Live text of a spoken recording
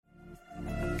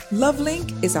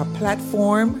LoveLink is a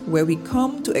platform where we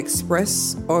come to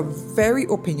express our very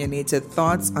opinionated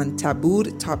thoughts on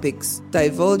tabooed topics,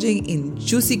 divulging in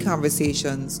juicy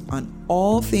conversations on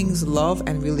all things love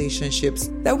and relationships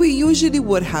that we usually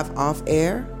would have off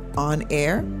air, on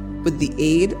air, with the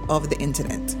aid of the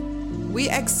internet. We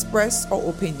express our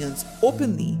opinions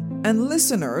openly, and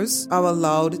listeners are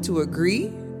allowed to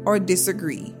agree or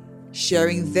disagree,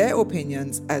 sharing their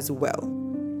opinions as well.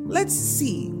 Let's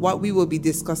see what we will be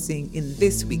discussing in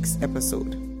this week's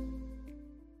episode.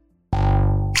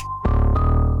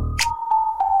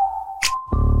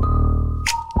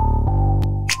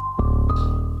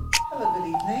 Hello, good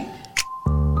evening.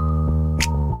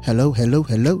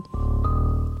 Hello.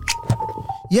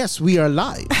 Yes, we are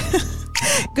live.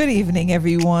 Good evening,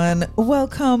 everyone.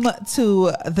 Welcome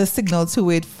to the Signal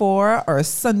 284, our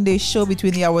Sunday show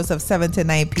between the hours of 7 to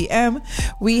 9 p.m.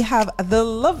 We have the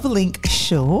LoveLink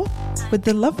show with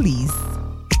the Lovelies.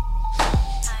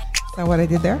 Is that what I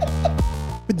did there?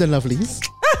 With the Lovelies.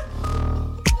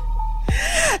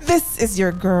 This is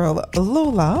your girl,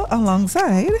 Lola,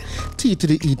 alongside... T to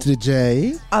the E to the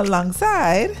J.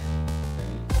 Alongside...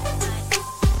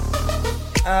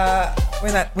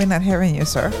 We're not hearing you,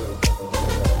 sir.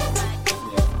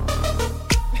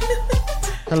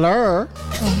 Hello.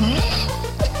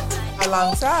 Mm-hmm.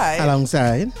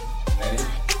 Alongside. Lenny,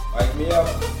 wake me up.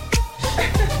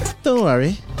 Don't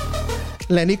worry.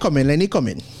 Lenny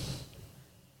coming.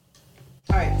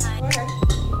 All right, go ahead.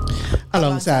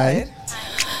 Alongside.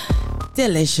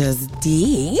 Delicious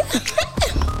D.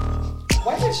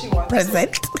 Why did she want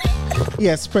Present.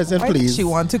 Yes, present, Why please. did she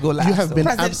want to go last? You have been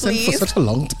Present, absent please. for such a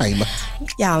long time.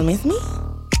 Y'all miss me?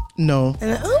 No.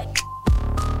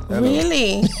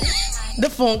 Really? The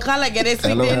phone call I get this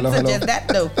week didn't suggest that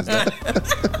though.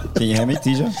 Can you hear me,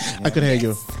 Tisha? I could hear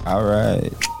you. All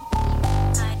right.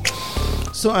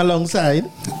 So alongside.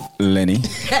 Lenny.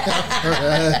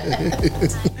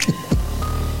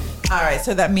 All right,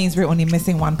 so that means we're only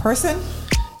missing one person.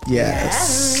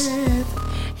 Yes.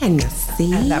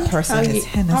 Hennessy. And that person is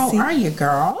Hennessy. How are you,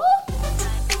 girl?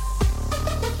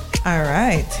 All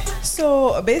right.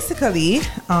 So basically,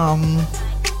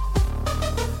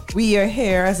 we are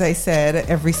here, as I said,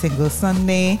 every single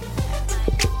Sunday.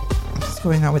 What's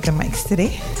going on with the mics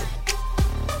today?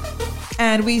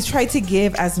 And we try to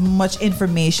give as much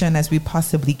information as we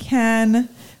possibly can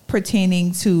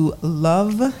pertaining to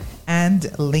love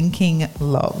and linking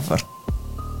love.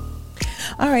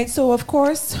 All right, so of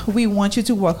course, we want you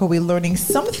to walk away learning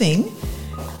something,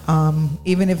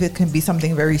 even if it can be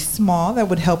something very small that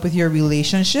would help with your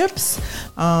relationships,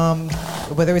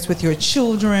 whether it's with your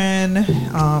children,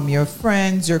 your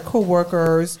friends, your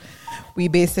coworkers. We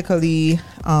basically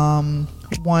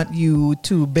want you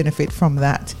to benefit from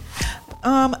that.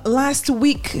 Last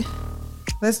week,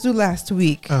 let's do last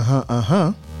week.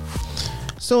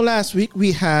 So last week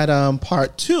we had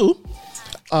part 2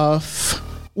 of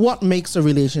what makes a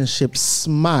relationship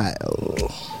smile.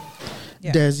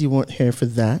 Yeah. Des, you weren't here for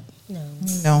that.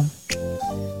 No.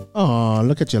 Oh,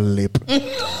 look at your lip.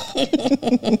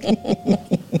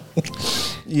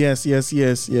 Yes.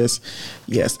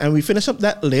 And we finished up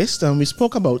that list and we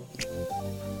spoke about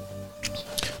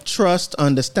trust,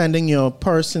 understanding your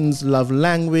person's love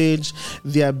language,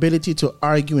 the ability to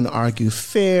argue and argue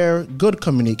fair, good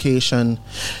communication,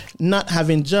 not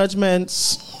having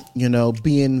judgments,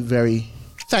 being very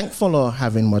thankful or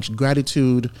having much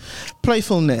gratitude,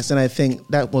 playfulness. And I think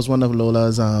that was one of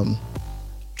Lola's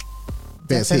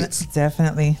best hits.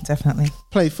 Definitely.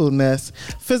 Playfulness,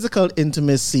 physical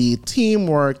intimacy,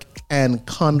 teamwork, and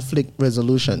conflict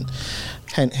resolution.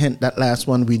 Hint, that last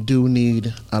one we do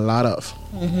need a lot of.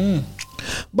 Mm-hmm.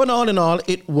 But all in all,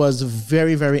 it was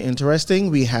very, very interesting.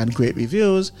 We had great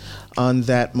reviews on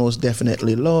that, most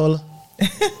definitely, lol.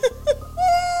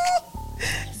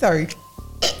 Sorry.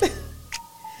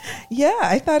 Yeah,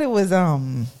 I thought it was, I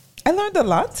learned a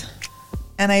lot.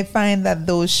 And I find that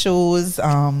those shows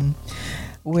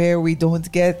where we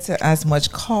don't get as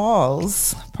much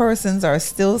calls, persons are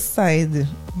still side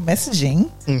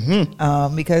messaging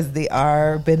because they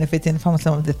are benefiting from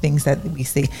some of the things that we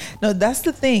say. Now, that's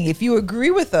the thing. If you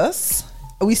agree with us,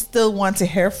 we still want to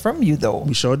hear from you, though.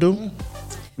 We sure do.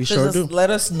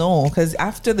 Let us know, because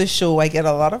after the show I get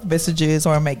a lot of messages,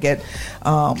 or I might get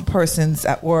persons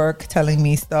at work telling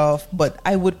me stuff, but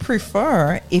I would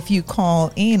prefer if you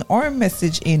call in or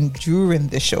message in during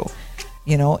the show,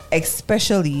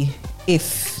 especially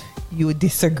if you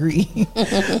disagree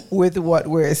with what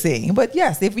we're saying. But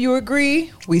yes, if you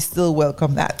agree, we still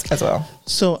welcome that as well.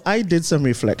 So I did some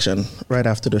reflection right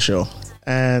after the show,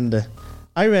 and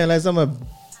I realized I'm a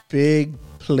big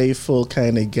playful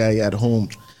kind of guy at home.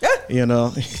 You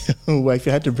know, wife,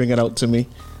 you had to bring it out to me.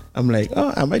 I'm like,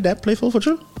 oh, am I that playful for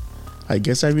true? I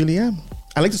guess I really am.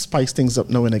 I like to spice things up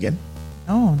now and again.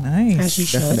 Oh, nice. As you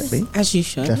should. Definitely. As you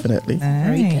should. Definitely.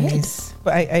 Very good. Nice.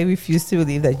 But I refuse to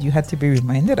believe that you had to be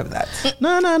reminded of that.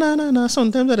 No.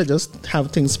 Sometimes I just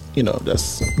have things,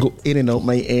 just go in and out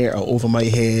my ear or over my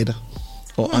head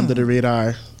or under the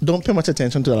radar. Don't pay much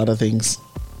attention to a lot of things.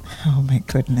 Oh, my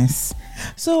goodness.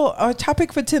 So our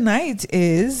topic for tonight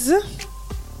is...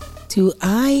 Do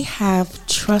I have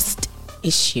trust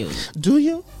issues? Do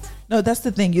you? No, that's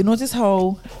the thing. You notice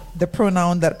how the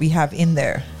pronoun that we have in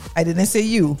there, I didn't say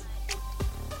you.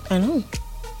 I know.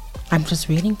 I'm just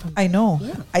reading from. I know.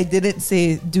 Yeah. I didn't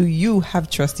say, do you have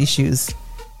trust issues?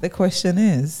 The question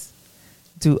is,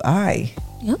 do I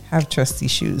have trust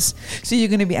issues? So you're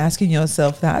going to be asking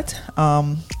yourself that.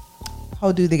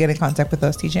 How do they get in contact with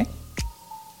us, TJ?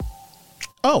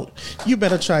 Oh, you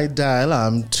better try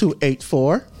dial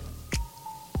 284.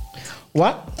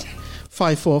 What?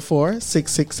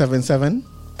 544-6677.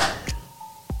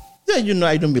 Yeah,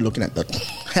 I don't be looking at that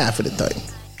half of the time.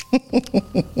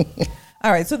 All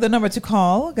right, so the number to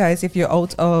call, guys, if you're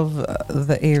out of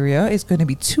the area, is going to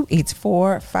be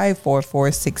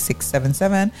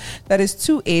 284-544-6677. That is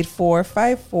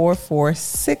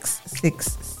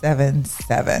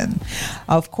 284-544-6677.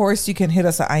 Of course, you can hit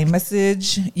us an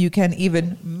iMessage. You can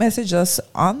even message us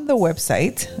on the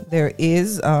website. There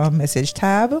is a message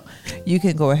tab. You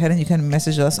can go ahead and you can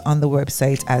message us on the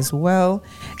website as well.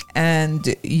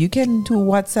 And you can do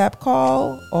WhatsApp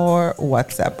call or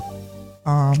WhatsApp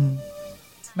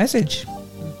message.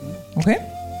 Okay.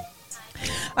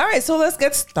 All right, so let's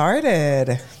get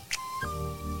started.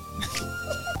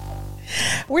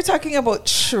 We're talking about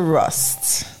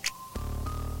trust.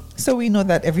 So we know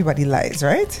that everybody lies,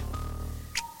 right?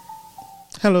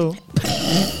 Hello.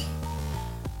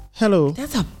 Hello.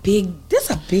 That's a big.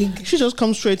 She just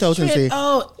comes straight out and say,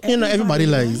 Oh, everybody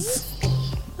lies.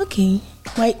 Okay.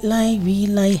 White lie,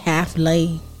 real lie, half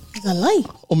lie. It's a lie.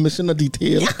 Omission a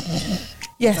detail.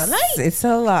 Yes, It's a lie. it's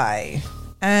a lie.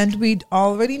 And we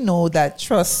already know that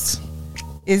trust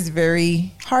is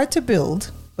very hard to build,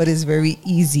 but is very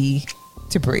easy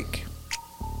to break.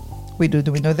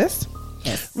 Do we know this?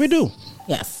 Yes. We do.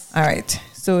 Yes. All right.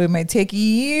 So it might take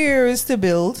years to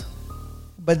build,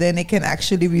 but then it can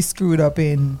actually be screwed up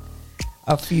in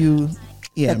a few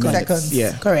seconds.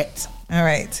 Yeah. Correct. All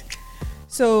right.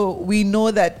 So we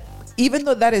know that even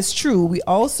though that is true, we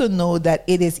also know that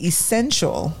it is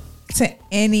essential to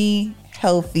any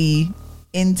healthy,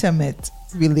 intimate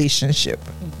relationship.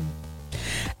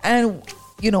 And,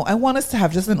 I want us to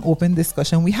have just an open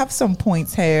discussion. We have some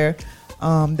points here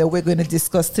that we're going to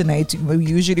discuss tonight. We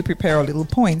usually prepare our little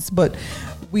points, but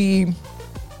we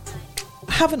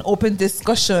have an open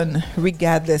discussion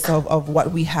regardless of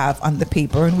what we have on the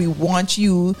paper. And we want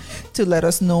you to let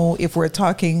us know if we're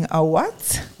talking a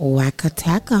what?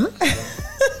 Wakataka.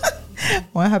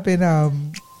 What happened,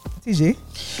 TJ?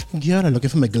 Girl, I'm looking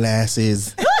for my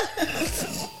glasses.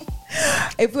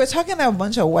 If we're talking a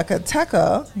bunch of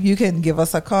wakataka, you can give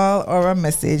us a call or a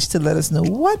message to let us know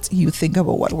what you think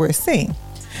about what we're saying.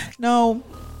 Now,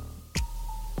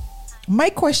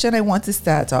 my question I want to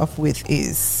start off with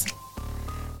is,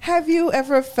 have you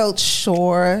ever felt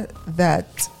sure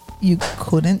that you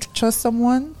couldn't trust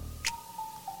someone,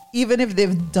 even if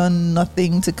they've done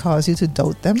nothing to cause you to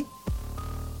doubt them?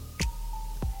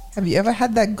 Have you ever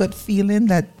had that gut feeling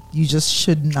that you just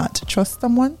should not trust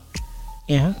someone?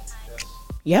 Yeah.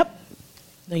 Yep.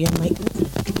 No, you might.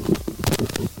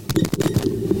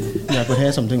 Yeah, I could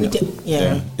hear something.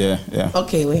 Yeah. Yeah.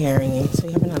 Okay, we're hearing you. So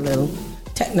we're having a little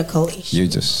technical issue. You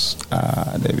just,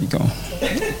 there we go.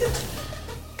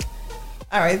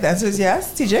 All right, the answer is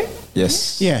yes, TJ?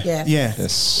 Yes. Yeah. Yes. Yeah.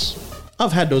 Yes.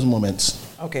 I've had those moments.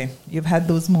 Okay, you've had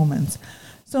those moments.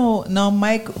 So now,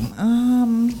 Mike,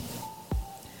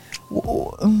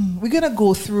 we're gonna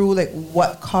go through like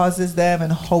what causes them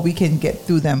and how we can get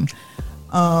through them.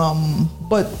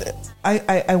 But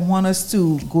I want us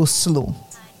to go slow.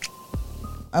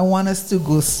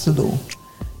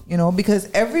 Because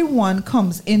everyone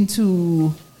comes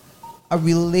into a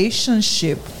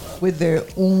relationship with their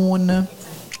own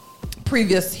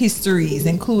previous histories,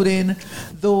 including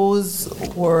those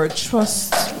who are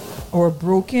trust or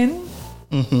broken.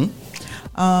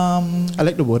 I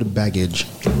like the word baggage.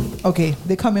 Okay,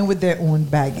 they come in with their own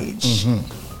baggage.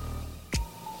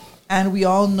 And we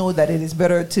all know that it is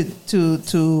better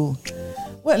to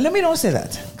well, let me not say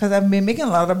that, because I've been making a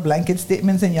lot of blanket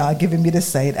statements and y'all giving me the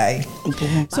side eye.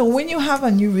 So when you have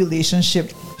a new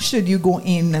relationship, should you go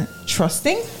in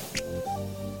trusting?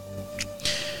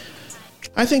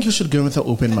 I think you should go with an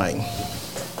open mind.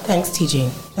 Thanks,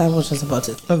 TJ. That was just about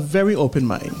it. A very open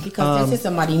mind. Because this is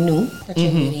somebody new that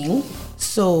you're meeting.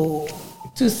 So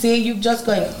to say you've just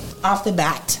going off the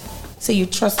bat, say you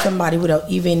trust somebody without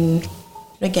even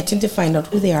getting to find out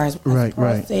who they are as Right.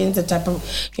 persons, the type of,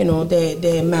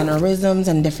 their mannerisms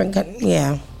and different,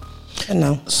 I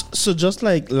know. So just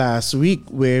like last week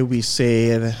where we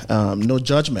said no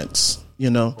judgments,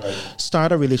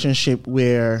 start a relationship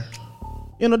where,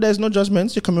 there's no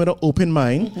judgments. You come with an open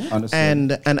mind.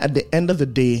 And at the end of the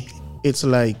day, it's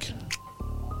like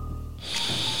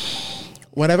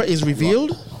whatever is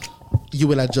revealed, you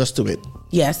will adjust to it.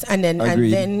 Yes, and then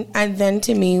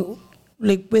to me,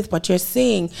 like with what you're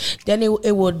saying, then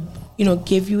it would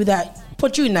give you that,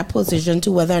 put you in that position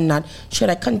to whether or not should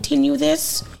I continue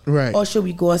this, right, or should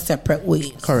we go a separate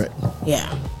ways. Correct.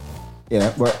 Yeah,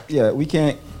 but we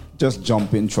can't just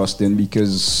jump in trusting,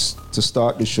 because to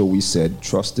start the show we said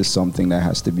trust is something that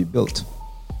has to be built.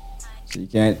 So you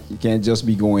can't just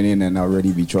be going in and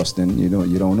already be trusting. You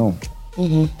don't know.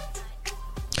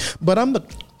 But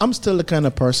I'm still the kind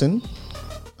of person.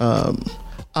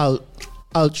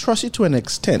 I'll trust you to an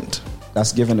extent.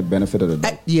 That's given the benefit of the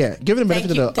doubt. Yeah, give it the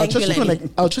benefit of the doubt.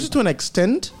 I'll trust you to an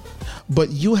extent,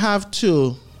 but you have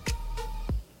to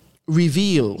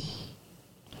reveal,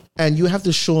 and you have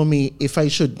to show me if I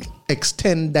should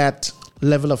extend that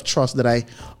level of trust that I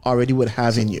already would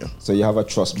have in you. So you have a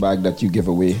trust bag that you give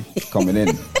away coming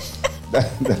in.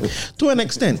 To an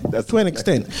extent,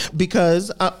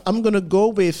 because I'm gonna go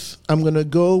with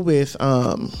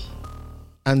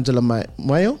Angela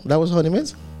Mayo. That was her name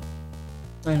is.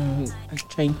 I'm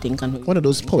trying to think on one of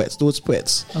those poets.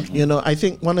 Okay. I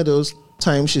think one of those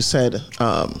times she said,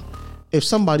 if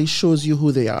somebody shows you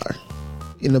who they are,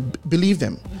 believe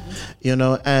them.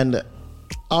 And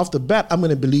off the bat, I'm going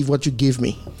to believe what you give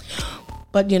me.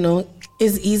 But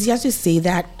it's easier to say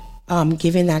that,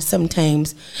 given that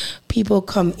sometimes people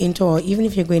come into, or even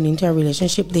if you're going into a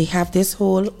relationship, they have this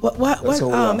whole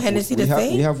Hennessy to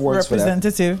say? We have words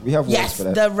representative. For that. We have words for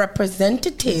that. The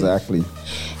representative. Exactly.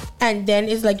 And then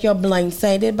it's like you're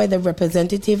blindsided by the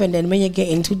representative, and then when you get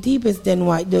into deep, it's then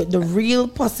why the real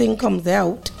person comes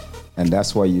out. And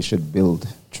that's why you should build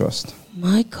trust.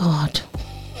 My God.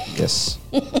 Yes.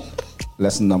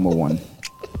 Lesson number 1.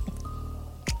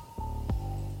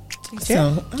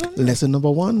 Lesson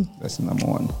number 1. Lesson number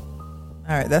 1. All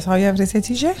right, that's all you have to say,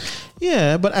 TJ?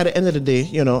 Yeah, but at the end of the day,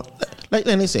 like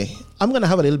let me say, I'm going to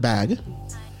have a little bag,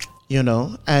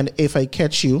 and if I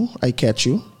catch you, I catch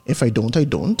you. If I don't, I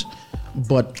don't.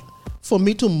 But for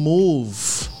me to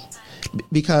move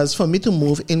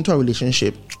into a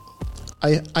relationship,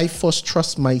 I first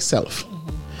trust myself.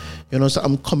 So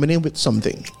I'm coming in with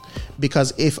something.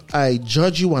 Because if I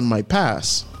judge you on my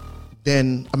past,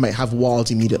 then I might have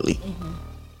walls immediately.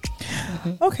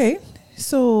 Okay,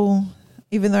 so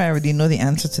even though I already know the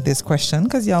answer to this question,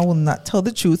 because y'all will not tell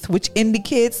the truth, which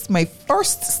indicates my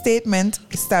first statement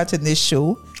starting this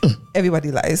show,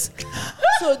 everybody lies.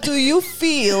 So do you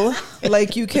feel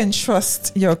like you can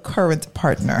trust your current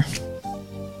partner?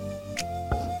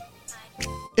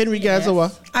 In regards to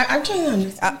what? I'm trying to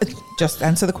understand. Just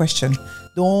answer the question.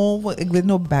 Don't with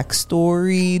no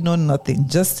backstory, no nothing.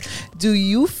 Just, do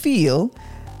you feel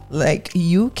like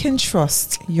you can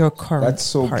trust your current That's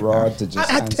so partner? broad to just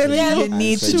I answer. tell you, You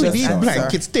need to to just read answer.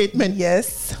 blanket statement.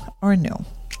 Yes or no?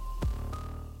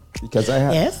 Because I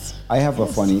have Yes? I have a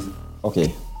funny.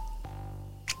 Okay.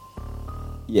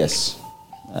 Yes.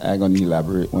 I'm gonna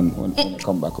elaborate when I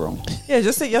come back around. Yeah,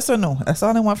 just say yes or no. That's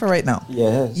all I want for right now.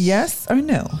 Yes. Yes or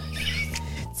no?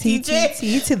 TJ.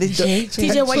 T to the J.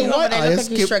 TJ, why you over there look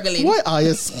like you're struggling? Why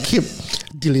I skip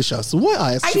delicious? Why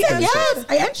I I skip said delicious? yes.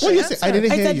 I answered. What you say? I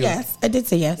didn't I hear said you. yes. I did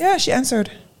say yes. Yeah, she answered.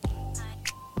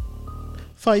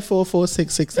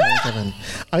 5446677.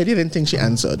 I didn't think she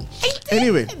answered.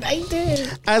 Anyway, I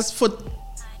did. as for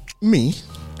me,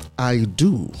 I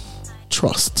do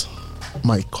trust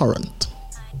my current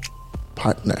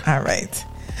partner. All right.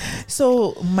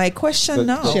 So my question But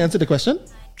now. She answered the question?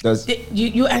 Does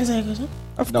You answer the question?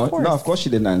 Of no? course. No, of course she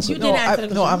didn't answer. You No, didn't answer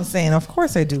the no, question. I'm saying, of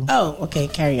course I do. Oh, okay.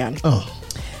 Carry on. Oh,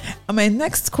 My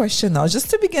next question now, just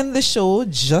to begin the show,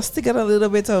 just to get a little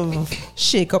bit of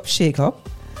shake up.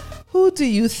 Who do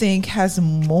you think has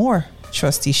more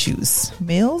trust issues,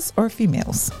 males or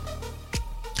females?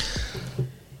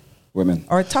 Women.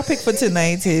 Our topic for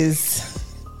tonight is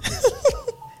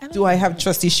do I have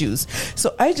trust issues?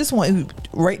 So I just want,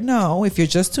 right now, if you're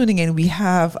just tuning in, we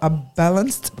have a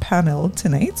balanced panel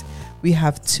tonight. We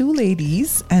have 2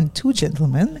 ladies and 2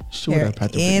 gentlemen Sure, here I've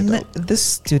had to in figure it the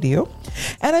studio.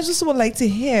 And I just would like to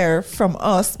hear from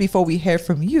us before we hear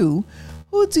from you.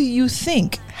 Who do you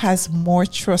think has more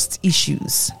trust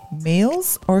issues,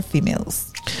 males or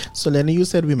females? So Lenny, you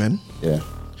said women. Yeah.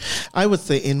 I would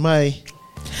say in my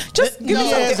Just give me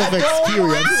years something. of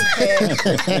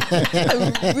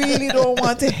I really don't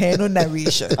want to hear no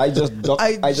narration. I just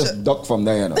duck from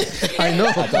there, you know. I know,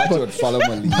 I thought you would follow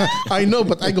my lead. I know,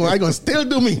 but I go still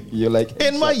do me. You're like,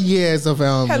 In my years of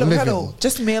living, Hello.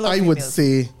 Just male or I females? would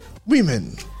say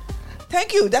women.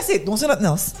 Thank you. That's it. Don't say nothing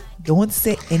else. Don't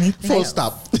say anything Full else.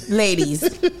 stop. Ladies.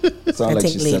 sound like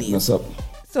take she's setting ladies. us up.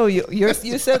 So you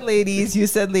said ladies. You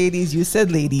said ladies. You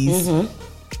said ladies. And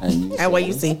And what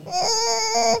you say?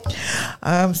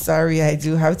 I'm sorry. I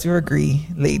do have to agree,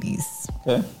 ladies.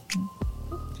 Okay.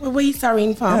 What were you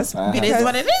sorry for? That's It is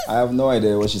what it is. I have no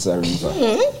idea what she's saying.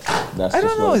 That's I just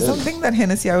don't know. what It's it is. something that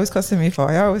Hennessy always cussing me for.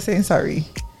 I always saying sorry.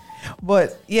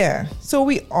 But yeah, so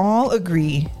we all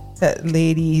agree that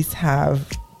ladies have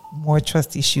more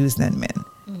trust issues than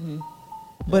men.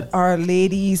 But are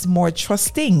ladies more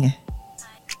trusting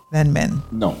than men?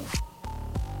 No.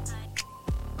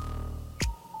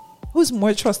 Who's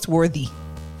more trustworthy?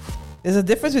 There's a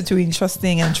difference between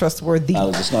trusting and trustworthy. I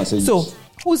was just gonna say So, yes.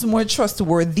 who's more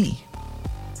trustworthy?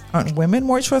 Aren't women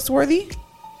more trustworthy?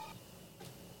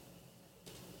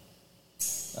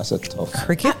 That's a tough.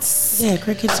 Crickets? Yeah,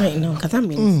 crickets right now because I'm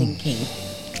really thinking.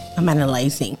 I'm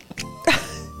analyzing.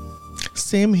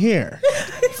 Same here.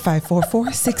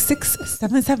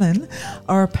 544-6677.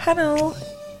 Our panel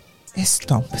is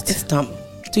stumped. It's dumb.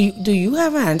 Do you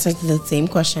have an answer to the same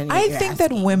question? I you're think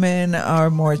that asking? women are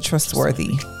more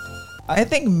trustworthy. I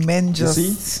think men You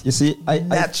just see, I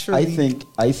naturally-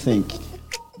 I think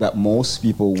that most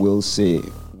people will say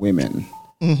women,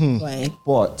 Right.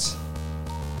 but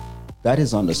that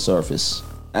is on the surface.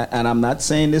 And I'm not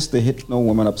saying this to hit no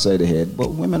woman upside the head,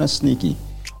 but women are sneaky.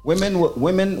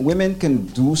 Women can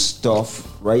do stuff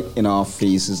right in our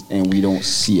faces and we don't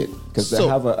see it because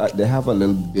So- they have a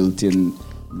little built-in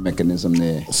mechanism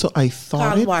there. So I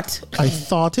thought Call it. what? I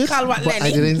thought it, Call what, but I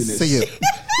Lenny? didn't say it.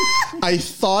 I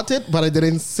thought it, but I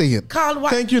didn't say it. Call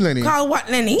what? Thank you, Lenny. Call what,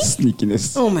 Lenny?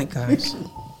 Sneakiness. Oh my gosh.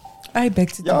 I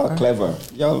beg to Y'all differ. clever.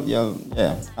 Y'all,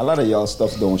 yeah. A lot of y'all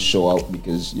stuff don't show out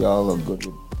because y'all are good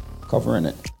with covering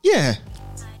it. Yeah.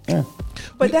 Yeah.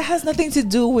 But that has nothing to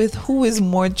do with who is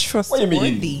more What do you trustworthy.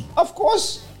 mean? Of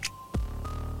course.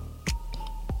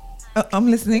 I'm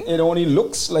listening. It only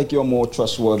looks like you're more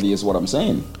trustworthy is what I'm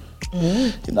saying.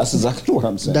 That's exactly what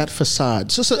I'm saying. That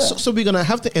facade. So we're gonna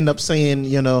have to end up saying,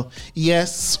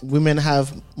 yes, women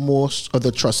have most of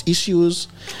the trust issues,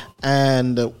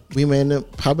 and women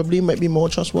probably might be more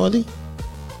trustworthy.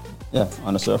 yeah,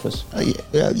 on the surface.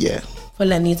 Yeah. For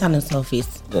Lenny's on the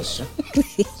surface. Yes.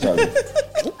 Sorry.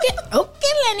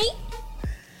 Okay, Lenny.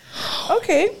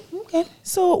 Okay. Okay.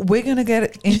 So we're going to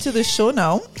get into the show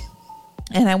now.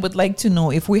 And I would like to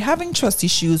know, if we're having trust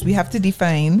issues, we have to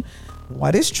define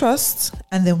what is trust,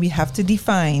 and then we have to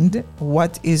define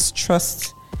what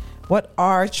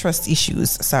are trust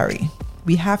issues. Sorry.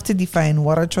 We have to define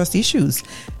what are trust issues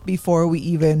before we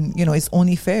even, it's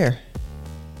only fair.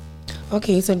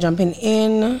 Okay, so jumping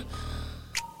in.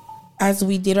 As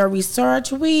we did our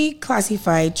research, we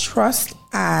classified trust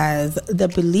as the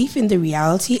belief in the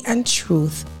reality and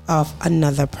truth of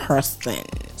another person.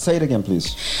 Say it again,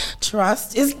 please.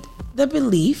 Trust is the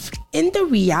belief in the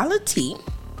reality.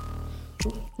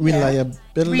 Reliability.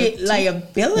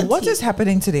 Reliability. What is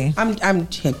happening today? I'm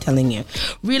telling you.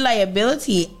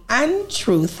 Reliability and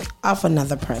truth of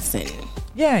another person.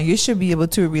 Yeah, you should be able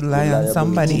to rely on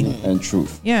somebody. Reliability and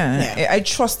truth. Yeah, Yeah. I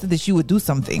trust that you would do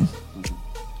something.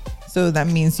 So that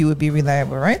means you would be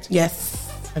reliable, right?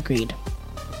 Yes, agreed.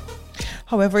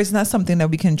 However, it's not something that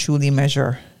we can truly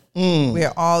measure.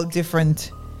 We're all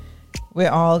different.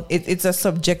 It's a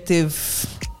subjective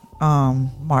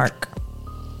mark.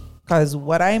 Because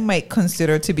what I might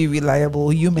consider to be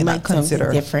reliable, you may not Might something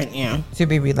consider different, yeah. to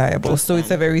be reliable. So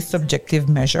it's a very subjective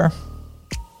measure.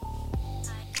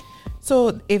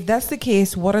 So if that's the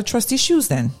case, what are trust issues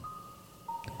then?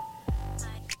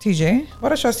 TJ,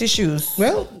 what are trust issues?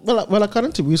 Well,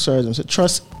 according to research,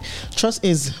 trust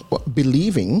is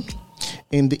believing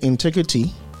in the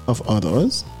integrity of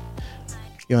others.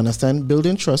 You understand?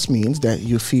 Building trust means that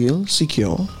you feel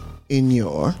secure in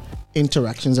your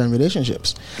interactions and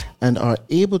relationships and are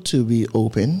able to be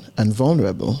open and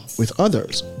vulnerable with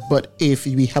others. But if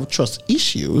we have trust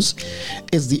issues,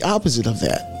 it's the opposite of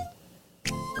that.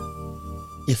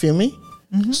 You feel me?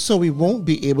 So we won't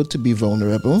be able to be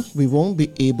vulnerable. We won't be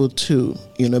able to,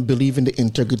 believe in the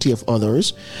integrity of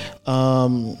others.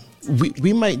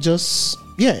 We might just,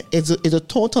 it's a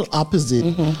total opposite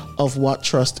of what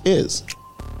trust is.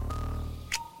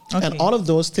 Okay. And all of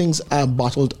those things are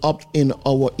bottled up in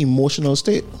our emotional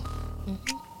state.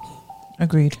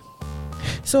 Agreed.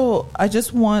 So I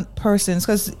just want persons,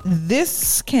 because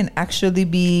this can actually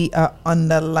be an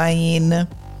underlying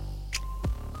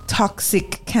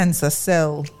toxic cancer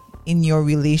cell in your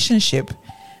relationship.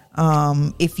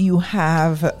 If you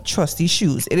have trust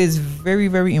issues, it is very,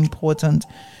 very important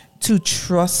to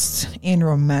trust in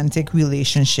romantic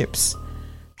relationships.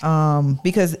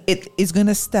 Because it is going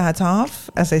to start off,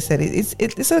 as I said,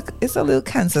 it's a little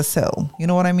cancer cell. You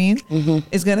know what I mean? Mm-hmm.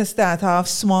 It's going to start off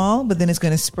small, but then it's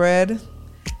going to spread,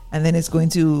 and then it's going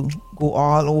to go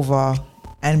all over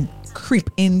and creep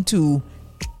into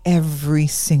every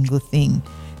single thing.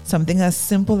 Something as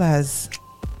simple as,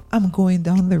 I'm going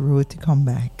down the road to come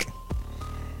back.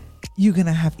 You're going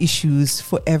to have issues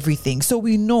for everything. So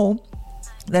we know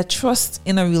that trust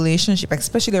in a relationship,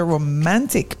 especially a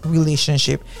romantic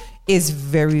relationship, is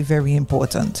very, very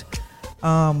important.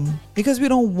 Because we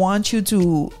don't want you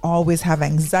to always have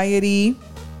anxiety.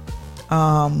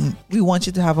 We want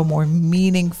you to have a more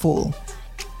meaningful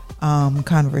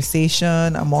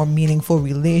conversation, a more meaningful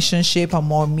relationship, a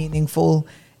more meaningful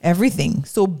everything.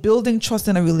 So building trust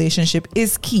in a relationship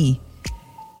is key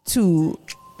to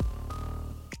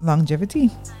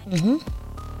longevity. Mm-hmm.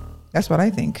 That's what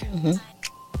I think. Mm-hmm.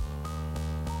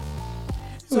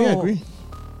 So I agree.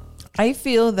 I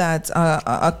feel that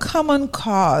a common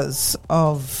cause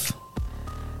of,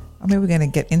 I mean, we're going to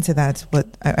get into that,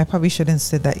 but I probably shouldn't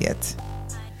say that yet.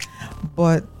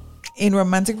 But in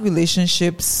romantic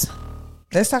relationships,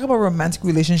 let's talk about romantic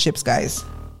relationships, guys.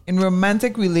 In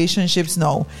romantic relationships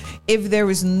now, if there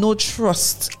is no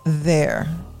trust there,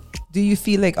 do you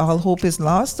feel like all hope is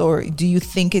lost, or do you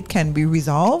think it can be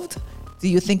resolved? Do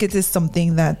you think it is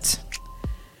something that,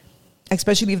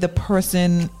 especially if the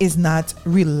person is not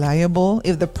reliable,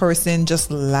 if the person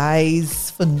just lies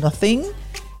for nothing,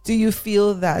 do you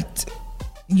feel that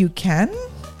you can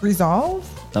resolve?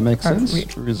 That makes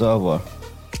sense. Resolve what?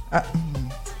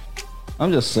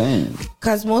 I'm just saying.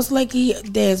 Because most likely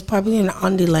there's probably an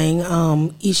underlying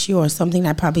issue or something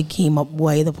that probably came up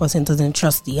why the person doesn't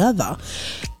trust the other.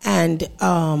 And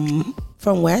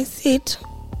from where I sit,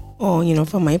 or, you know,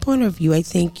 from my point of view, I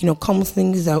think, you know,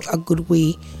 counseling is a good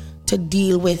way to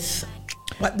deal with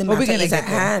what the matter is at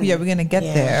hand. Yeah, we're going to get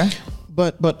there.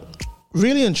 But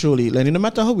really and truly, Lenny, no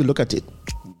matter how we look at it,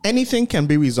 anything can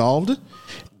be resolved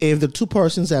if the two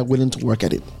persons are willing to work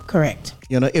at it. Correct.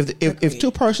 You know, if two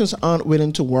persons aren't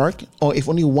willing to work, or if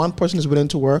only one person is willing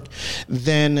to work,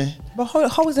 then... But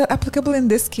how is that applicable in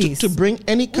this case? To bring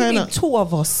any kind of... two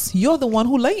of us. You're the one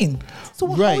who lying. So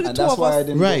right. How And that's why I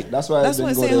didn't right. go, that's why I didn't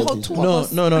go saying there. how two of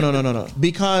us. No.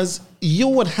 Because you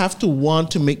would have to want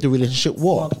to make the relationship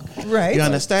work. Right. You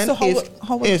understand? So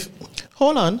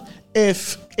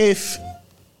if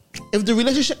the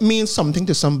relationship means something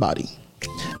to somebody,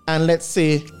 and let's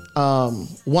say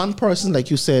one person, like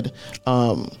you said,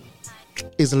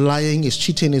 is lying, is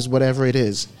cheating, is whatever it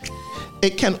is,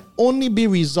 it can only be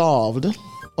resolved,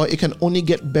 or it can only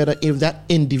get better if that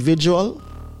individual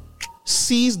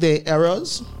sees their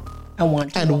errors and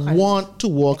want to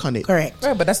work on it. Correct.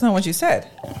 Right, but that's not what you said.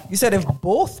 You said if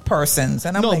both persons,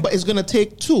 and I'm like, but it's gonna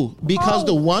take two, because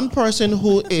the one person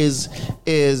who is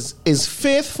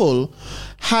faithful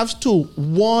has to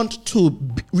want to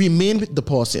remain with the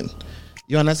person.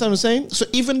 You understand what I'm saying? So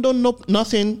even though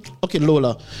nothing, okay,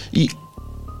 Lola,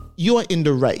 you are in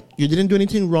the right. You didn't do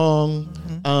anything wrong.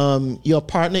 Mm-hmm. Your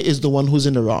partner is the one who's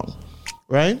in the wrong,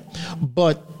 right?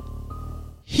 But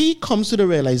he comes to the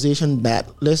realization that,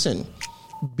 listen,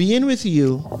 being with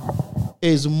you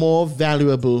is more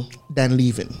valuable than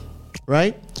leaving,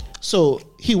 right? So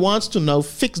he wants to now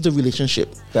fix the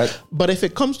relationship. But if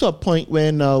it comes to a point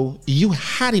where now you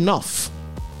had enough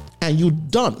and you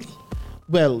done,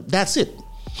 well, that's it.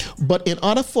 But in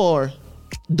order for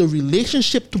the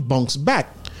relationship to bounce back,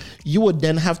 you would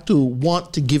then have to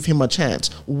want to give him a chance,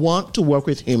 want to work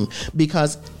with him,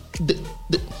 because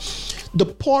the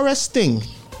poorest thing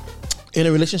in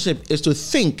a relationship is to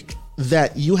think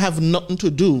that you have nothing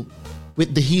to do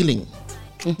with the healing.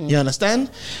 Mm-hmm. You understand?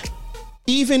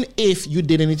 Even if you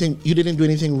didn't do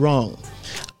anything wrong.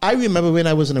 I remember when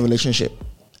I was in a relationship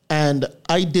and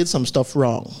I did some stuff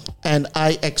wrong, and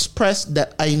I expressed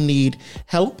that I need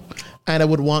help and I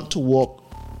would want to work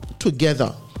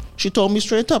together. She told me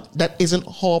straight up, that isn't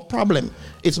her problem.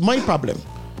 It's my problem,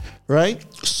 right?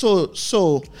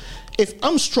 So if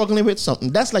I'm struggling with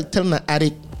something, that's like telling an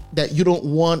addict that you don't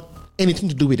want anything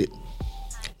to do with it.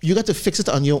 You got to fix it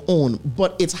on your own.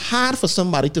 But it's hard for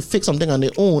somebody to fix something on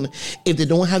their own if they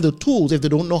don't have the tools, if they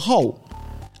don't know how,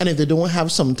 and if they don't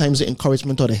have sometimes the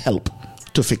encouragement or the help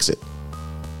to fix it.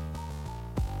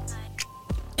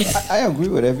 I agree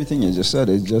with everything you just said.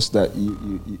 It's just that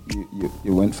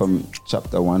you went from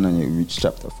chapter 1 and you reached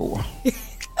chapter 4.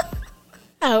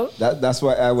 Oh. That's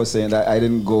why I was saying that I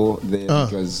didn't go there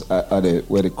because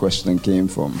where the question came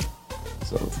from.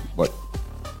 So, but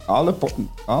all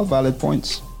valid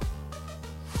points.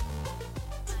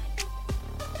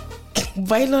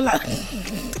 Why Lola,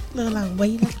 why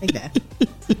you look like that?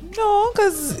 No,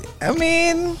 because, I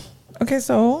mean, okay,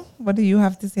 so what do you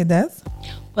have to say, Des?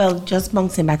 Well, just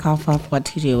bouncing back off of what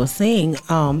TJ was saying,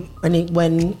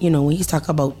 when he's talking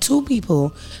about two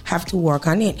people have to work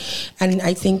on it, and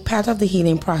I think part of the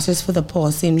healing process for the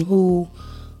person who,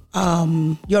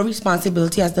 your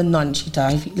responsibility as the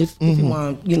non-cheater, if you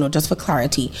want, just for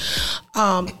clarity,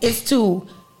 is to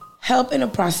help in a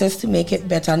process to make it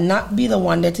better, not be the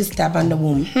one that is stab on the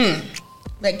womb.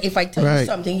 Like if I tell you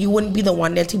something, you wouldn't be the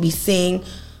one there to be saying,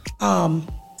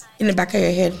 in the back of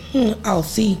your head, I'll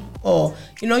see. Or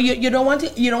you don't want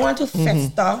to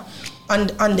fester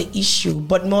on the issue,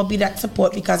 but more be that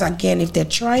support, because again, if they're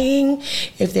trying,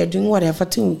 if they're doing whatever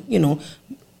to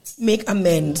make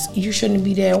amends, you shouldn't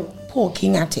be there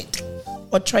poking at it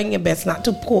or trying your best not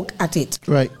to poke at it.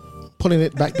 Right, pulling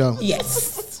it back down.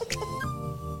 Yes,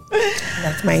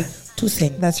 that's my 2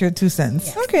 cents. That's your 2 cents.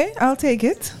 Yes. Okay, I'll take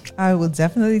it. I will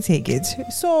definitely take it.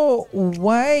 So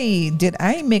why did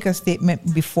I make a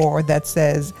statement before that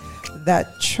says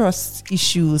that trust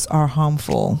issues are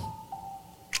harmful?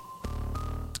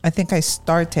 I think I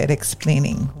started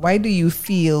explaining. Why do you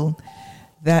feel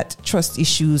that trust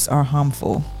issues are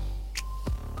harmful?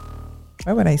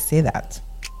 Why would I say that?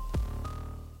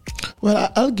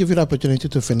 Well, I'll give you the opportunity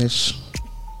to finish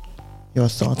your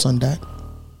thoughts on that.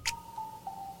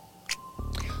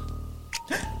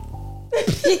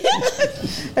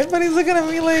 Everybody's looking at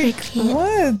me like,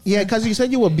 what? Yeah, because you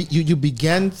said you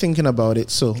began thinking about it,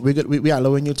 so we are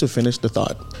allowing you to finish the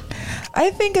thought. I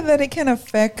think that it can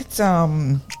affect,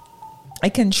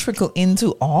 it can trickle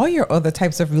into all your other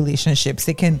types of relationships.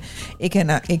 It can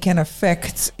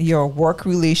affect your work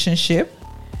relationship.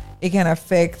 It can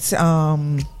affect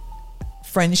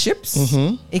friendships.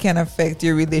 It can affect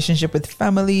your relationship with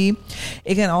family.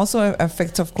 It can also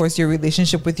affect, of course, your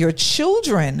relationship with your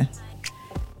children.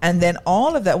 And then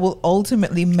all of that will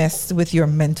ultimately mess with your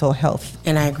mental health.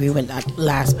 And I agree with that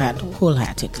last part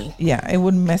wholeheartedly. Yeah, it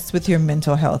would mess with your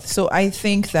mental health. So I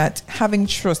think that having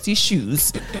trust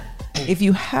issues, if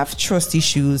you have trust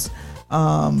issues,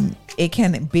 it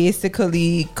can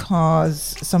basically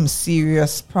cause some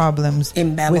serious problems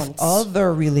Imbalance. with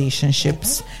other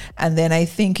relationships. And then I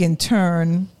think in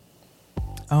turn,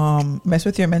 mess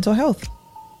with your mental health.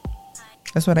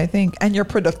 That's what I think. And your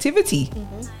productivity.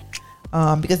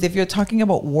 Because if you're talking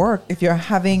about work, if you're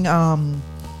having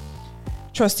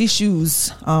trust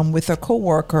issues with a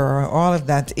coworker or all of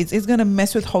that, it's going to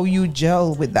mess with how you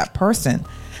gel with that person.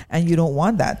 And you don't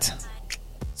want that.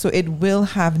 So it will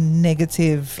have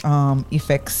negative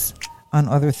effects on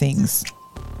other things.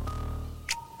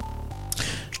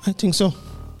 I think so.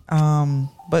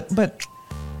 But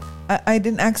I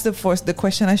didn't ask the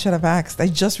question I should have asked. I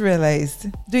just realized.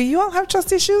 Do you all have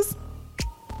trust issues?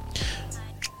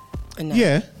 No.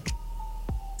 Yeah,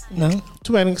 No?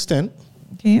 to an extent.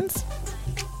 James?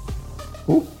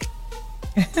 Who?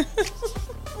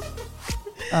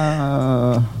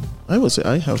 I would say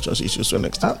I have trust issues to an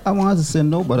extent. I wanted to say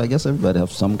no, but I guess everybody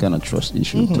have some kind of trust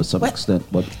issue to some extent.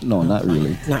 But no, not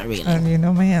really. Not really. And you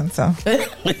know my answer. You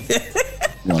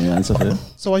want your answer for that?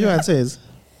 So what your answer is?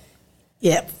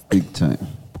 Yep. Big time.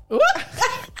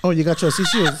 Oh, you got trust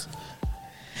issues.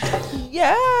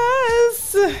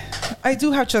 Yes, I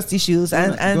do have trust issues,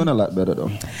 and Doing a lot better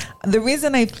though. the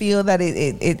reason I feel that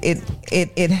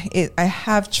I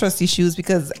have trust issues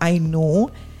because I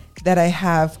know that I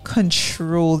have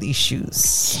control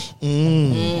issues.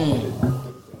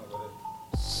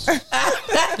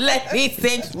 Let me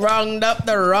say round up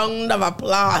the round of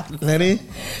applause. Lenny,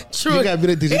 True. you got a bit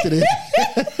of DJ today.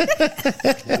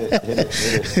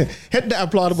 Hit the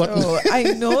applaud button. So I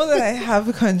know that I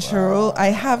have control. I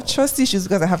have trust issues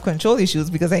because I have control issues,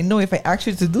 because I know if I ask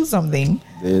you to do something,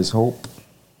 There's hope.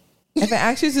 if I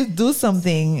ask you to do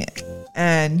something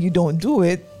and you don't do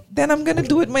it, then I'm going to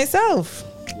do it myself.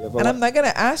 And I'm not going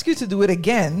to ask you to do it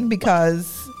again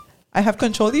because I have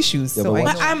control issues. You So I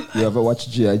ever, know. watch, you ever watch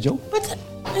G.I. Joe? But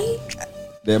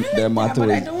They're yeah, motto but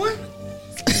I is don't want.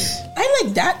 I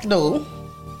like that though.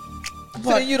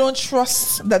 So you don't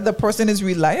trust that the person is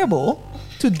reliable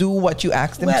to do what you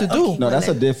ask them Well, to do. okay. no. That's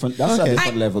a different. That's a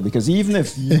different level, because even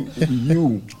if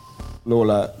you,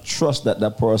 Lola, trust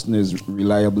that person is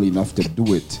reliable enough to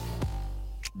do it,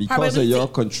 because of your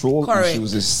control Correct.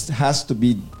 issues, it has to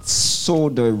be so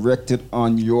directed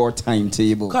on your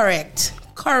timetable. Correct.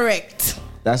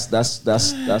 That's Correct.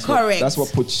 that's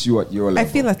what puts you at your level.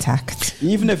 I feel attacked.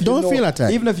 Even if Don't you know, feel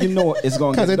attacked. Even if you know it's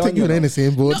going to Because I get done. think you're in the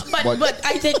same boat. But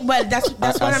I think that's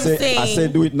what I'm saying. I say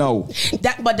do it now.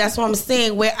 But that's what I'm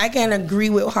saying. Where I can agree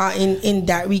with her in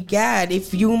that regard.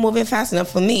 If you moving fast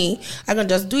enough for me, I can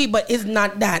just do it. But it's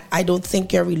not that I don't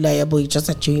think you're reliable. It's just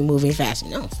that you're moving fast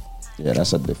enough. Yeah,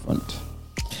 that's a different.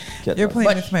 You're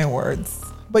playing with my words.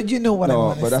 But you know what I No,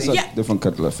 want but to that's say. a different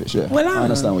kettle of fish. Yeah, Well, I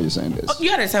understand what you're saying. This. Oh,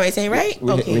 you understand what I'm saying, right?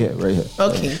 We here, right here.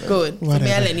 Okay, good. So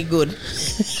me, I let good.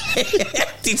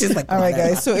 Teachers like. All right,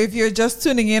 guys. So if you're just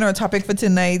tuning in, our topic for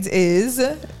tonight is: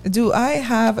 do I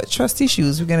have trust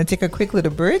issues? We're going to take a quick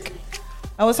little break.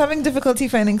 I was having difficulty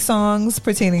finding songs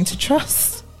pertaining to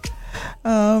trust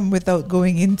without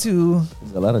going into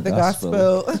There's a lot of the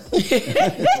gospel. gospel.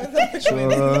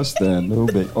 Trust and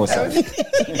obey. Oh, sorry.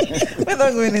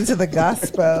 Without going into the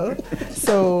gospel.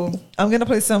 So I'm going to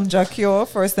play some Jacquier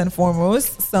first and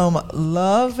foremost. Some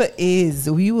Love Is.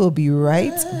 We will be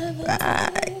right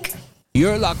back.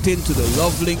 You're locked into the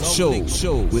Love Link Show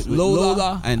with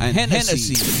Lola and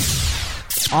Hennessy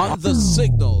on the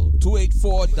Signal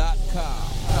 284.com.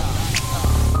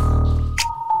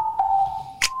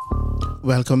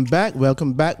 Welcome back.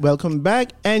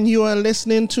 And you are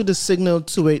listening to the Signal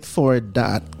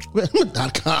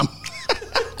 284.com.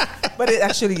 But it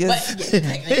actually is.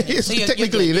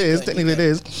 Technically it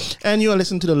is. And you are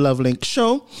listening to the Love Link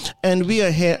Show. And we are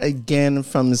here again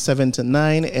from 7 to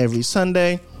 9 every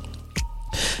Sunday.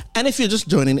 And if you're just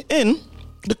joining in,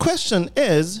 the question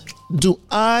is, do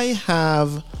I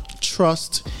have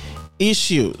trust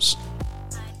issues?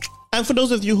 And for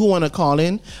those of you who want to call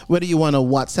in, whether you want a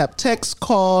WhatsApp text,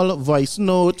 call, voice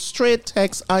note, straight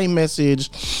text,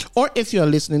 iMessage, or if you're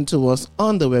listening to us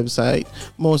on the website,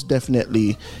 most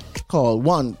definitely call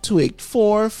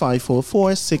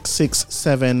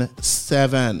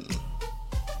 1-284-544-6677.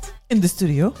 In the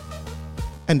studio.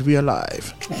 And we are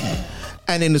live.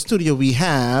 And in the studio we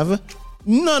have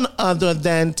none other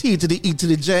than T to the E to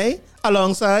the J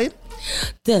alongside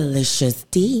Delicious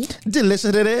D.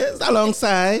 Delicious it is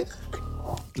alongside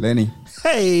Lenny.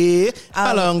 Hey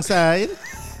alongside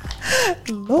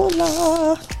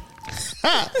Lola.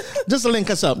 Just link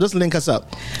us up.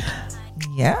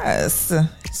 Yes.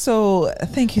 So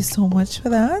thank you so much for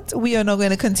that. We are now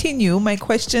going to continue. My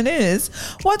question is,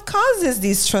 what causes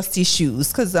these trust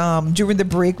issues? Because during the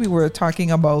break we were a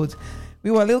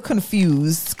little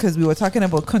confused because we were talking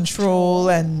about control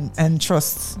and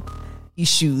trust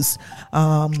issues.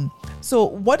 So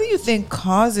what do you think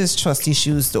causes trust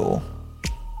issues though?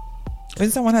 When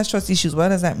someone has trust issues, what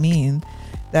does that mean?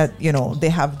 That, they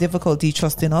have difficulty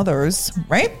trusting others,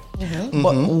 right? Mm-hmm.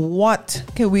 But what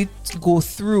can we go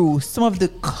through some of the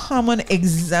common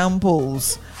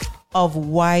examples of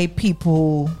why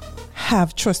people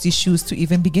have trust issues to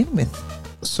even begin with?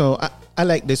 So I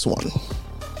like this one.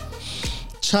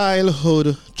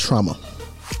 Childhood trauma.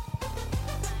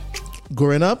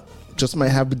 Growing up, just might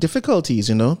have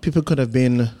difficulties, People could have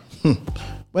been,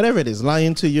 whatever it is,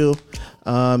 lying to you.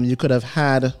 You could have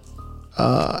had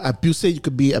abuse, you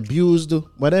could be abused,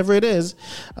 whatever it is.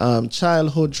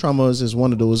 Childhood traumas is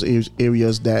one of those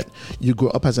areas that you grow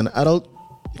up as an adult,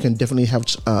 you can definitely have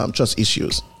trust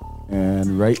issues.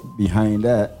 And right behind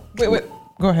that... Wait,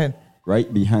 go ahead.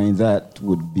 Right behind that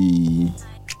would be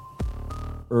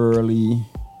early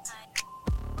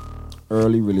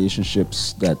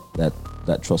relationships that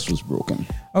trust was broken.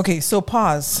 Okay, so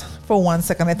pause for 1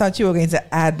 second. I thought you were going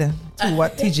to add to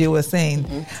what TJ was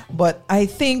saying, but I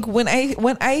think when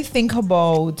I think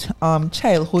about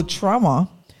childhood trauma,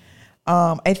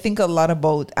 I think a lot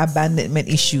about abandonment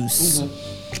issues.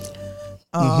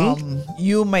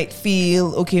 You might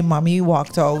feel, okay, mommy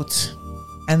walked out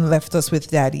and left us with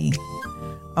daddy.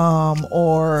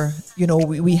 Or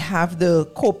we have the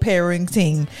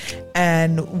co-parenting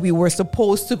and we were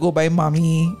supposed to go by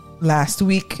mommy last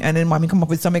week and then mommy come up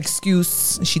with some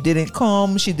excuse, she didn't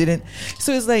come, so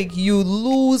it's like you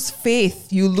lose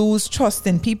faith, you lose trust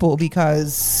in people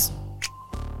because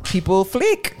people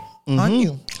flake on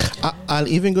you. I'll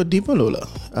even go deeper, Lola.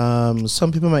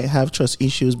 Some people might have trust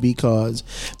issues because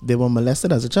they were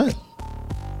molested as a child.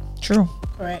 True.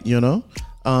 Correct.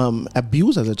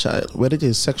 Abused as a child, whether it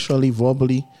is sexually,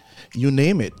 verbally, you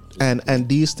name it, and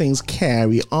these things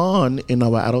carry on in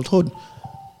our adulthood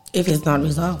If it's not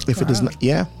resolved. if it is not.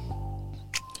 Yeah.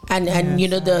 And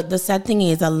the sad thing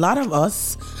is a lot of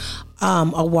us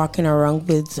are walking around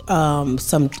with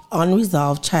some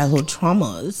unresolved childhood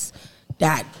traumas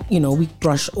that we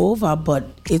brush over,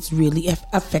 but it's really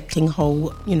affecting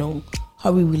how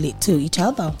how we relate to each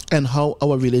other. And how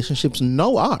our relationships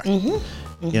now are.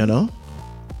 You know?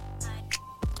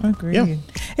 Agreed. Yeah.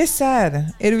 It's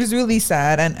sad. It was really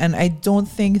sad. And I don't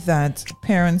think that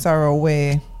parents are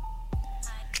aware.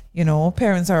 You know,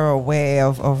 parents are aware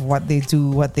of what they do,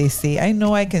 what they say. I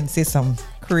know I can say some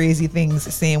crazy things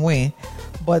the same way.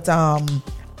 But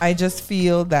I just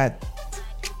feel that,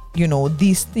 you know,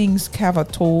 these things have a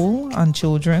toll on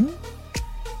children.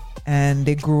 And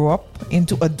they grow up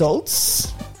into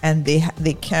adults. And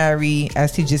they carry,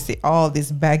 as he just said, all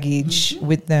this baggage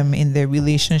with them in their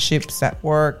relationships at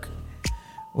work,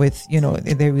 with, you know,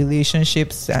 in their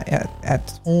relationships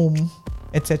at home,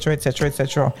 etc., etc.,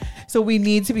 etc. So we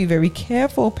need to be very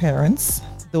careful, parents.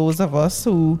 Those of us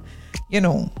who, you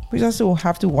know, we just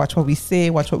have to watch what we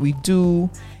say, watch what we do.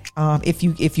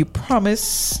 If you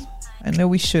promise, I know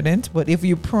we shouldn't, but if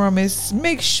you promise,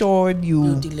 make sure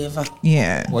you deliver.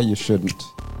 Yeah. Well, you shouldn't.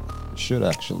 You should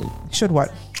actually. Should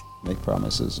what? Make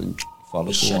promises and follow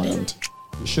You through on shouldn't. it.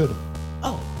 You should.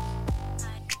 Oh.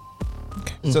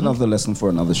 It's another lesson for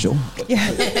another show.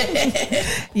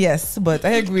 Yes, but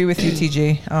I agree with you,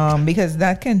 TJ, because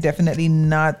that can definitely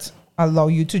not allow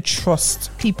you to trust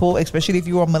people, especially if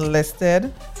you are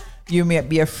molested. You may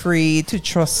be afraid to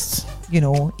trust, you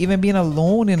know, even being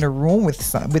alone in a room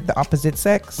with the opposite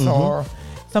sex or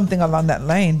something along that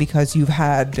line, because you've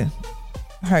had, you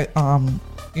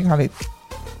call it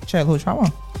childhood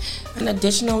trauma. And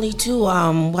additionally, too,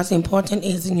 what's important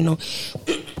is, you know,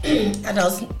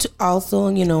 adults to also,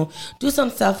 you know, do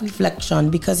some self-reflection,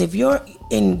 because if you're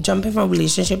jumping from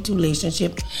relationship to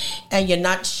relationship and you're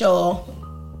not sure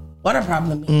what a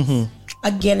problem is,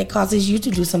 again, it causes you to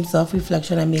do some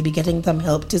self-reflection and maybe getting some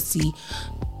help to see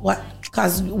what,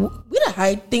 because we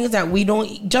hide things that we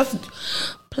don't just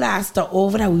plaster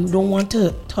over, that we don't want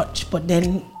to touch, but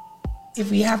then if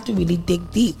we have to really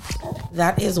dig deep,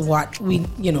 that is what we,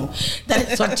 you know, that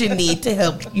is what you need to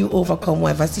help you overcome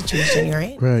whatever situation you're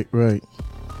in. Right.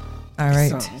 All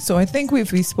right. So I think we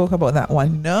spoke about that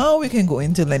one. Now we can go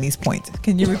into Lenny's point.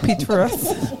 Can you repeat for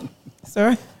us?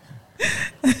 Sorry.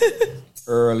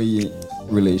 Early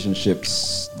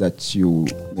relationships that you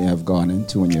may have gone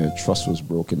into when your trust was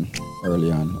broken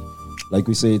early on. Like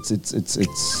we say, it's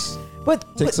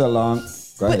takes a long.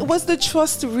 But was the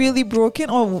trust really broken,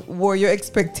 or were your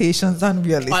expectations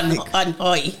unrealistic?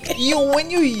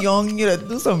 When you're young, you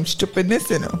do some stupidness,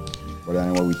 you know. But I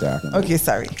know what we're talking about. Okay,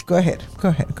 sorry. Go ahead.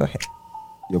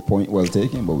 Your point well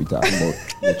taken, but we're talking about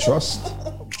the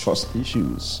trust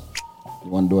issues. You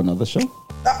want to do another show?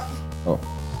 Oh.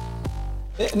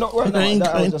 No, right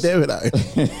now.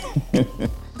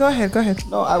 Go ahead.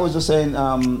 No, I was just saying,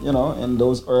 you know, in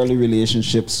those early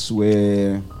relationships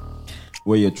where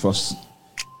your trust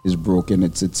is broken,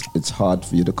 it's hard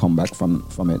for you to come back from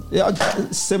it. Yeah,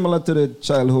 it's similar to the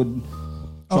childhood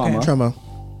trauma. Okay. Trauma.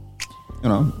 You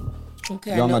know,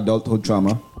 young adulthood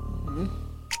trauma.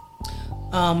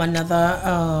 Another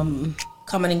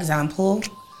common example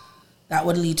that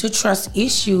would lead to trust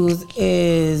issues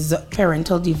is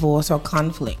parental divorce or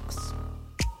conflicts.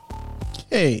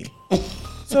 Hey.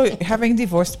 So having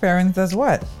divorced parents does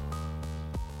what?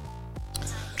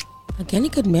 Again,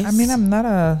 it could miss. I mean, I'm not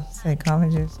a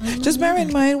psychologist. Just bear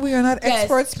in mind, we are not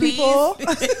experts, people.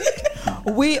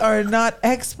 We are not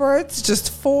experts,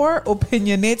 just four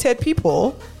opinionated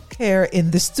people here in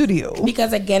the studio.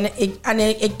 Because again,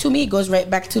 it to me, it goes right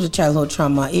back to the childhood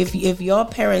trauma. If your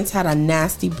parents had a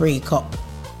nasty breakup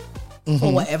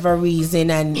for whatever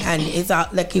reason, and it's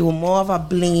like it was more of a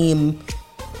blame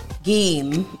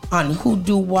game on who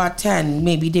do what, and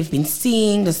maybe they've been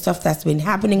seeing the stuff that's been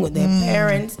happening with their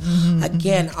parents.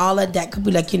 Again, all of that could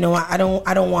be like, you know what, I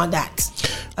don't want that.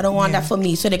 I don't want that for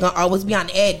me. So they're gonna always be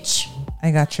on edge. I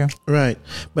got you. Right.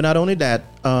 But not only that,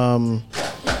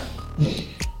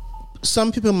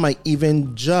 some people might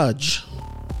even judge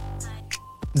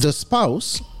the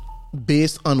spouse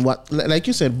based on what, like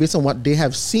you said, based on what they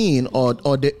have seen, or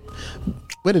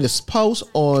whether the spouse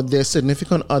or their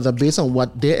significant other, based on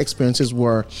what their experiences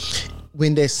were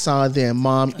when they saw their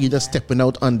mom either stepping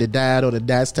out on the dad or the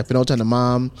dad stepping out on the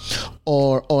mom,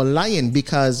 or lying.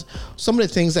 Because some of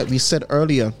the things that we said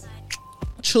earlier,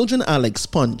 children are like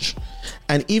sponge,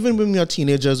 and even when we are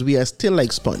teenagers, we are still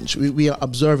like sponge. We are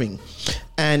observing,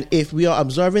 and if we are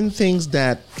observing things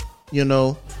that, you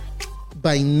know,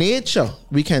 by nature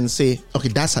we can say, okay,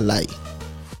 that's a lie.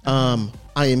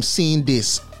 I am seeing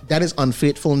this. That is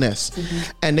unfaithfulness.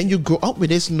 And then you grow up with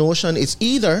this notion, it's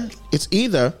either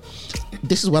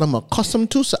this is what I'm accustomed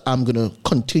to, so I'm going to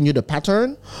continue the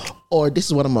pattern, or this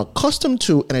is what I'm accustomed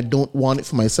to and I don't want it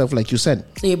for myself, like you said.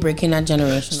 So you're breaking that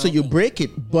generation. So you break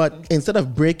it, but instead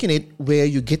of breaking it where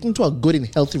you get into a good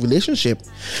and healthy relationship,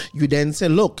 you then say,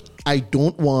 look, I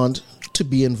don't want to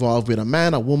be involved with a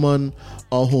man, a woman,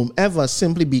 or whomever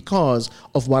simply because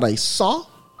of what I saw.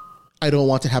 I don't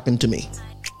want to happen to me.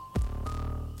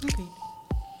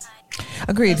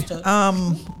 Agreed.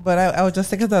 But I would just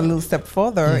take it a little step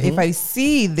further. If I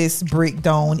see this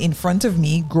breakdown in front of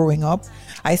me growing up,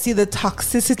 I see the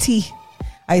toxicity,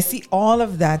 I see all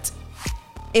of that.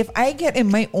 If I get in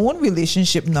my own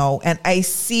relationship now and I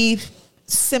see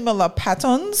similar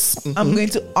patterns, I'm going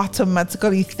to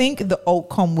automatically think the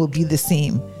outcome will be the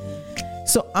same.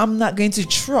 So I'm not going to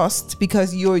trust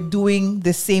because you're doing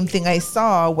the same thing I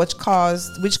saw, which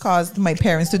caused my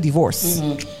parents to divorce.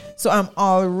 So I'm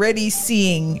already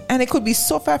seeing, and it could be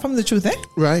so far from the truth, eh?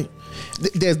 Right.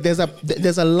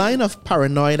 There's a line of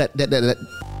paranoia that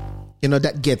you know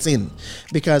that gets in,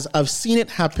 because I've seen it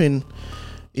happen,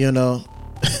 you know,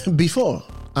 before.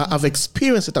 I've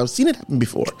experienced it. I've seen it happen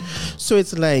before. So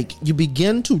it's like you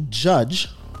begin to judge,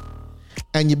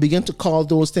 and you begin to call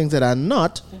those things that are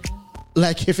not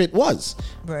like if it was.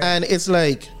 Right. And it's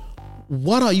like,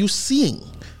 what are you seeing?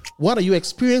 What are you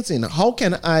experiencing? How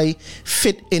can I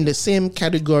fit in the same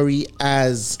category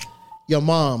as your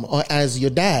mom or as your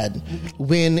dad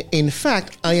when in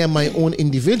fact I am my own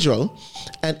individual?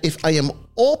 And if I am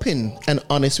open and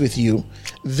honest with you,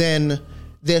 then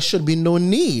there should be no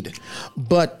need.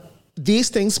 But these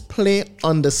things play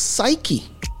on the psyche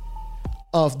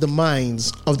of the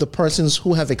minds of the persons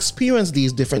who have experienced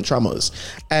these different traumas.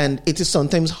 And it is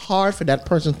sometimes hard for that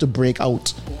person to break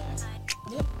out.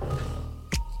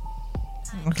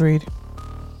 Agreed.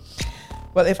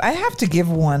 Well, if I have to give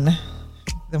one,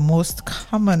 the most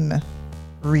common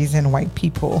reason why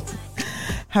people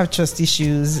have trust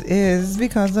issues is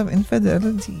because of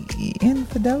infidelity.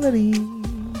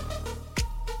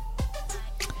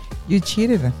 You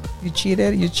cheated,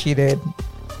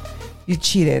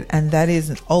 and that is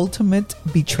an ultimate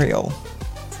betrayal.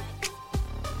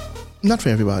 Not for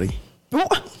everybody.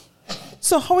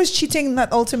 So how is cheating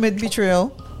not ultimate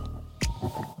betrayal?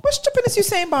 What stupidness you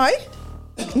saying, boy?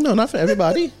 No, not for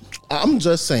everybody. I'm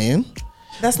just saying.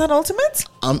 That's not ultimate?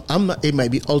 I'm not. It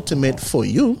might be ultimate for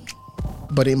you,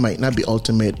 but it might not be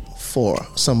ultimate for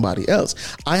somebody else.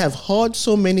 I have heard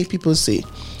so many people say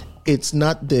it's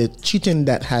not the cheating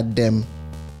that had them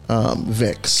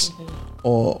vexed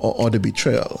or the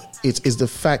betrayal. It's the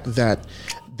fact that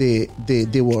they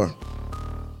were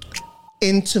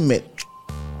intimate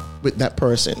with that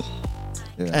person.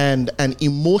 Yeah. And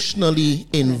emotionally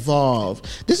involved.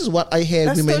 This is what I hear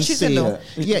That's women still say. cheating, though.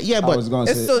 Yeah, but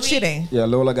It's still cheating. Yeah,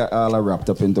 Lola got all wrapped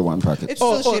up into one package. It's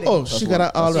still cheating. she got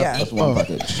it all Yeah. That's one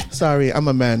package. Sorry, I'm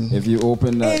a man. If you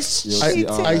open that, It's you'll see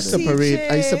all I of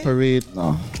it. I separate.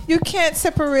 No. You can't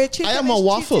separate cheating. I am a is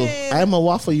waffle. cheating. I am a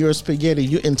waffle. You're a spaghetti.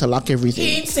 You interlock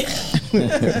everything.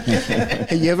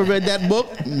 You ever read that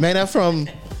book? Men are from,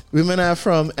 women are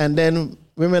from, and then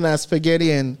women are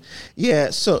spaghetti. And yeah,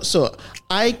 so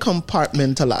I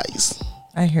compartmentalize.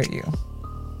 I hear you.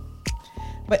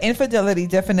 But infidelity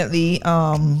definitely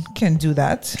can do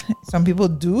that. Some people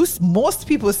do. Most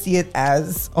people see it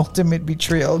as ultimate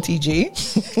betrayal,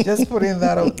 TJ. Just putting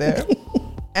that out there.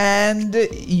 And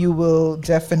you will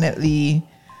definitely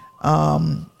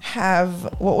have,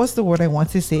 what was the word I want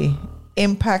to say?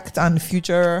 Impact on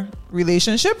future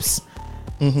relationships.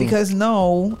 Because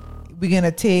now we're going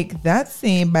to take that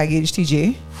same baggage,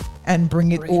 TJ, and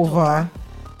bring it over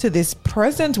to this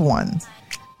present one,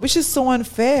 which is so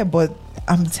unfair, but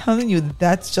I'm telling you,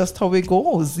 that's just how it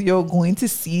goes. You're going to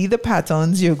see the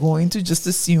patterns. You're going to just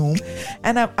assume.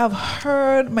 And I've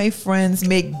heard my friends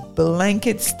make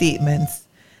blanket statements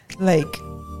like,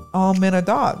 all men are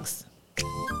dogs.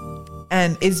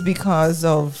 And it's because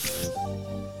of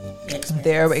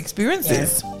their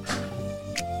experiences. Yeah.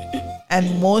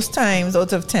 And most times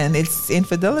out of 10, it's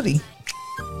infidelity.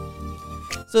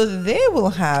 So they will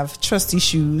have trust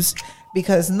issues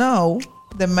because now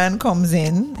the man comes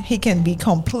in, he can be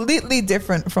completely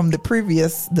different from the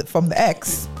previous, from the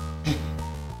ex,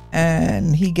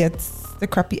 and he gets the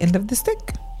crappy end of the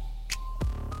stick.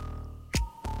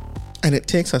 And it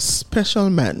takes a special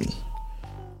man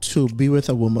to be with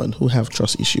a woman who have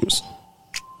trust issues.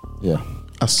 Yeah.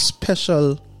 A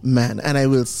special man. And I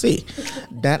will say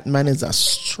that man is a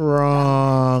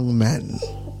strong man.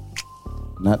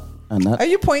 Are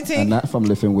you pointing? And not from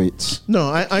lifting weights.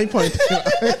 No, I point.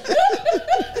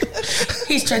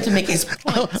 He's trying to make his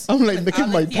point. I'm like making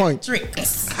my point.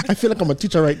 Tricks. I feel like I'm a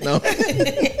teacher right now.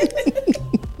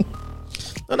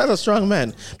 No, that's a strong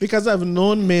man, because I've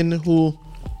known men who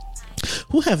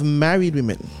have married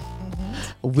women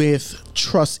with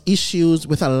trust issues,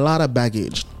 with a lot of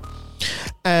baggage,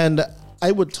 and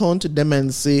I would turn to them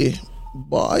and say,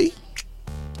 "Boy,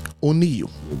 only you,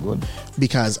 You're good.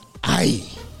 because I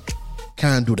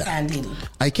can't do that.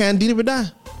 I can't deal with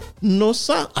that. No,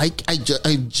 sir. I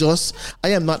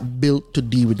am not built to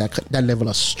deal with that level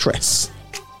of stress."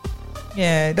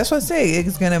 Yeah, that's what I say.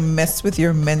 It's gonna mess with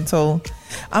your mental.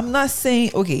 I'm not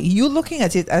saying, okay, you looking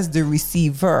at it as the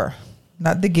receiver,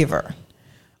 not the giver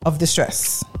of the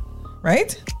stress,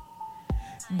 right?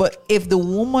 But if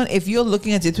you're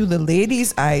looking at it through the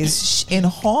lady's eyes, in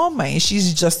her mind,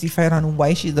 she's justified on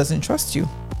why she doesn't trust you.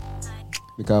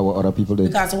 Because what other people did.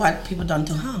 Because what people done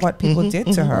to her. What people did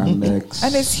to her. And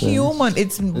it's human.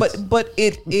 But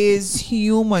it is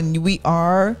human. We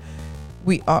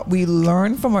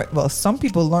learn from some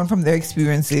people learn from their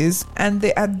experiences and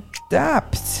they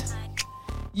adapt.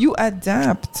 You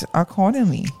adapt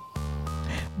accordingly.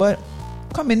 But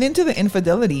coming into the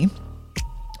infidelity,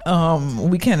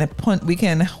 we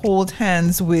can hold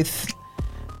hands with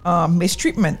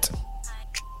mistreatment.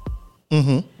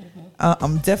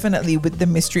 Definitely with the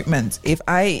mistreatment.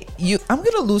 I'm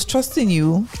gonna lose trust in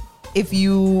you if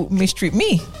you mistreat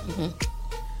me.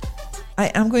 I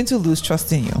am going to lose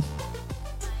trust in you.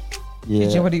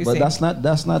 Yeah, what do you but think?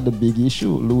 that's not the big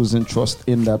issue. Losing trust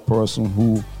in that person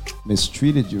who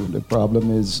mistreated you. The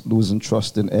problem is losing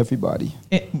trust in everybody.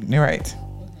 You're right.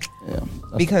 Yeah,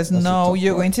 Because now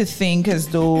you're going to think as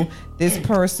though this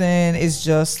person is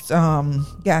just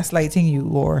gaslighting you,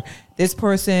 or this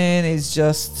person is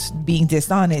just being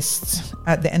dishonest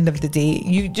at the end of the day.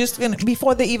 You just gonna,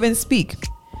 before they even speak,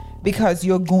 because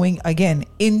you're going again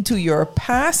into your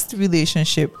past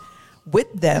relationship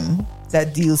with them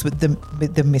that deals with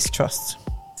the mistrust.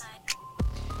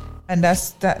 And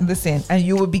that's the same. And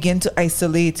you will begin to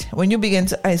isolate. When you begin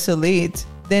to isolate,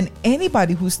 then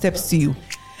anybody who steps to you,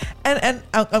 and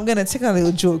I'm gonna take a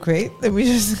little joke, right? Let me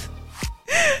just.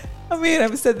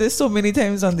 I've said this so many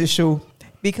times on the show,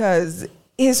 because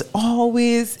it's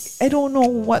always, I don't know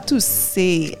what to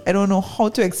say. I don't know how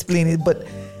to explain it, but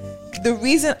the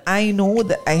reason I know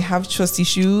that I have trust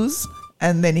issues,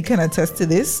 and then he can attest to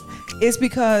this, is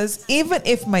because even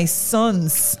if my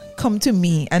sons come to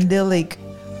me and they're like,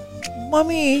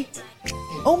 "Mommy,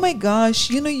 oh my gosh,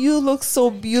 you look so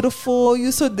beautiful.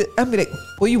 I'm like,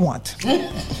 what do you want?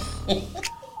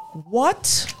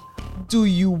 What do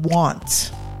you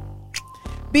want?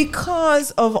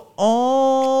 Because of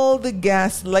all the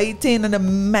gaslighting and the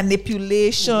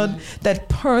manipulation that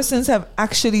persons have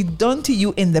actually done to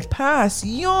you in the past,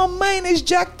 your mind is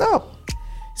jacked up.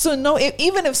 So no,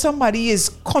 even if somebody is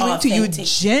coming to you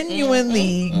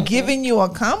genuinely giving you a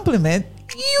compliment,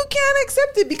 you can't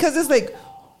accept it, because it's like,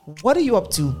 what are you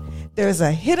up to? There's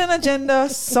a hidden agenda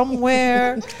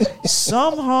somewhere,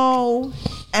 somehow,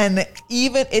 and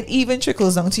it even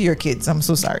trickles down to your kids. I'm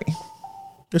so sorry.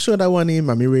 You sure that one in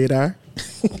Mommy Radar?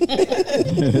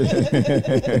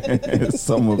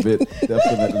 Some of it,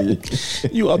 definitely.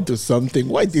 You up to something?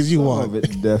 What did you Some want? of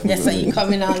it, definitely. That's how you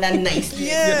coming out that nice.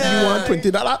 Yeah. You want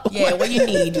 $20? Yeah, what you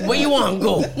need? Where you want to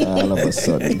go? All of a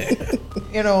sudden.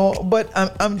 But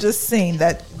I'm just saying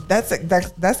that's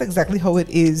exactly how it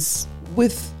is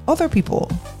with other people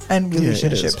and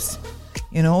relationships.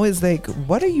 It's like,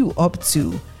 what are you up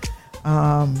to?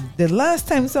 The last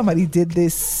time somebody did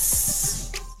this,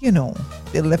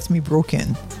 they left me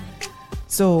broken.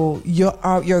 So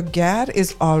your guard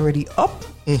is already up.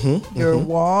 Your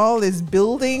wall is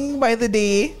building by the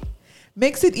day.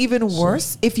 Makes it even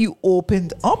worse if you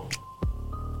opened up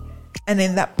and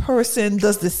then that person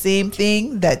does the same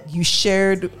thing that you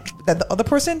shared, that the other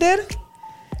person did,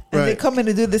 and they come in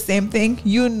to do the same thing.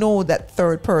 That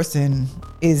third person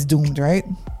is doomed, right?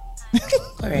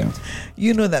 Correct.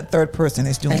 That third person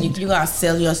is doomed. And you gotta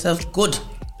sell yourself good.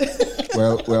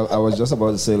 Well, I was just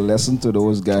about to say, lesson to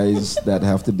those guys that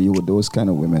have to deal with those kind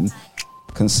of women: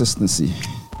 consistency.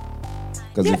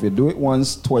 Because if you do it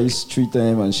once, twice, 3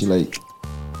 times, and she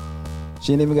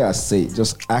ain't even gotta say it,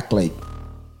 just act like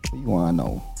what you wanna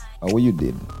know or what you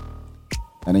did,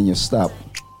 and then you stop.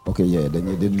 Okay, yeah, then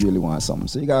you did really want something.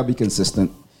 So you gotta be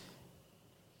consistent.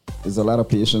 There's a lot of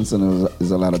patience and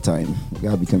there's a lot of time. You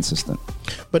gotta be consistent.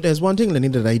 But there's one thing, Lenny,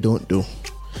 that I don't do.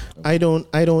 I don't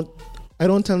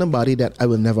tell nobody that I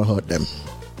will never hurt them.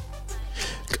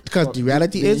 Because the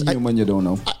reality is, human, you don't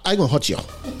know. I gonna hurt you.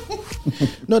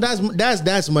 No,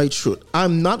 that's my truth.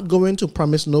 I'm not going to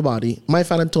promise nobody. My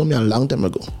father told me a long time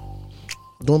ago,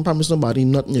 Don't promise nobody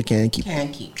nothing you can't keep.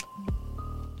 Can't keep.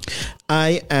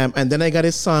 I am, and then I got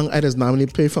a song I just normally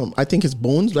play from. I think it's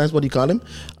Bones. That's what you call him.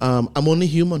 I'm only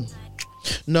human.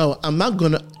 No, I'm not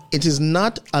gonna. It is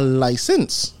not a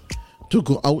license to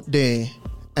go out there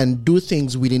and do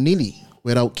things willy-nilly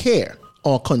without care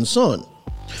or concern.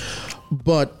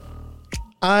 But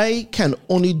I can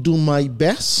only do my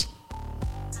best.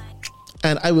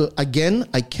 And I will, again,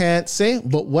 I can't say,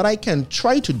 but what I can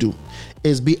try to do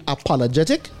is be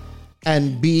apologetic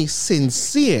and be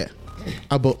sincere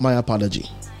about my apology.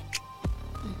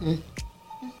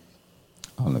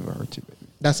 I'll never hurt you, baby.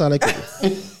 That's all I can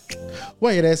do.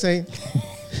 What are you there saying?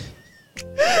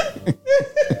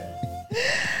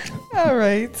 All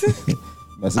right.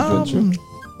 Message went through.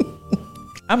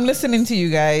 I'm listening to you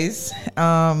guys,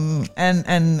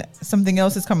 and something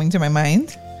else is coming to my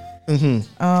mind.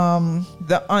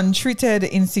 The untreated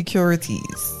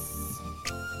insecurities.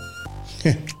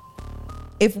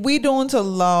 If we don't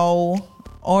allow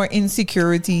our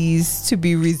insecurities to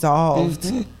be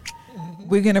resolved,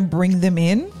 we're gonna bring them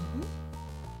in.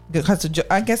 Because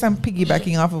I guess I'm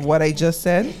piggybacking off of what I just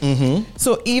said.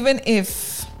 So even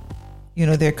if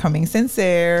they're coming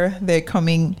sincere, they're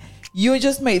coming. You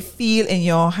just might feel in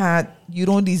your heart you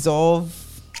don't deserve.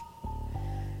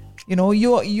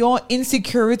 Your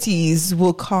insecurities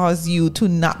will cause you to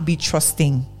not be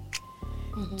trusting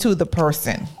to the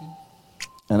person.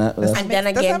 And then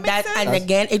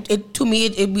again, it to me,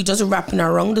 it we just wrapping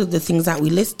around the things that we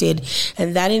listed,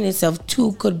 and that in itself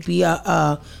too could be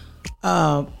a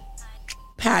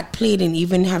part played in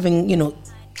even having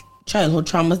childhood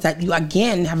traumas that you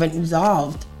again haven't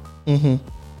resolved.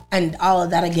 And all of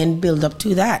that again build up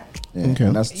to that. Yeah. Okay.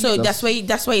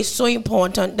 That's why it's so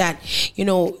important that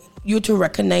you to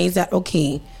recognize that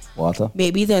Water.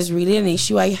 maybe there's really an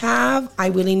issue I have. I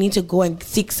really need to go and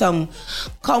seek some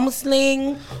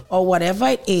counseling or whatever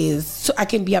it is, so I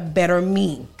can be a better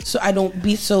me. So I don't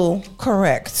be so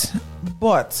Correct.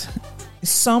 But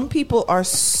some people are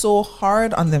so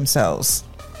hard on themselves.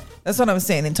 That's what I'm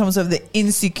saying in terms of the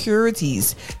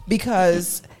insecurities.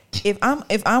 Because if I'm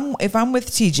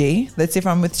with TJ, let's say if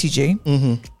I'm with TJ,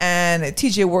 and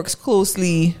TJ works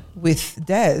closely with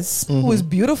Des, who is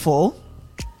beautiful,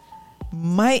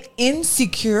 my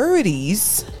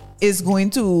insecurities is going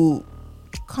to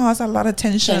cause a lot of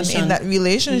tension in that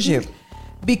relationship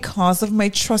because of my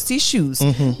trust issues.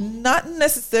 Not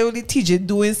necessarily TJ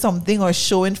doing something or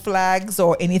showing flags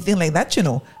or anything like that,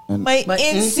 my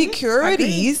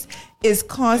insecurities is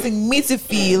causing me to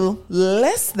feel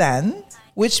less than,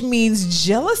 which means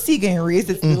jealousy can raise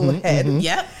its little head.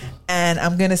 Yep. And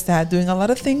I'm going to start doing a lot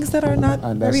of things that are not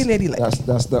very ladylike.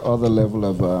 That's the other level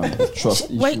of trust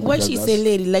issue. Why she say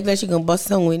lady like that she can bust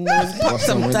some windows, pop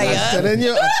some tires?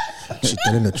 She's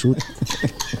telling the truth.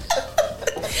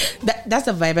 That's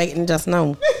the vibe I getting just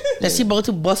now. That she about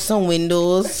to bust some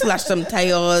windows, slash some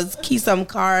tires, key some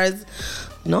cars.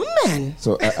 No, man.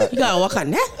 So you gotta work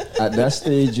on that. at that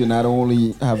stage, you're not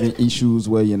only having issues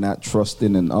where you're not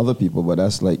trusting in other people, but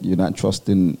that's like you're not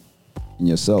trusting in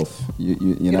yourself.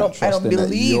 You're not trusting I don't believe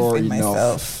that you're in enough.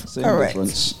 myself. Same Correct.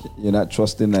 difference. You're not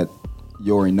trusting that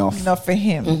you're enough. Enough for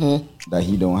him. That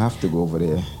he don't have to go over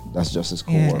there. That's just his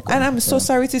Yeah. co-worker. And I'm so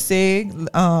sorry to say,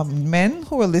 men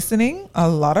who are listening, a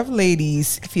lot of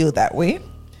ladies feel that way,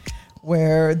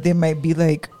 where they might be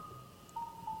like,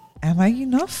 am I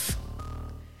enough?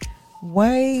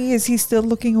 Why is he still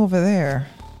looking over there?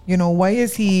 Why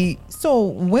is he? So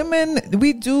women,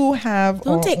 we do have.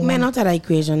 Don't take men out of the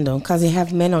equation though, because they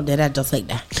have men out there that just like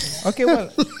that. Okay,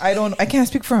 well, I can't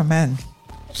speak for a man.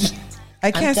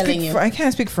 I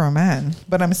can't speak for a man,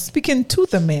 but I'm speaking to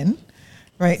the men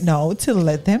right now to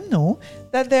let them know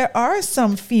that there are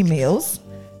some females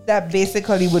that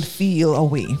basically would feel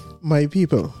away. My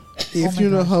people, if you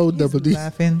know how WD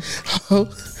Laughing.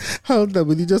 how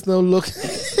WD just now look.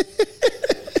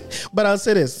 But I'll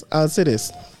say this.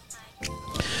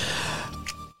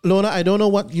 Lona, I don't know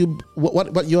what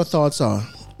your thoughts are,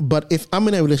 but if I'm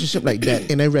in a relationship like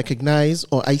that and I recognize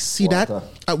or I see Water.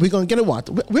 that, we're gonna get a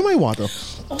water. Where my water?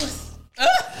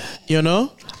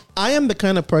 I am the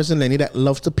kind of person, Lenny, that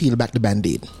loves to peel back the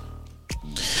Band-Aid.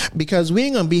 Because we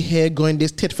ain't gonna be here going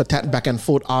this tit for tat back and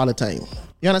forth all the time.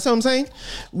 You understand what I'm saying?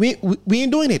 We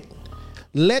ain't doing it.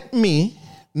 Let me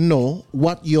know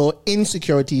what your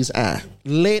insecurities are.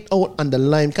 Lay it out on the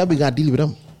line, because we gotta deal with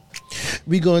them.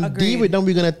 We're gonna deal with them.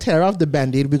 We're gonna tear off the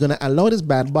Band-Aid. We're gonna allow this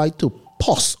bad boy to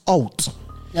pus out.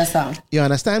 That's all. You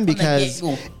understand? Because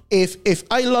if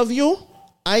I love you,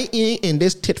 I ain't in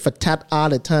this tit for tat all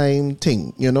the time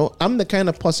thing. I'm the kind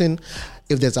of person.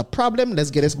 if there's a problem, let's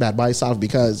get this bad boy solved,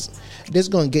 because this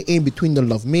gonna get in between the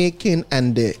love making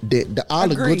and the all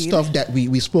the good Agreed. stuff that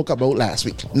we spoke about last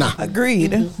week. Nah.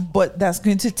 Agreed. But that's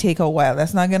going to take a while.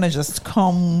 That's not going to just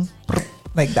come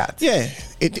like that. Yeah,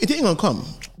 it ain't gonna come.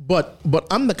 But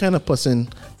I'm the kind of person,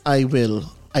 I will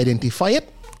identify it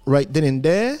right then and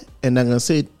there, and I'm gonna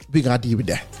say we gotta deal with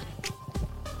that.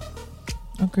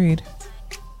 Agreed.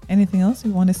 Anything else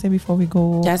you want to say before we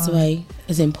go? That's why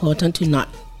it's important to not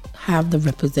have the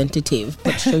representative,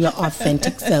 but show your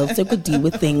authentic self so you could deal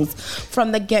with things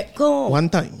from the get-go. One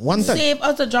time. Save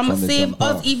us the drama, From the save jump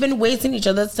us off. even wasting each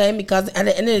other's time, because at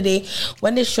the end of the day,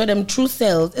 when they show them true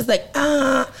selves, it's like,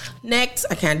 next,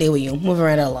 I can't deal with you. Moving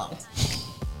right along.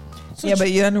 So Yeah,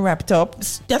 but you done wrapped up.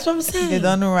 that's what I'm saying. You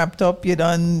done wrapped up. You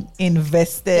done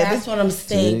invested. That's what I'm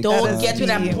saying. Take Don't that get to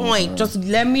that deep. point. Just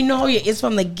let me know how it is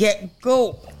from the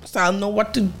get-go, so I'll know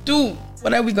what to do.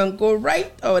 Whether we gonna go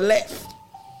right or left.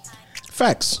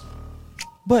 Facts.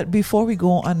 But before we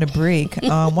go on the break,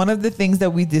 one of the things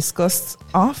that we discussed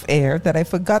off air that I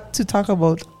forgot to talk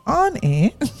about on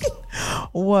air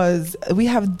was we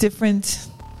have different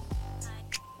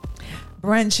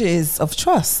branches of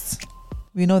trust.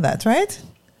 We know that, right?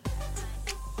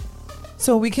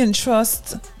 So we can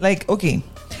trust, like, okay,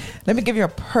 let me give you a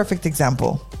perfect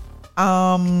example.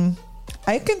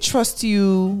 I can trust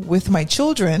you with my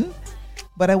children,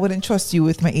 but I wouldn't trust you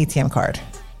with my ATM card.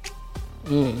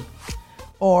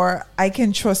 Or I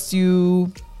can trust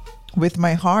you with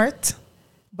my heart,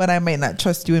 but I might not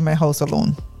trust you in my house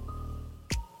alone.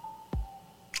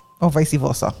 Or vice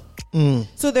versa.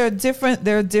 So there are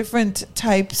different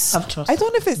types Of trust. I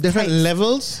don't know if it's Different types.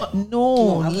 levels.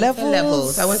 No, I wouldn't say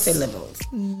levels. I wouldn't say levels.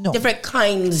 No. Different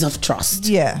kinds of trust.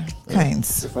 Yeah,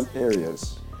 kinds. Different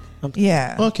areas.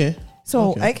 Yeah. Okay.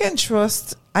 So Okay. I can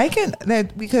trust. I can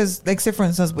like, because, like, say for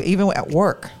instance, even at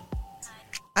work,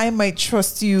 I might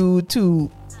trust you to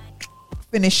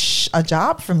finish a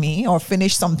job for me or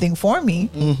finish something for me,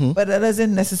 but that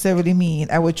doesn't necessarily mean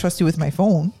I would trust you with my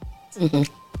phone.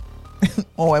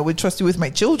 Or I would trust you with my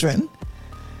children.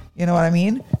 You know what I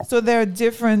mean? So there are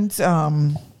different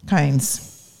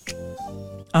kinds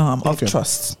of Okay.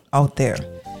 trust out there.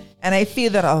 And I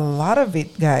feel that a lot of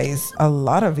it, guys, a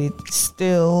lot of it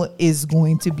still is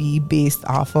going to be based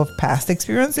off of past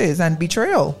experiences and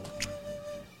betrayal.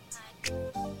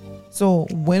 So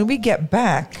when we get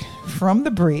back from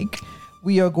the break,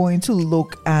 we are going to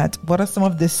look at what are some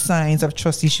of the signs of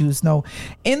trust issues. Now,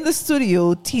 in the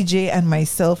studio, TJ and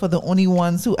myself are the only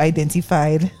ones who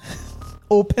identified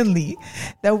openly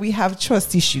that we have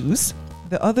trust issues.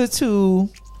 The other two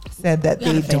said that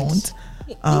they don't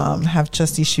have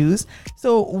trust issues.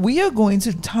 So we are going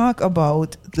to talk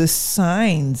about the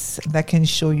signs that can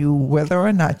show you whether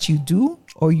or not you do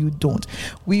or you don't.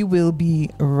 We will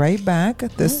be right back.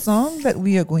 The song that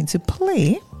we are going to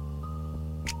play.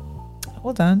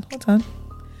 Hold on.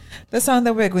 The song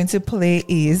that we're going to play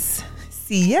is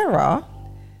Sierra,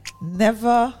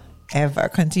 Never Ever.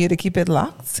 Continue to keep it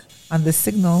locked on the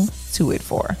Signal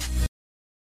 284.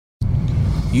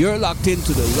 You're locked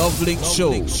into the Love Link Show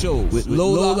with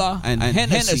Lola and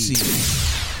Hennessy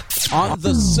on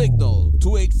the Signal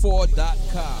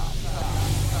 284.com.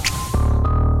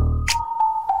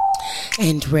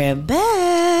 And we're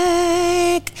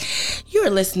back. You're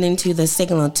listening to the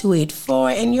Signal 284,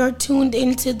 and you're tuned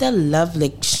into the Love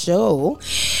Link Show.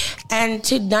 And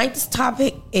tonight's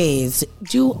topic is,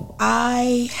 do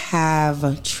I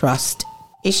have trust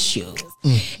issues?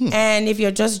 And if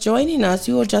you're just joining us,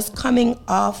 you are just coming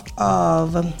off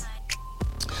of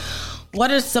what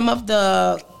are some of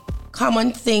the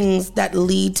common things that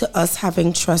lead to us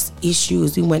having trust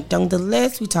issues. We went down the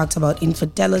list. We talked about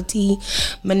infidelity,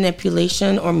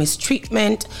 manipulation or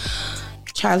mistreatment,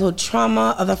 childhood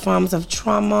trauma, other forms of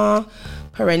trauma,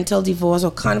 parental divorce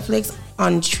or conflicts,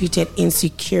 untreated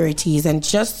insecurities. And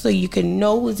just so you can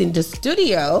know who's in the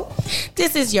studio,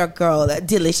 this is your girl,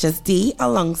 Delicious D,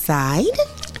 alongside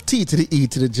T to the E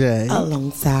to the J.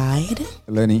 alongside,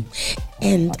 Lenny.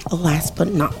 and last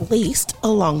but not least,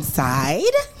 alongside.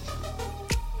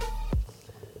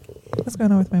 What's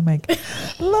going on with my mic?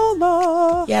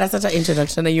 Lola. Yeah, that's such an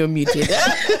introduction and you're muted.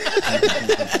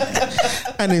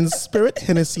 And in spirit,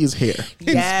 Hennessy is here.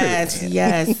 In Yes, spirit.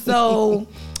 yes. So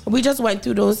we just went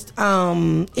through those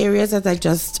areas that I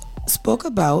just spoke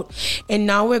about, and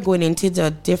now we're going into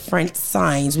the different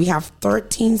signs. We have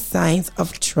 13 signs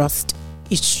of trust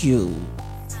issue.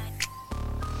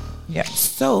 Yeah.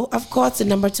 So, of course, the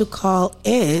number to call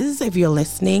is, if you're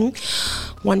listening,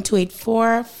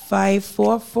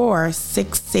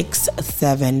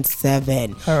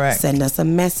 1284-544-6677. Correct. Send us a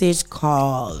message,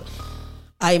 call.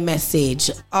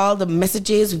 iMessage. All the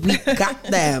messages, we got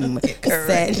them.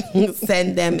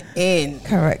 Send them in.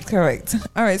 Correct.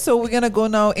 All right, so we're going to go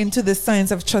now into the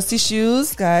signs of trust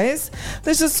issues, guys.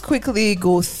 Let's just quickly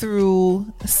go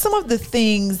through some of the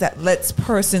things that lets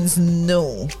persons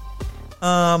know.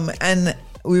 And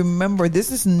remember,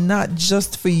 this is not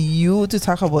just for you to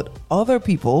talk about other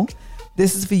people.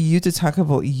 This is for you to talk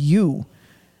about you.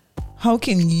 How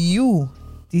can you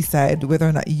decide whether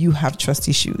or not you have trust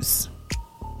issues?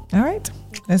 All right,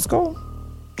 let's go.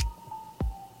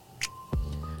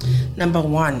 Number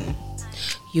 1,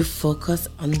 you focus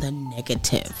on the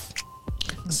negative.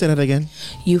 Say that again.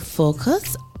 You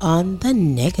focus on the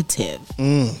negative.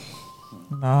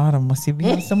 Lord, there must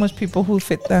be so much people who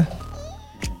fit that.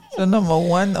 So number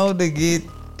 1 out the gate.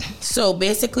 So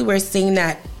basically, we're saying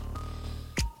that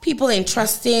people in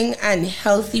trusting and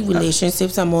healthy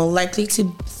relationships are more likely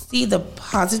to see the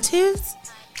positives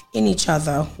in each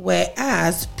other,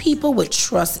 whereas people with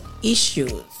trust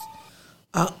issues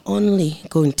are only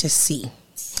going to see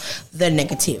the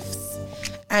negatives.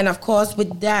 And of course,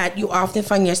 with that, you often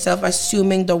find yourself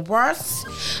assuming the worst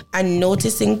and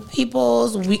noticing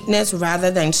people's weakness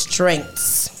rather than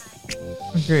strengths.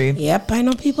 Agreed. Yep, I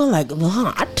know people like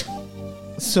that.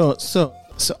 So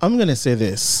I'm gonna say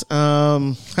this.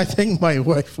 I think my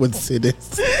wife would say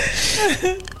this.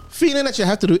 Feeling that you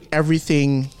have to do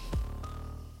everything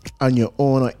on your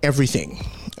own or everything.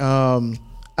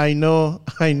 I know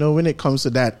when it comes to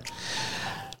that,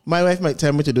 my wife might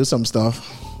tell me to do some stuff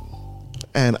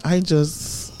and I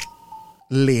just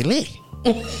lele.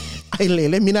 I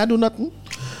lele, me not do nothing.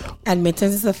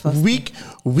 Admittance is the first.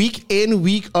 Week in,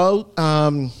 week out,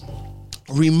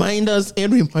 reminders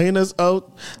in, reminders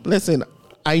out. Listen,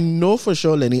 I know for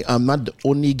sure, Lenny, I'm not the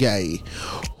only guy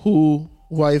who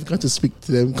wife got to speak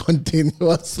to them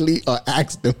continuously or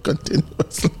ask them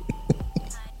continuously.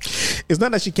 It's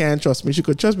not that she can't trust me. She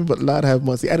could trust me, but Lord have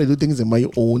mercy, I had to do things in my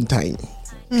own time.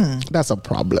 That's a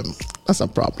problem.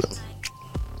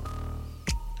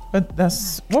 But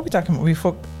that's what we're talking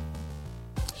about.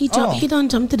 He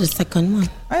don't jump to the second one.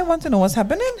 I want to know what's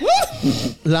happening.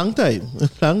 Long time.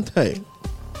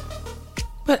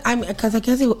 But because I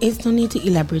guess it's no need to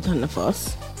elaborate on the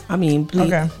first. I mean,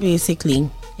 basically,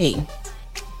 hey,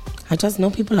 I just know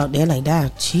people out there like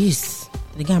that. Jeez,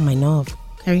 they got my nerve.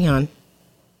 Carry on.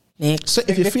 Next. So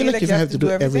if you feel like you have to do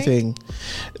everything,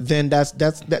 then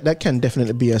that can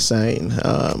definitely be a sign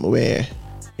where,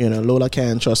 Lola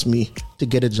can't trust me to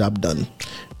get a job done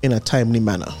in a timely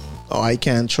manner. Or I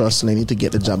can't trust Lenny to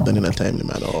get the job done in a timely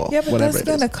manner, or yeah, but whatever that's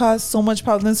going to cause so much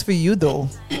problems for you, though,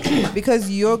 because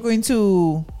you're going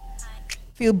to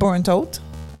feel burnt out.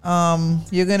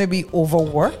 You're going to be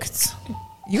overworked.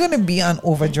 You're going to be on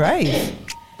overdrive.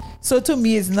 So to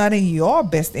me, it's not in your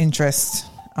best interest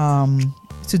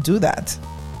to do that.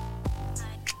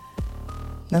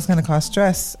 That's going to cause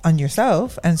stress on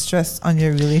yourself and stress on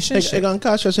your relationship. It's going to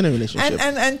cause stress in a relationship.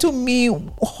 And to me,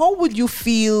 how would you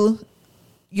feel?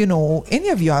 Any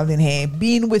of y'all in here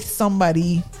being with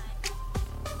somebody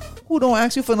who don't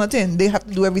ask you for nothing, they have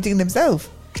to do everything themselves.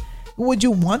 Would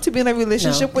you want to be in a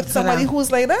relationship with somebody who's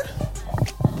like that?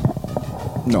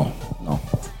 No.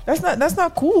 That's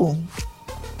not cool.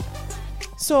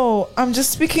 So I'm just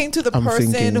speaking to the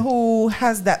person who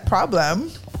has that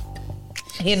problem.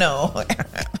 You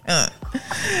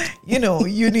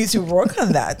need to work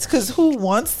on that, because who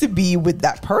wants to be with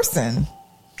that person?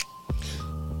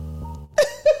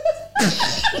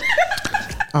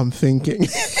 I'm thinking.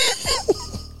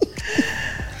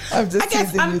 I'm just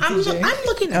teasing you, TJ. I'm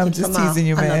looking at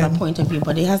it from another point of view,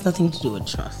 but it has nothing to do with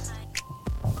trust.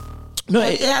 No,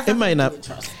 it might not.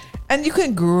 And you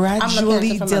can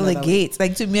gradually delegate.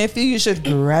 Like, to me, I feel you should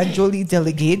gradually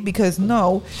delegate, because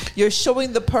now you're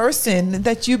showing the person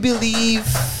that you believe.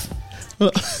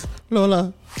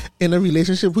 Lola, in a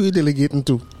relationship, who are you delegating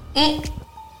to?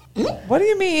 What do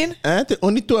you mean?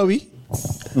 Only two are we?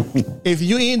 If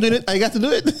you ain't doing it, I got to do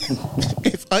it.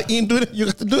 If I ain't doing it, you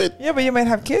got to do it. Yeah, but you might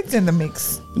have kids in the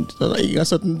mix. So you got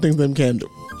certain things them can do.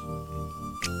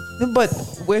 But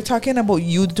we're talking about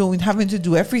you having to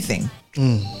do everything.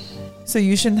 So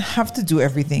you shouldn't have to do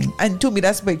everything. And to me,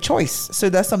 that's by choice. So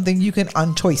that's something you can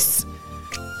unchoice.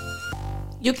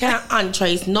 You can't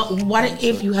unchoice. Not what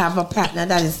if you have a partner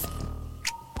that is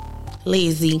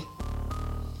lazy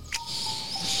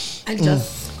and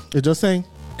just. You're just saying.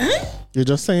 You're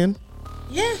just saying.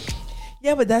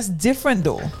 Yeah, but that's different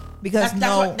though, because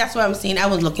that's what I'm saying. I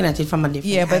was looking at it from a different.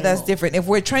 Yeah, but that's different. If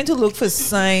we're trying to look for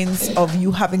signs of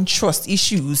you having trust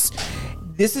issues,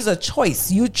 this is a choice.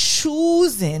 You're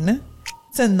choosing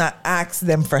to not ask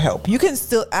them for help. You can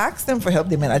still ask them for help.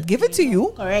 They may not give it to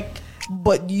you. Correct.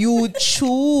 but you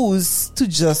choose to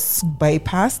just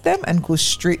bypass them and go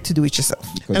straight to do it yourself.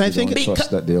 Because And I you think don't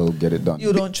trust that they'll get it done.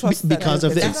 You don't trust that because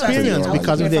of the That's what I'm experience. saying.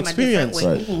 Because of the From a different experience. way.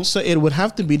 Right. Mhm. So it would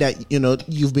have to be that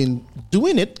you've been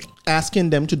doing it,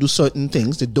 asking them to do certain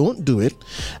things. They don't do it,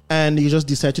 and you just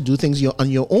decide to do things on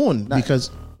your own because.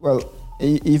 Well,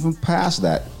 even past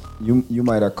that, you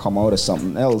might have come out of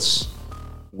something else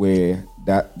where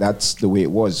that's the way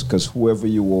it was, because whoever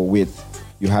you were with,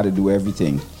 you had to do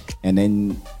everything, and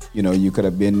then you could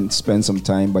have spent some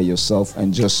time by yourself,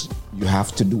 and just you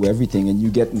have to do everything, and you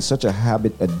get in such a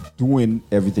habit of doing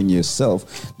everything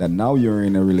yourself that now you're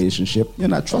in a relationship, you're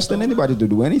not trusting anybody to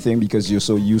do anything because you're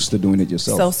so used to doing it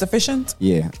yourself. Self-sufficient.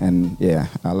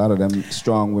 A lot of them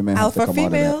strong women Alpha have to come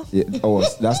female. out of that. Yeah. Oh,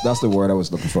 that's the word I was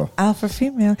looking for. Alpha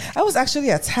female. I was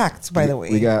actually attacked, by the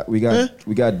way. We got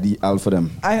the alpha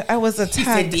them. I was He said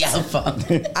attacked. the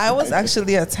alpha. I was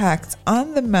actually attacked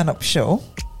on the Man Up Show,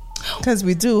 because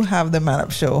we do have the Man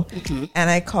Up Show, and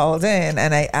I called in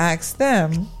and I asked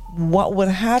them what would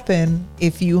happen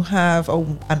if you have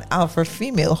an alpha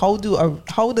female. How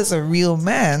does a real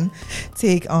man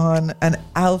take on an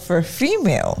alpha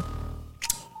female?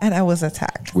 And I was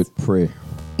attacked. With prayer.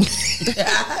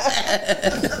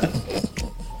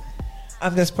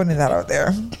 I'm just putting that out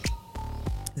there.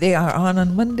 They are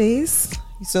on Mondays.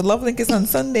 So Love Link is on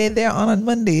Sunday. They're on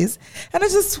Mondays. And I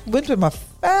just went with my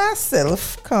fast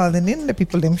self calling in the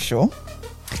People Them Show.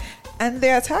 And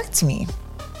they attacked me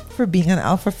for being an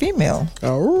alpha female.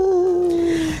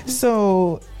 Oh.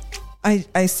 So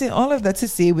I say all of that to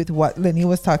say with what Lenny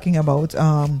was talking about.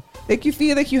 Like you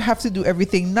feel like you have to do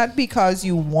everything, not because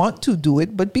you want to do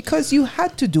it, but because you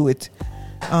had to do it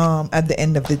at the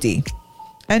end of the day.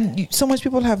 And so much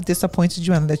people have disappointed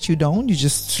you and let you down. You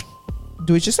just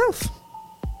do it yourself.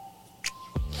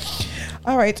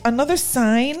 All right. Another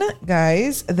sign,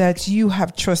 guys, that you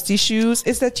have trust issues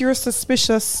is that you're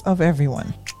suspicious of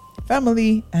everyone,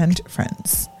 family and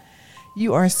friends.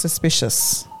 You are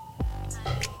suspicious.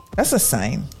 That's a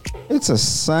sign. It's a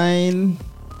sign.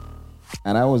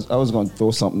 And I was going to throw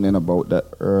something in about that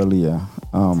earlier.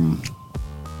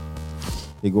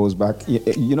 It goes back.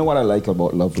 You know what I like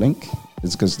about Love Link?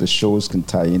 It's because the shows can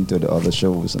tie into the other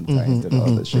shows and tie into the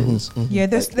other shows. Yeah,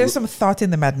 there's some thought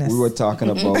in the madness. We were talking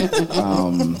about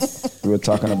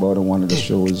in one of the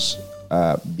shows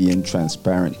being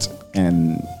transparent,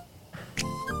 and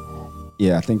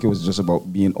I think it was just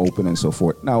about being open and so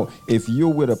forth. Now, if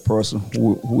you're with a person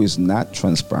who is not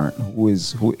transparent,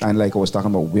 who and like I was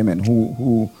talking about women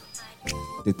who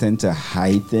they tend to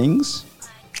hide things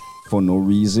for no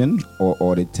reason,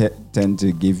 or they tend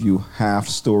to give you half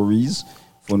stories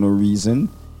for no reason,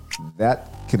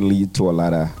 that could lead to a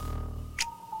lot of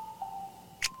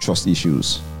trust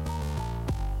issues,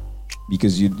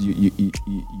 because you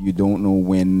don't know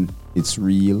when it's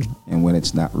real and when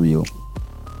it's not real.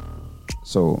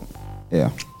 So, yeah.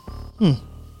 I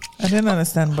didn't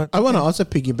understand, but I want to also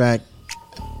piggyback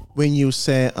when you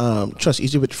say trust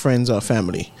issue with friends or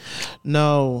family.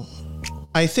 Now,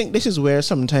 I think this is where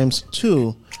sometimes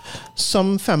too,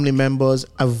 some family members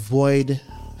avoid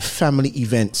family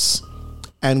events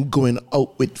and going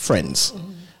out with friends.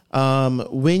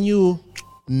 When you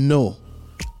know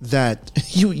that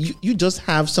you just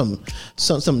have some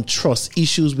trust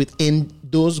issues within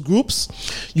those groups,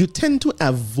 you tend to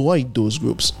avoid those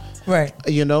groups. right.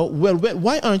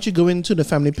 Why aren't you going to the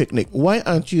family picnic? Why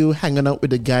aren't you hanging out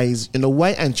with the guys?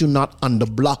 Why aren't you not on the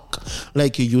block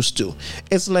like you used to?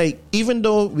 It's like, even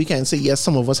though we can say, yes,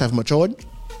 some of us have matured,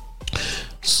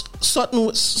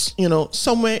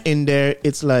 somewhere in there,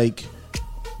 it's like,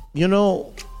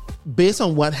 based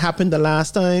on what happened the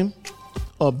last time,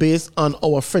 or based on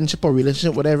our friendship or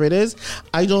relationship, whatever it is,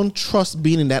 I don't trust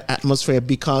being in that atmosphere,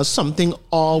 because something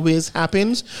always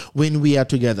happens when we are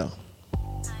together.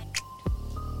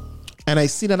 And I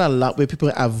see that a lot where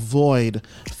people avoid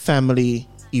family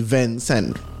events.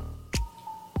 And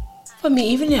For me,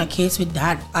 even in a case with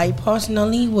that, I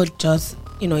personally would just,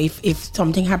 if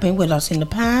something happened with us in the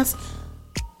past,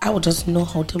 I would just know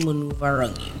how to maneuver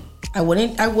around you. I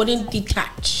wouldn't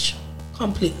detach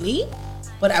completely,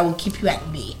 but I will keep you at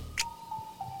bay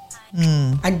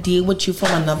and deal with you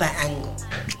from another angle.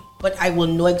 But I will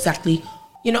know exactly,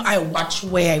 I watch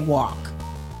where I walk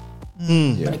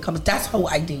when it comes. That's how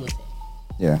I deal with it.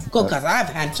 Yeah. Because I've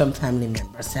had some family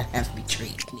members that have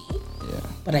betrayed me. Yeah.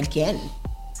 But again,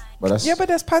 But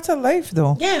that's part of life,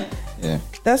 though. yeah.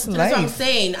 That's That's what I'm life.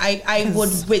 saying. I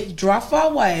would withdraw for a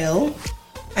while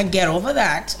and get over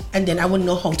that, and then I would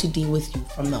know how to deal with you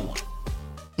from now on.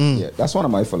 Yeah, that's one of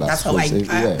my philosophies.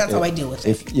 That's how I deal with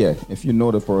it. If you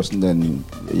know the person, then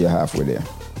you're halfway there.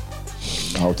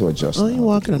 how to adjust. Oh, you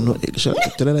walking on no eggshell.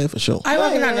 Tell that for sure. I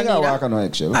work in You gotta walk an on no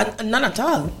eggshell. None at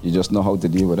all. You just know how to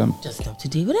deal with them. Just have to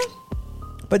deal with it.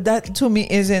 But that to me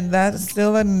isn't that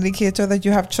still an indicator that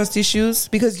you have trust issues,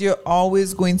 because you're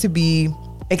always going to be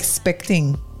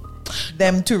expecting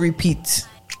them to repeat.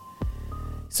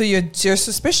 So you're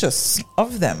suspicious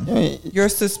of them. Yeah, You're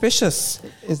suspicious.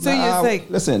 It's So not you're al- like,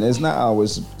 listen, it's not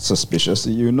always suspicious.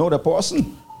 You know the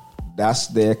person. That's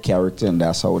their character and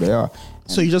that's how they are.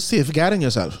 So you just safeguarding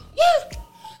yourself. Yeah.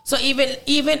 So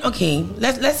even okay,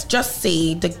 let's just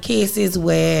say the cases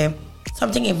where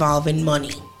something involving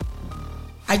money.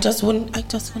 I just wouldn't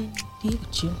deal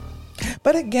with you.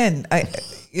 but again,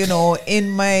 in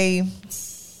my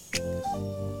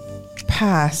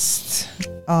past,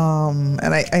 and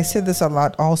I said this a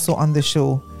lot also on the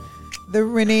show, the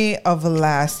Renee of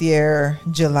last year,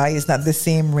 July, is not the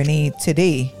same Renee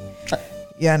today.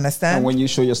 You understand? And when you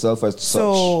show yourself as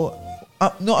So,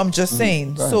 no, I'm just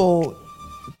saying. Go ahead. So,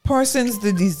 persons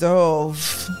that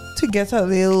deserve to get a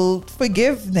little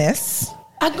forgiveness.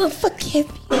 I'm gonna forgive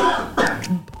you.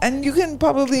 And you can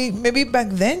probably, maybe back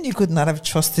then you could not have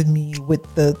trusted me with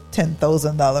the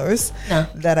 $10,000 No.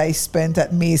 that I spent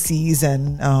at Macy's.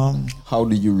 And, how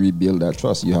do you rebuild that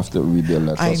trust? You have to rebuild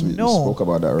that I trust. We know. spoke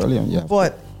about that earlier. Yeah.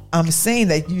 but I'm saying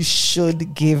that you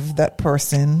should give that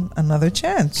person another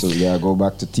chance. So yeah, go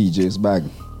back to TJ's bag.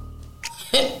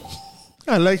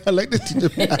 I like the teacher.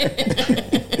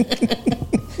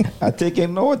 I'm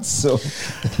taking notes. So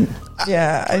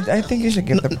Yeah, I think you should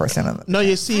give the person another. No,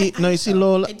 you see,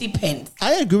 Lola. It depends.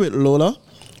 I agree with Lola,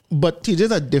 but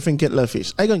TJ's a different kettle of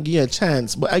fish. I gonna give you a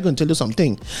chance, but I gonna tell you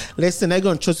something. Listen, I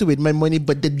gonna trust you with my money,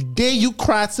 but the day you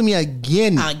cross me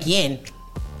again, Again,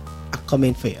 I come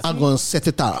in for you. I'm gonna set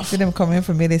it off. See them come in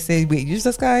for me, they say, wait, you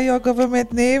just call your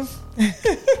government name?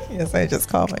 Yes, I just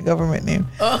call my government name.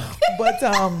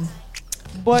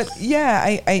 But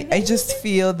yeah, I just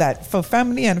feel that for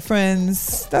family and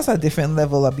friends, that's a different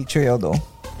level of betrayal though.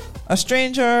 A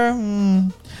stranger,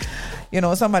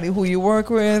 somebody who you work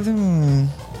with,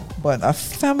 but a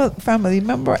family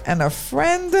member and a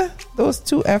friend, those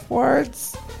two F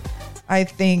words, I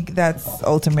think that's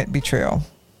ultimate betrayal.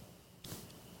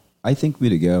 I think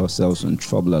we get ourselves in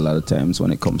trouble a lot of times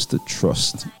when it comes to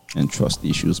trust and trust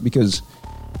issues, because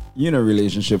you're in a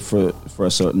relationship for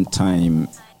a certain time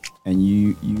and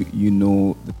you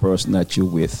know the person that you're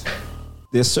with.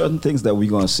 There's certain things that we're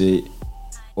gonna say,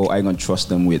 oh, I'm gonna trust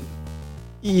them with,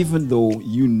 even though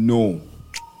you know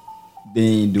they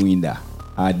ain't doing that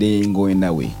or they ain't going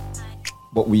that way.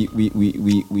 But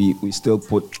we still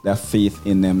put that faith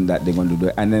in them that they're gonna do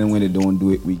it, and then when they don't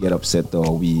do it, we get upset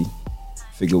or we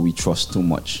figure we trust too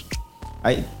much.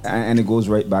 And it goes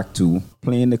right back to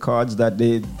playing the cards that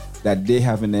they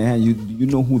have in their hand. You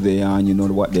know who they are and you know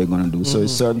what they're gonna do. So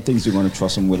there's certain things you're gonna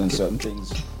trust them with, and certain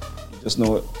things you just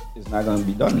know it's not gonna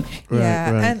be done.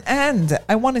 Right. And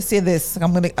I want to say this.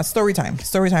 I'm gonna story time.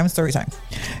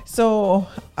 So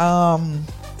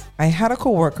I had a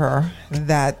coworker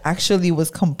that actually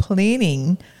was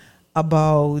complaining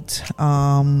about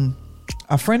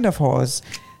a friend of hers.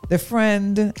 The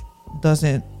friend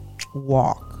doesn't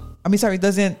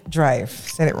drive.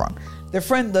 Said it wrong. The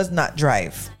friend does not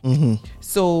drive.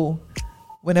 So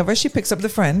whenever she picks up the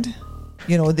friend,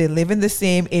 they live in the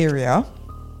same area,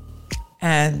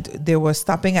 and they were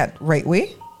stopping at Right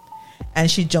Way, and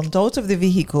she jumped out of the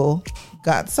vehicle,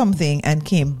 got something, and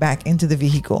came back into the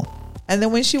vehicle. And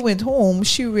then when she went home,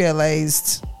 she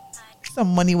realized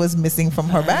some money was missing from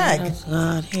her bag.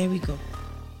 God, here we go.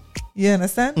 You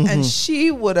understand? And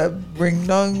she would have bring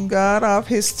down God off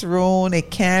his throne.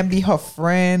 It can't be her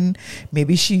friend.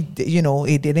 Maybe she,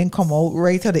 it didn't come out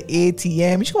right at the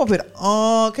ATM. She come up with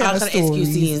all kind of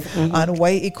stories on why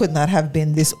it could not have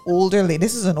been this older lady.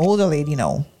 This is an older lady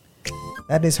now.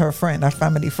 That is her friend, her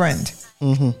family friend.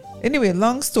 Anyway,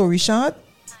 long story short,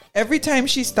 every time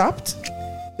she stopped,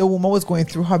 the woman was going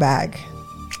through her bag.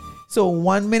 So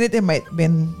 1 minute it might have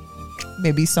been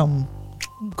maybe some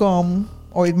gum,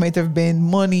 or it might have been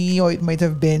money, or it might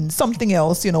have been something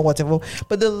else, whatever.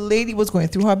 But the lady was going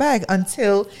through her bag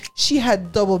until she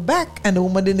had doubled back and the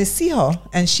woman didn't see her,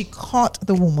 and she caught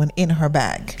the woman in her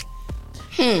bag.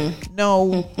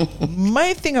 Now,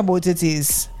 my thing about it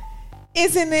is,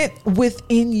 isn't it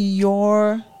within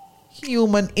your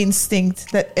human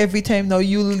instinct that every time now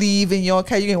you leave in your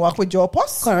car, you can walk with your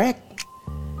purse? Correct.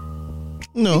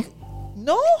 No.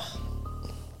 No?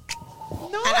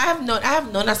 And I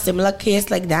have known a similar case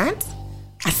like that.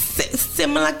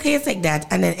 Similar case like that.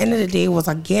 And at the end of the day, it was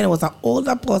an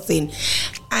older person.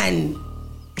 And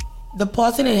the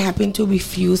person that happened to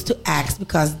refuse to ask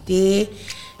because they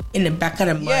in the back of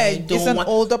the mind. Yeah, it's an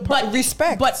older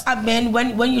respect. But I mean,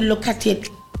 when you look at it,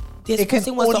 this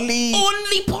person was the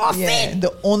only person. Yeah,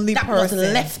 the only that person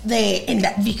was left there in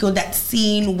that vehicle, that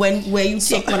scene where you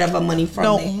take whatever money from.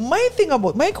 Now, there.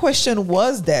 my question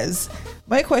was, Des.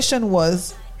 My question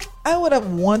was, I would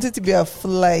have wanted to be a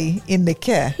fly in the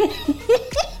car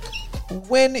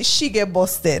when she get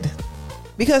busted.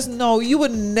 Because no, you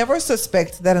would never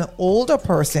suspect that an older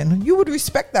person, you would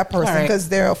respect that person because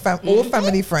they're old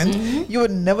family friend. You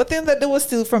would never think that they will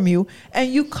steal from you,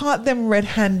 and you caught them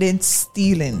red-handed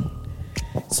stealing.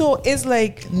 So it's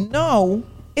like, no,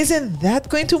 isn't that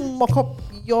going to muck up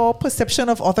your perception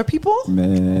of other people?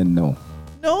 Man, no.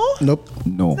 No? Nope.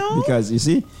 No. Because you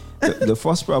see, the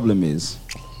first problem is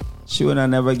she would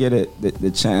never get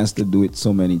the chance to do it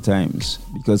so many times.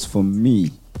 Because for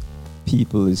me,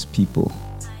 people is people.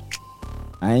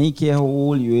 I ain't care how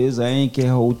old you is. I ain't care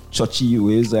how churchy you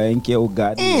is. I ain't care how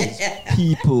God is.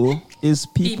 People is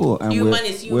people. And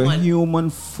we're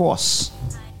human force.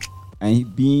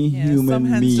 And being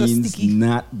human means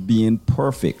not being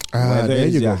perfect. Whether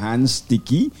it's your hands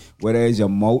sticky, whether it's your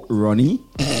mouth runny,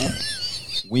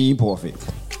 we ain't perfect.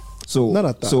 So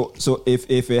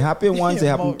if it happen once, it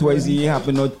happen twice, it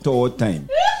happen a third time.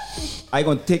 I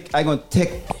gonna take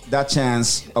that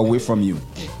chance away from you.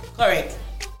 Correct.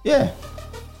 Yeah.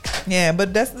 Yeah, but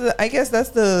I guess that's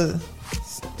the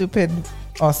stupid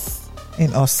us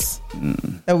in us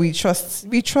that we trust,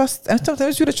 and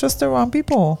sometimes we trust the wrong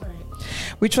people. Right.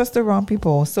 We trust the wrong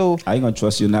people. So I ain't gonna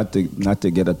trust you not to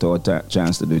get a third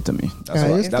chance to do it to me. That's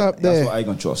what I ain't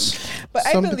gonna trust. But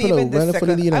I believe in the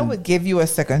second. I would give you a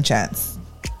second chance.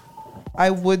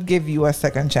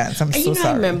 I'm so sorry.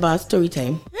 I remember story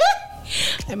time.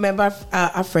 I remember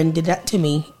a friend did that to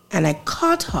me, and I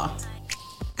caught her.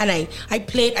 And I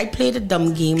played a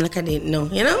dumb game like I didn't know,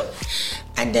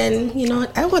 And then,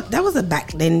 that was a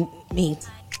back then me.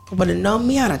 But now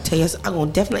me, I'm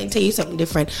gonna definitely tell you something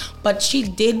different. But she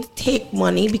did take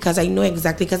money because I know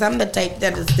exactly, because I'm the type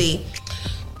that will say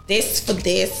this for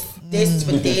this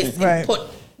for this, right. And put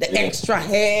the extra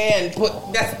hair and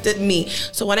that's me.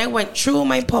 So when I went through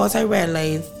my purse, I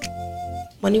realized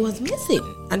money was missing.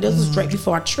 And this was right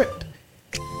before a trip.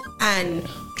 And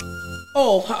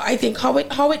I think how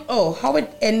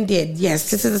it ended.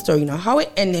 Yes, this is the story now. How it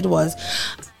ended was,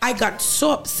 I got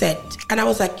so upset, and I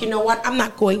was like, you know what? I'm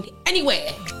not going anywhere.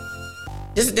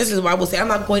 This is what I will say. I'm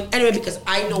not going anywhere because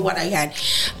I know what I had.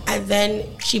 And then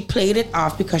she played it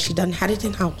off because she done had it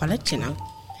in her wallet, You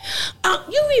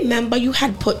remember you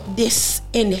had put this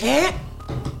in here?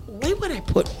 Why would I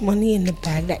put money in the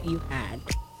bag that you had?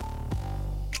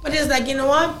 But it's like, you know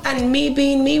what? And me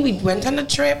being me, we went on a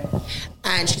trip,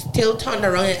 and she still turned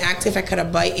around and asked if I could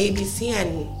have buy ABC,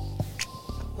 and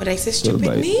would I say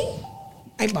stupid me?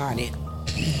 I bought it.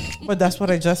 But that's what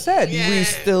I just said. Yeah, we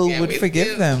still would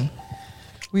forgive them.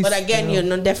 But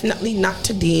again, definitely not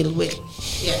to deal with.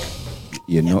 Yeah.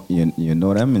 You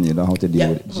know them, and you know how to deal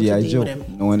with G.I. Joe.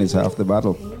 Knowing is half the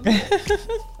battle.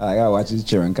 I gotta watch this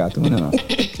cheering cartoon.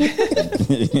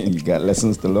 You got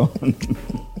lessons to learn.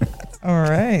 All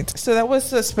right. So that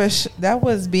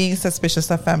was being suspicious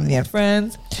of family and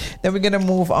friends. Then we're going to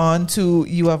move on to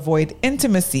you avoid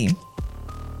intimacy.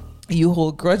 You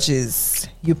hold grudges.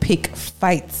 You pick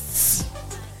fights.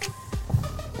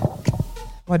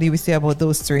 What do we say about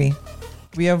those three?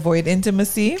 We avoid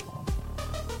intimacy.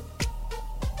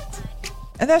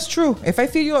 And that's true. If I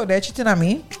feel you out there cheating on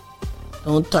me,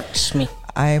 don't touch me.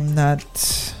 I'm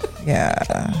not.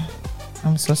 Yeah.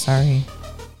 I'm so sorry.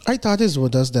 I thought it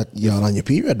was just that you're on your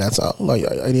period. That's all. Like,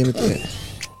 I didn't think.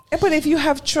 But if you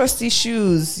have trust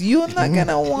issues, you're not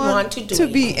gonna want to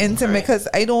be intimate, because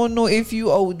I don't know if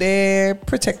you out there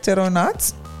protected or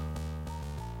not.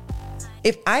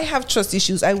 If I have trust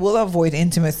issues, I will avoid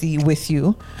intimacy with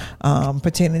you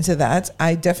pertaining to that.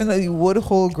 I definitely would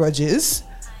hold grudges.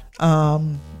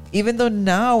 Even though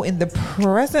now in the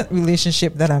present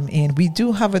relationship that I'm in, we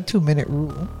do have a 2-minute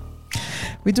rule.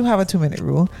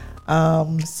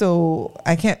 So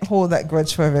I can't hold that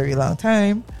grudge for a very long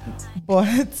time.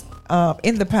 But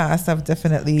in the past, I've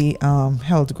definitely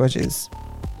held grudges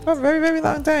for a very, very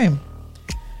long time.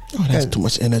 Oh, that's too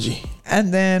much energy.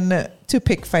 And then to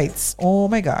pick fights. Oh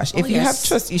my gosh. If you have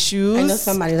trust issues. I know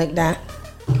somebody like that.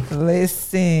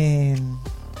 Listen.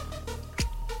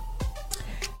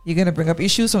 You're going to bring up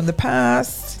issues from the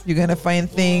past. You're going to find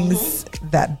things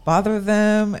that bother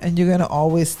them. And you're going to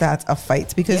always start a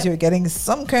fight because you're getting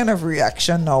some kind of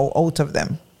reaction now out of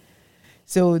them.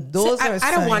 So those are signs.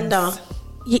 I don't wonder.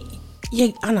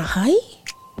 You on a high?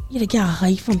 You get a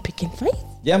high from picking fights?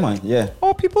 Yeah, man. Yeah.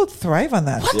 Oh, people thrive on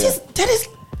that. That is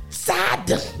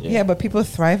Sad. Yeah, but people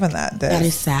thrive on that. That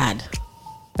is sad.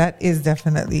 That is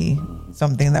definitely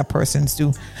something that persons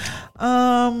do.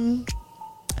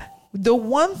 The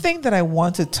one thing that I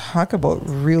want to talk about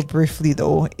real briefly,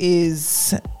 though,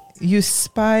 is you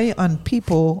spy on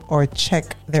people or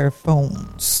check their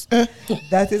phones.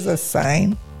 That is a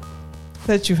sign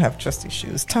that you have trust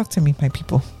issues. Talk to me, my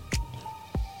people.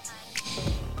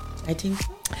 I think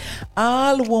so.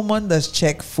 All woman does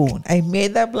check phone. I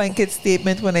made that blanket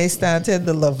statement when I started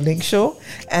the Love Link show,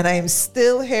 and I'm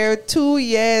still here 2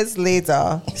 years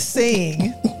later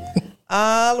saying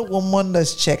all woman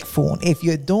does check phone. If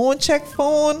you don't check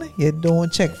phone, you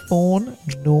don't check phone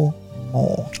no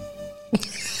more.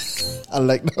 I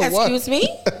like that one. Excuse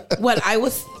me? Well, I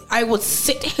would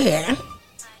sit here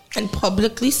and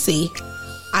publicly say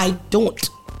I don't,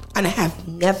 and I have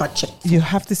never checked. You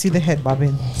have to see the head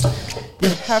bobbing. You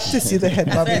have to see the head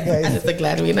bobbing, I'm guys. just so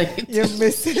glad we're not you. You're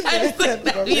missing the I'm so head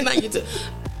glad bobbing. we're not you too.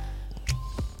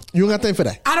 You don't got time for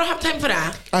that. I don't have time for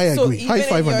that. I So agree. even High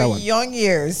five in on that your one. young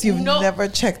years, you've No. never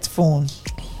checked phone.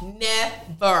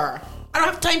 Never. I don't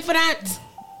have time for that.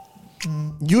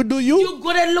 You do you? You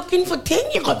good at looking for thing,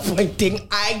 you got pointing.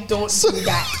 I don't do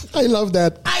that. I love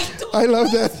that. I don't. I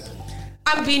love that.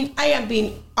 I am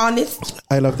being honest.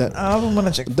 I love that. All woman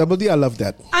to check. Double D, I love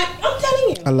that. I'm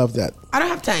telling I you. love that. I don't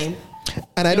have time.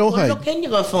 And I don't Good hide. looking,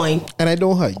 you're gonna find. And I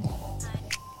don't hide.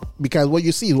 Because what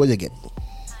you see is what you get.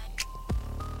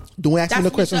 Don't ask me no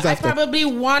questions I after. probably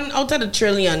one out of the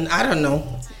trillion. I don't know.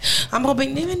 I'm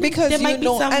hoping Because there you might be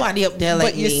know, somebody up there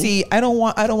like but you me. see, I don't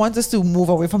want us to move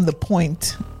away from the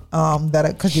point that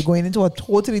because you're going into a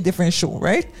totally different show,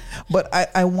 right? But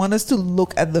I want us to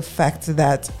look at the fact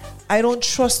that I don't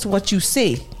trust what you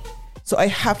say, so I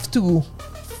have to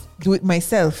do it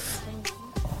myself.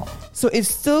 So it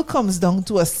still comes down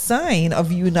to a sign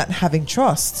of you not having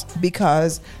trust,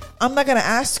 because I'm not gonna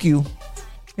ask you.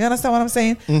 You understand what I'm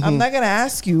saying? I'm not gonna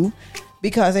ask you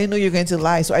because I know you're going to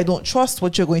lie. So I don't trust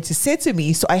what you're going to say to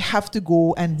me. So I have to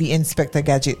go and be Inspector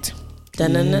Gadget.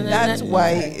 That's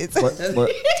why it's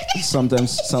But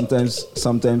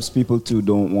sometimes people too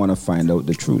don't want to find out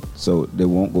the truth, so they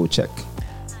won't go check.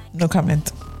 no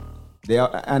comment. They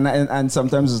are, and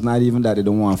sometimes it's not even that they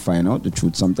don't want to find out the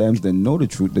truth. Sometimes they know the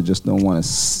truth, they just don't want to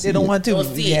see. They don't want to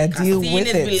Don't see it, 'cause deal seeing with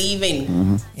is it. believing.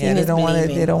 Yeah, Seeing they is don't want to.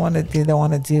 believing. They don't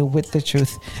want to deal with the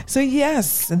truth. So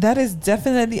yes, that is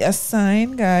definitely a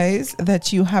sign, guys,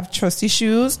 that you have trust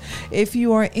issues. If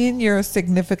you are in your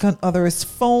significant other's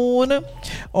phone,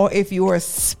 or if you are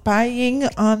spying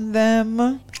on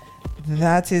them,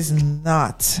 that is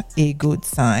not a good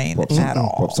sign at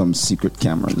all. Pop some secret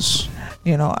cameras.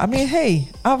 You know, I mean, hey,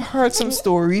 I've heard some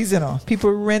stories. You know,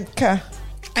 people rent car.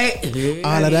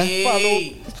 All of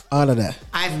that? All of that.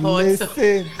 I've heard some.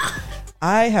 Listen,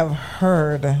 I have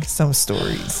heard some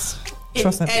stories.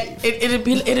 Trust me.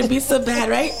 It'll be so bad,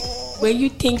 right? When you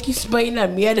think you're spying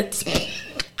on me, I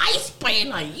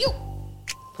spying on you.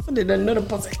 So they don't know the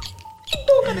person. You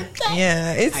don't gonna die.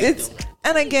 Yeah, it's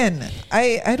and again,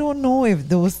 I don't know if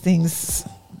those things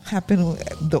happen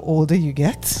the older you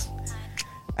get.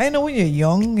 I know when you're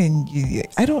young and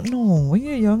I don't know when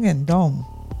you're young and dumb.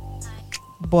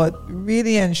 But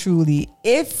really and truly,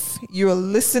 if you're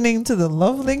listening to the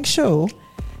Love Link show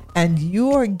and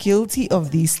you are guilty of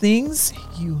these things,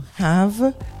 you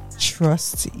have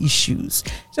trust issues.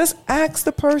 Just ask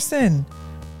the person,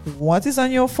 what is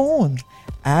on your phone?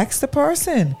 Ask the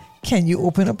person, can you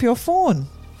open up your phone?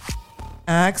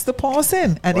 Ask the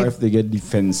person. And Or if they get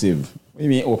defensive. What do you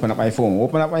mean open up my phone?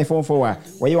 Open up my phone for what?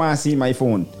 Why you want to see my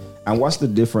phone? And what's the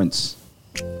difference?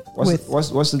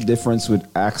 What's the difference with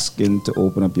asking to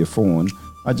open up your phone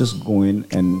or just going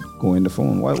the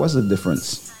phone? What's the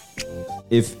difference?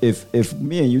 If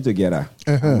me and you together,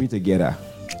 we together,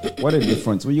 what a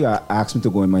difference? Well, you gotta ask me to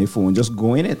go in my phone, just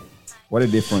go in it. What a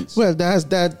difference? Well, that's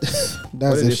What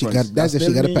a if she got difference. a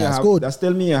passcode. That's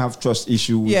tell me you have trust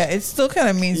issues. yeah, it still kind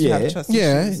of means you Yeah. have trust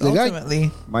Yeah, issues the guy-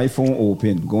 ultimately. My phone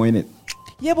open, go in it.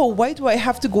 Yeah, but why do I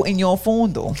have to go in your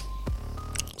phone though?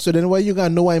 So then why you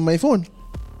gotta know I'm my phone?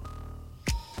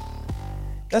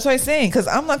 That's what I'm saying, because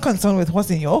I'm not concerned with what's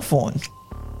in your phone.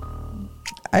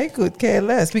 I could care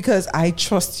less because I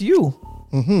trust you.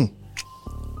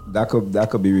 That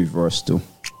could be reversed too.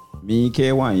 Me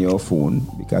care want your phone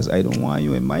because I don't want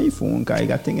you in my phone because I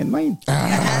got thing in mine.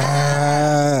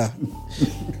 Ah.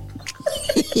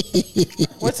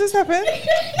 What's this happen?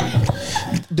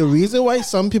 The reason why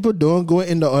some people don't go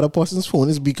in the other person's phone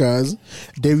is because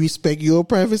they respect your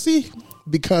privacy.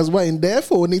 Because what in their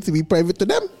phone needs to be private to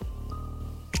them.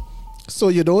 So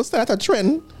you don't start a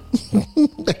trend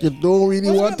that you don't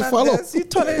really want to follow. You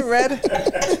turning red.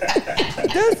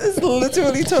 This is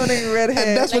literally turning red hair.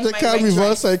 And that's what Like they call my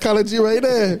reverse psychology right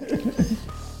there.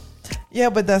 Yeah,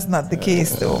 but that's not the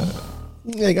case though.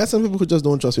 Yeah, you got some people who just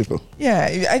don't trust people.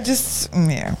 Yeah, I just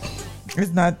yeah.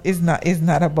 It's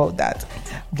not about that.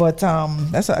 But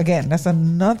that's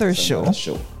another show. That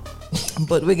show.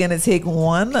 But we're gonna take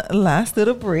one last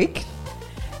little break,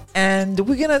 and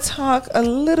we're gonna talk a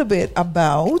little bit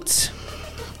about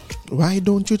Why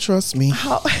don't you trust me?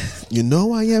 how You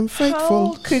know I am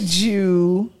faithful.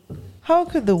 how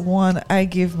could the one I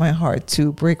give my heart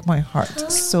to break my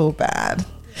heart so bad?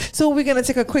 So we're gonna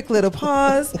take a quick little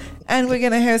pause, and we're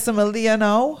gonna hear some Aaliyah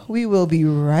now. We will be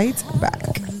right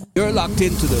back. You're locked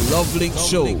into the Love Link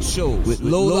Show with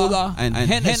Lola and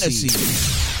Hennessy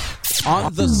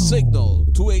on the Signal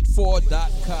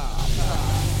 284.com.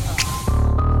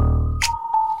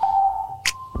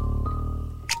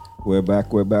 We're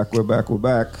back.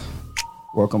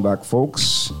 Welcome back,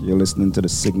 folks. You're listening to the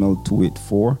Signal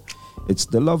 284. It's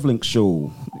the Love Link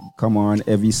Show. Come on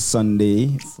every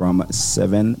Sunday from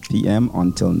 7 p.m.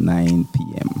 until 9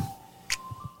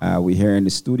 p.m. We're here in the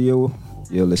studio.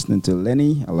 You're listening to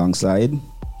Lenny alongside.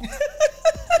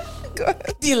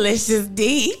 Delicious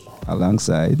D.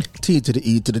 Alongside. T to the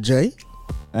E to the J.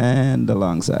 And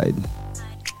alongside.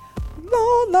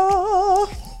 Lola.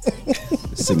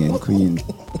 Singing queen.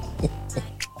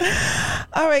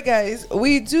 All right, guys,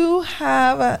 we do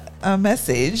have a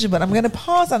message, but I'm going to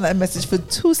pause on that message for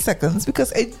 2 seconds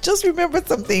because I just remembered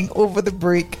something over the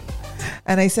break.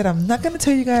 And I said, I'm not going to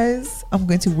tell you guys. I'm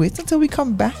going to wait until we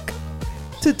come back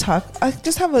to talk. I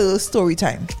just have a little story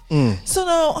time. So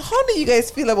now, how do you guys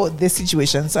feel about this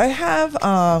situation? So I have,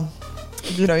 I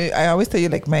always tell you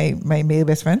like my male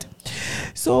best friend.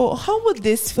 So how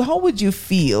would you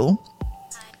feel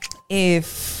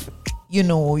if,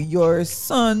 your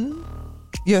son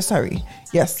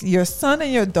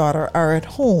and your daughter are at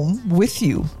home with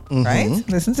you, right?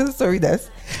 Listen to the story, Des.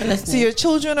 So your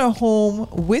children are home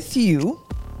with you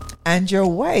and your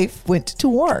wife went to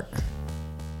work.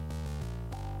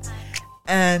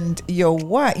 And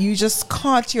you just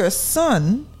caught your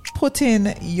son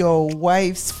putting your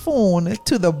wife's phone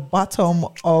to the bottom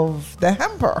of the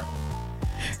hamper.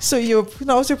 So you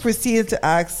also proceed to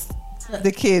ask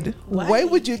the kid, why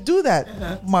would you do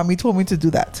that? Mommy told me to do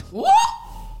that. What?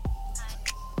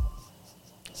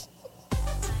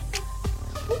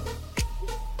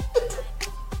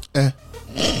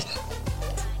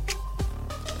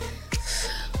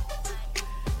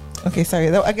 Okay, sorry.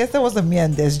 I guess that was a me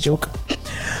and Des joke.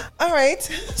 All right.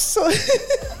 So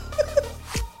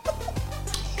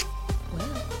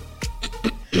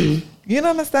you don't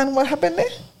understand what happened there?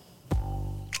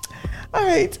 All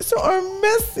right. So our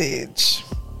message.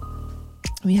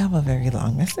 We have a very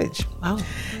long message. Wow.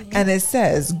 And it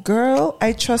says, girl,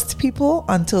 I trust people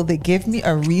until they give me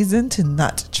a reason to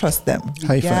not trust them,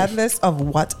 High five. regardless of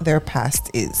what their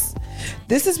past is.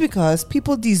 This is because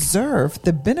people deserve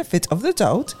the benefit of the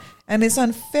doubt, and it's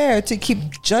unfair to keep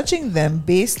judging them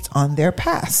based on their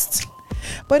past.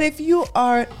 But if you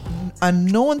are a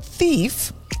known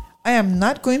thief, I am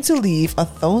not going to leave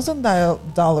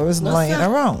 $1,000 lying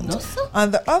sir. around. No, sir. On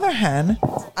the other hand,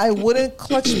 I wouldn't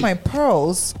clutch my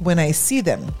pearls when I see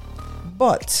them.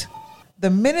 But the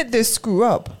minute they screw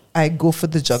up, I go for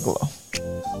the juggler.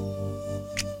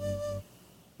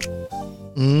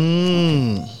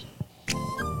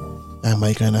 Am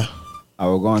I gonna? I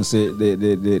was going to say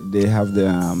they have the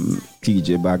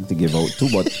TJ bag to give out too,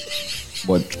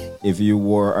 but if you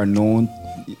were a known,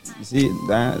 you see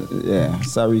that, yeah,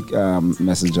 sorry,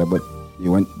 messenger, but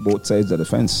you went both sides of the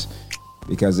fence,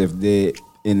 because if they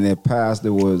in the past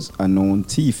there was a known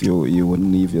thief, you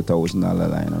wouldn't leave your $1,000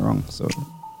 lying around. So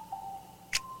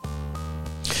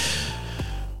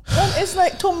Well, it's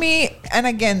like, to me, and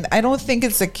again, I don't think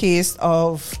it's a case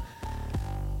of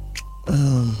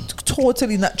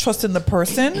totally not trusting the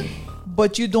person,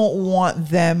 but you don't want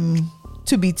them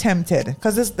to be tempted,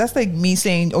 because that's like me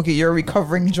saying, okay, you're a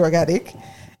recovering drug addict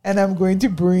and I'm going to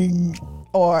bring,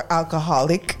 or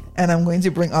alcoholic, and I'm going to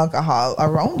bring alcohol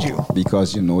around you.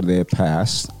 because you know their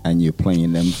past and you're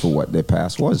playing them for what their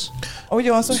past was. Or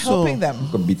you're also helping them. You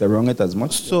could beat around it as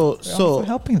much. So also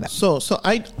helping them. So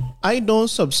I don't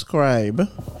subscribe.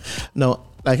 No,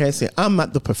 like I say, I'm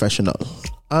not the professional.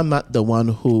 I'm not the one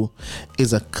who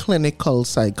is a clinical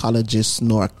psychologist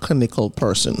nor a clinical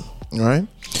person, right?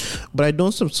 But I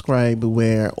don't subscribe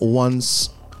where once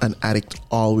an addict,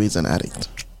 always an addict.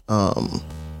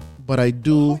 But I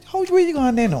do. How were you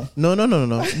going there? No,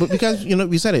 No. But because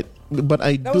we said it. But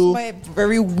I that do. was my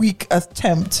very weak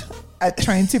attempt at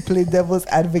trying to play devil's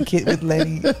advocate with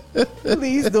Lenny.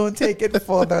 Please don't take it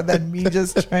further than me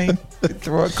just trying to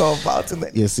throw a curve out to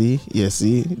Lenny. You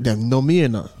see, them know me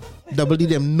now. Double D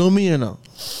them know me now.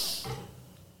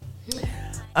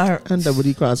 And Double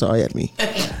D cross eye at me.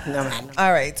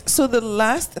 All right. So the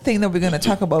last thing that we're going to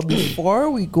talk about before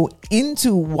we go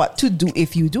into what to do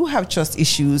if you do have trust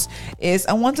issues is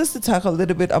I want us to talk a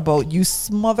little bit about you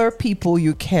smother people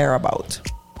you care about.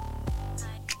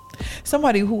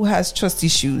 Somebody who has trust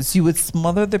issues, you would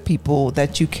smother the people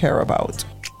that you care about.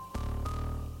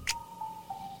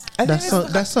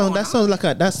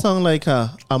 That sound like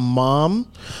a mom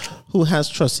who has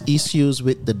trust issues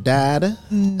with the dad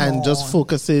and just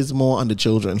focuses more on the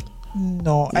children.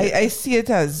 No, I see it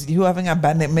as you having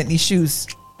abandonment issues.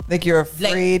 Like you're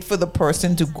afraid for the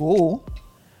person to go.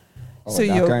 Oh, so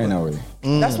that kind of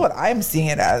way. That's what I'm seeing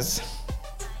it as.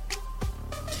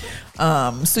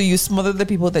 So you smother the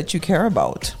people that you care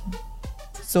about.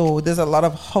 So there's a lot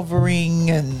of hovering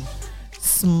and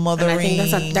smothering.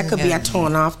 And I think that could be a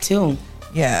turn off too.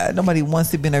 Yeah, nobody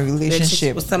wants to be in a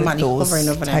relationship with somebody with those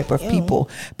over type of people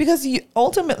because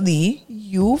ultimately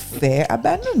you fear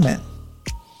abandonment.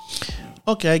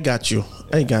 Okay, I got you.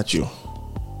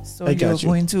 So you're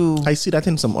going to. I see that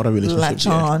in some other relationships.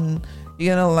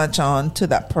 You're gonna latch on to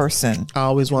that person. I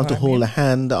always want to hold a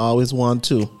hand. I always want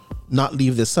to not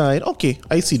leave the side. Okay,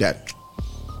 I see that.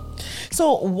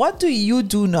 So what do you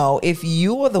do now if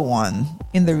you are the one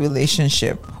in the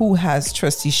relationship who has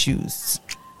trust issues?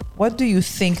 What do you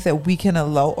think that we can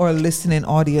allow our listening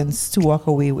audience to walk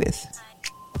away with?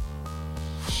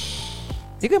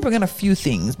 You can bring in a few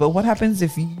things, but what happens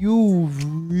if you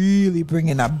really bring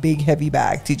in a big, heavy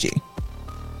bag, TJ?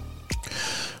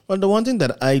 Well, the one thing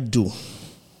that I do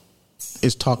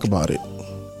is talk about it.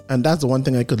 And that's the one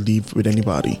thing I could leave with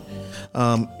anybody.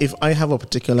 If I have a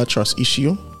particular trust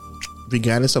issue,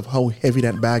 regardless of how heavy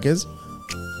that bag is,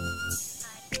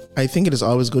 I think it is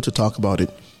always good to talk about it.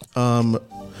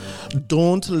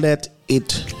 Don't let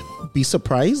it be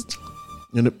surprised.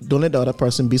 Don't let the other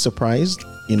person be surprised.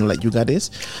 Like you got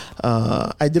this.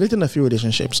 I did it in a few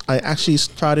relationships. I actually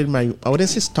started I wouldn't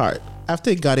say start. After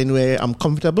it got in where I'm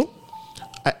comfortable,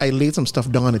 I laid some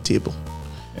stuff down on the table.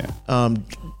 Yeah.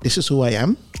 This is who I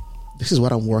am. This is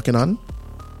what I'm working on.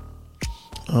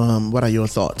 What are your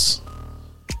thoughts?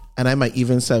 And I might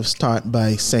even start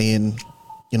by saying,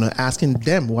 asking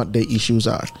them what their issues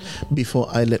are before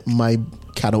I let my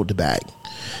cat out the bag.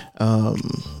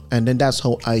 And then that's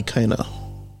how I kind of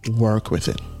work with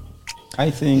it. I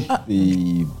think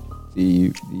the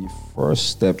first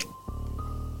step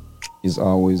is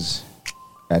always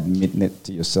admitting it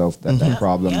to yourself that that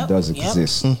problem does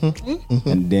exist,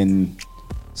 and then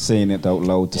saying it out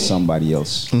loud to somebody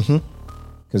else.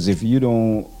 Because if you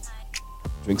don't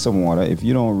drink some water, if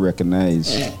you don't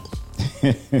recognize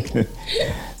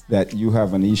that you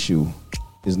have an issue,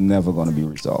 it's never going to be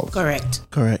resolved. Correct.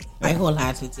 I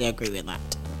wholeheartedly agree with that.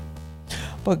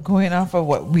 But going off of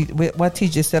what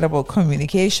TJ said about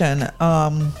communication,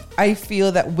 I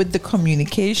feel that with the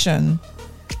communication,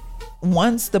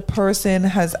 once the person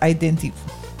has identified,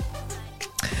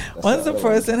 she wants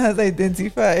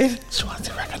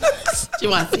to recognize. She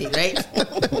wants it, right?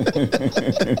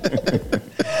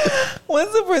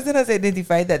 Once the person has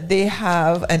identified that they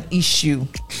have an issue,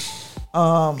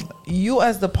 you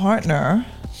as the partner,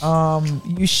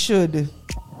 you should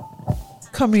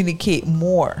communicate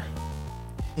more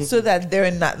so that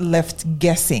they're not left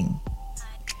guessing.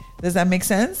 Does that make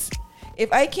sense?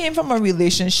 If I came from a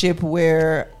relationship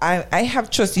where I have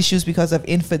trust issues because of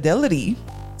infidelity,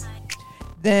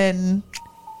 then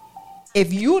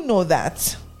if you know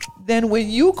that, then when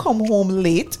you come home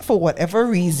late for whatever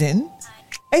reason,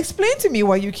 explain to me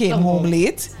why you came home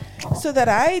late so that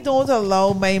I don't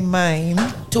allow my mind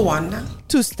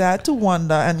to start to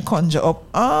wander and conjure up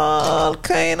all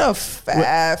kind of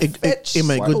it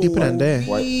might go deeper than there.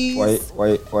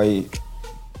 Why?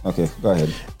 Okay, go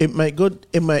ahead.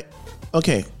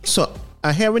 Okay, so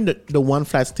I hearing the one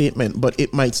flat statement, but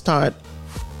it might start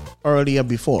earlier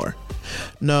before.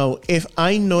 Now, if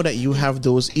I know that you have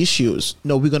those issues,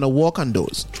 we're going to work on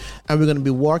those and we're going to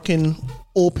be working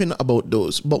open about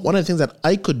those. But one of the things that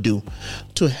I could do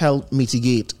to help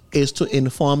mitigate is to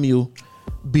inform you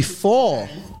before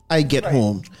I get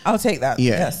home. I'll take that.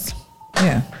 Yeah. Yes.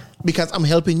 Yeah. Because I'm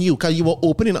helping you, because you were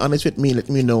open and honest with me, let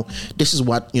me know this is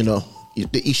what,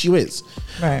 the issue is.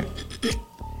 Right.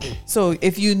 So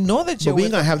if you know that you're... But we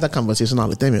ain't going to have that conversation all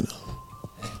the time,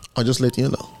 I'll just let you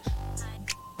know.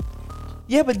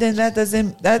 Yeah, but then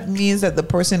that means that the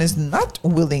person is not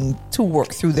willing to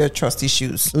work through their trust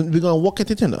issues. We're going to work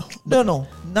at it, No,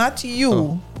 not you.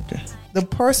 Oh, okay. the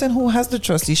person who has the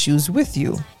trust issues with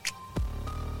you.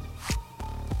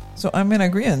 So I'm in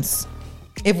agreement.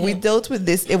 If we dealt with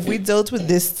this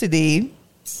today,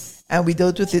 and we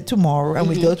dealt with it tomorrow, and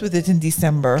we dealt with it in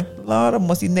December, Lord of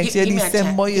mercy, next year Give me a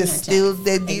December, chance, you're give me a still chance.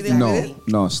 there dealing with it.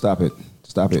 No, stop it,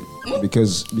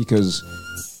 because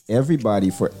everybody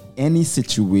for any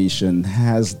situation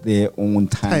has their own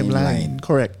timeline.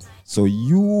 Correct. So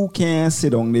you can't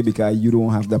sit on there because you don't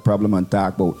have the problem and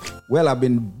talk about. Well, I've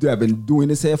been doing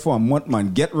this here for a month,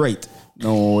 man. Get right.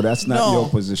 No, that's not your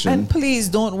position. And please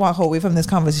don't walk away from this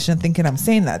conversation thinking I'm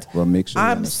saying that. Well, make sure you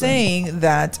I'm understand. saying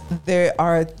that there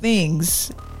are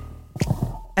things,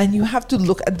 and you have to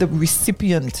look at the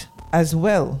recipient as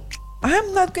well.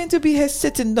 I'm not going to be here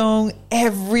sitting down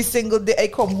every single day. I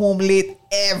come home late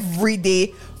every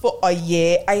day for a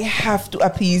year. I have to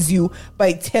appease you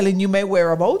by telling you my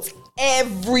whereabouts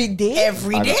every day.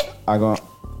 Every day? I gonna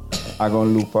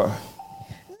loop her.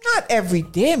 Not every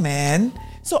day, man.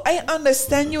 So I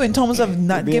understand you in terms of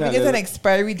not Being giving a it an little-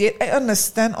 expiry date. I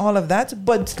understand all of that.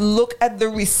 But look at the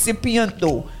recipient,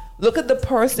 though. Look at the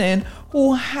person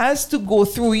who has to go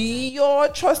through your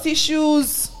trust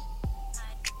issues.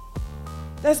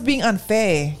 That's being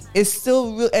unfair. It's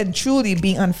still real and truly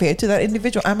being unfair to that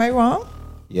individual. Am I wrong?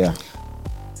 Yeah.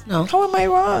 No. How am I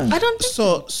wrong? I don't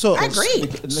think So I agree.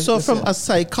 So from a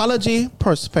psychology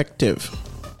perspective,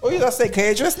 Oh, you're a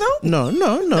psychiatrist now? no.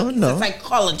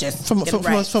 Psychologist. From a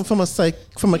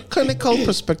clinical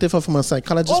perspective or from a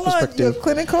psychologist Hold on, you're perspective.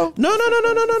 clinical? No.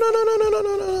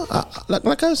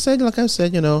 Like I said,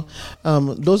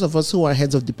 those of us who are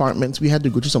heads of departments, we had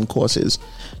to go through some courses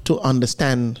to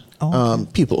understand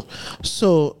people.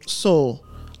 So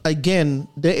again,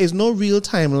 there is no real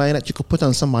timeline that you could put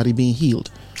on somebody being healed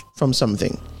from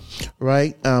something,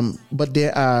 right? But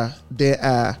there are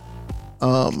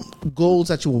goals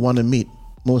that you will want to meet,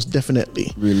 most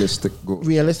definitely. Realistic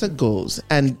goal.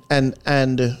 And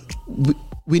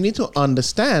we need to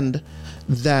understand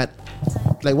that,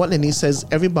 like what Lenny says,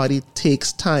 everybody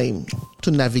takes time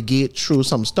to navigate through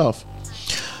some stuff,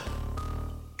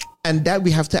 and that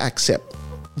we have to accept.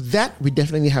 That we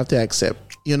definitely have to accept,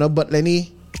 But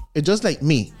Lenny, it's just like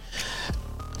me.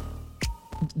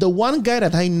 The one guy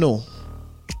that I know,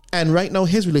 and right now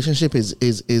his relationship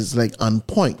is like on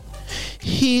point.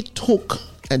 He took,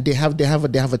 and they have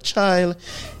a child.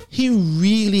 He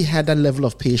really had that level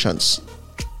of patience,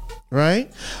 right?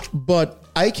 But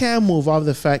I can't move off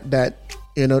the fact that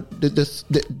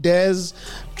there's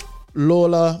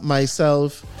Lola,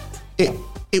 myself.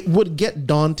 It would get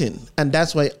daunting, and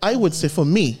that's why I would say for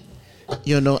me,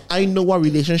 I know what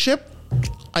relationship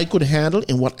I could handle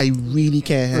and what I really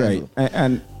can't handle. Right.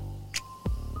 And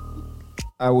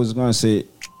I was gonna say,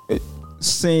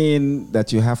 saying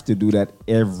that you have to do that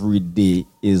every day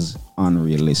is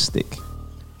unrealistic.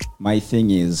 My thing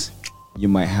is, you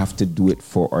might have to do it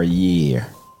for a year.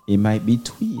 It might be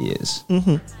 2 years.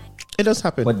 Mm-hmm. It does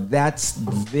happen. But that's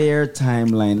their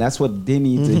timeline. That's what they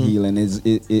need to heal. And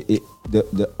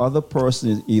the other person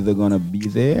is either gonna be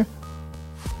there,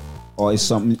 or it's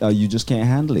something you just can't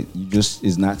handle it.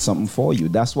 Is not something for you.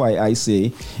 That's why I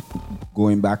say,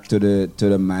 going back to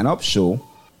the Man Up show,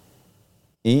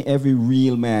 ain't every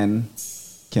real man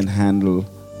can handle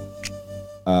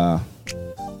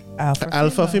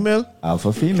alpha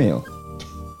female.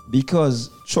 Because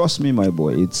trust me, my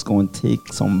boy, it's going to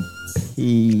take some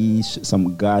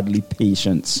godly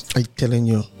patience. I'm telling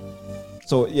you.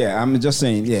 So yeah, I'm just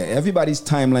saying, yeah, everybody's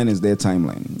timeline is their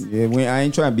timeline. Yeah, I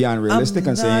ain't trying to be unrealistic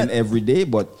and saying every day,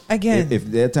 but again, if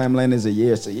their timeline is a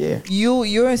year, it's a year.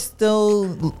 You're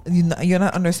still you're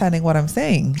not understanding what I'm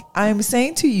saying. I'm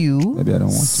saying to you, Maybe I don't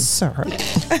want to, sir.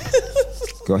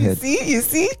 Go ahead. You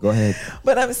see? Go ahead.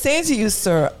 But I'm saying to you,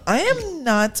 sir, I am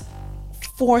not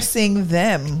forcing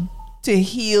them to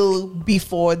heal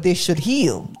before they should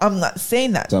heal. I'm not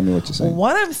saying that. Tell me what you're saying.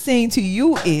 What I'm saying to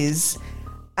you is,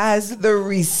 as the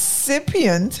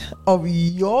recipient of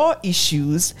your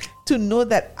issues, to know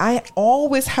that I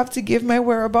always have to give my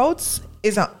whereabouts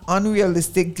is an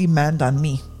unrealistic demand on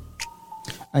me.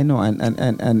 I know,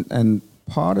 and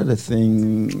part of the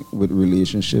thing with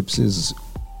relationships is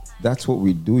that's what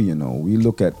we do. We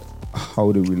look at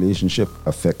how the relationship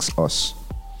affects us,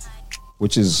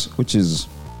 which is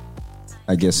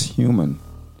I guess human.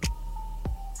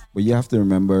 But you have to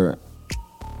remember,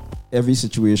 every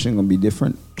situation gonna be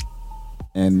different,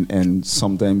 and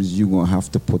sometimes you're gonna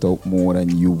have to put out more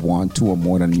than you want to or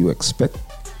more than you expect.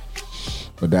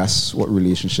 But that's what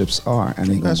relationships are. And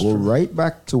it can go right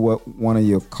back to what one of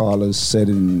your callers said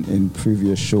in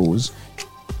previous shows.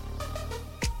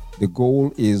 The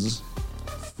goal is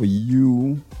for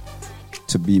you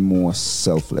to be more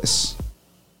selfless.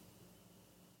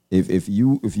 If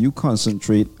you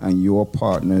concentrate on your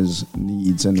partner's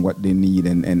needs and what they need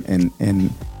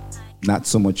and not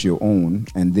so much your own,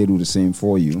 and they do the same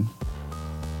for you,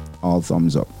 all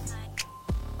thumbs up.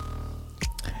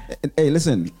 Hey,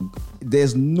 listen,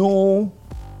 there's no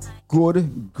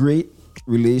good, great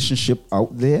relationship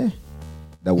out there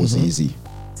that was easy.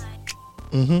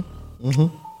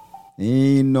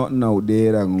 Ain't nothing out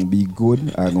there that gonna be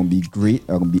good, are gonna be great,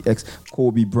 are gonna be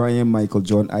Kobe Bryant, Michael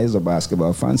Jordan. I was a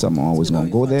basketball fan, so I'm always gonna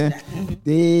go there.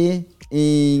 They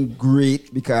ain't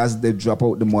great because they drop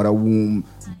out the mother womb,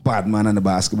 bad man on the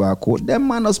basketball court. Them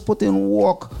man just put in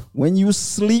work. When you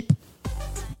sleep,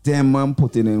 them man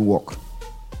put in work.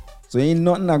 So ain't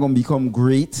nothing that gonna become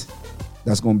great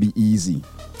that's gonna be easy.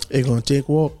 It's gonna take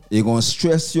work. It's gonna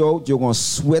stress you out, you're gonna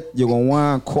sweat, you're gonna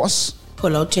want to cuss.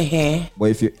 Pull out your hair.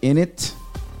 But if you're in it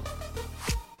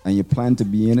and you plan to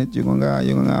be in it, you're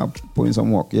gonna put in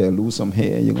some work. Yeah, lose some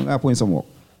hair, you're gonna put in some work.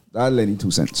 That's Lenny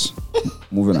 2 cents.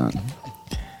 Moving on.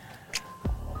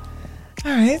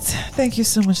 All right. Thank you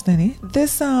so much, Lenny.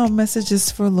 This message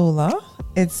is for Lola.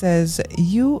 It says,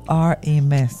 "You are a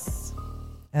mess."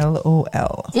 LOL.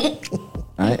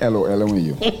 I ain't LOL with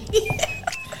you.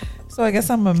 So I guess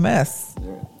I'm a mess.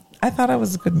 I thought I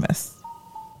was a good mess.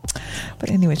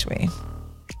 But any which way.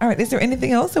 All right. Is there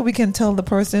anything else that we can tell the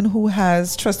person who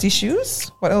has trust issues?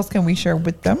 What else can we share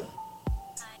with them?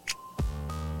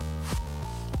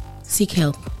 Seek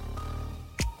help.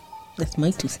 That's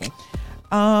my 2 cents.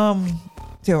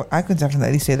 So I could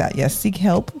definitely say that. Yes, seek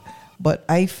help. But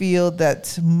I feel that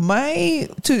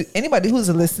to anybody who's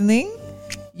listening,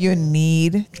 you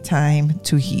need time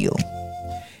to heal.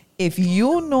 If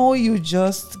you know you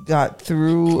just got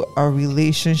through a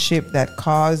relationship that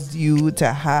caused you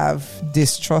to have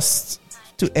distrust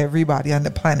to everybody on the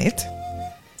planet,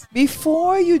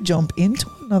 before you jump into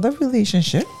another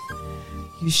relationship,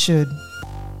 you should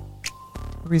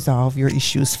resolve your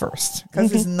issues first,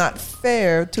 because it's not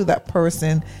fair to that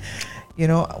person. You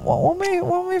know what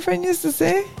my friend used to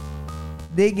say?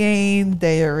 They gain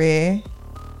diarrhea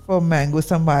for mango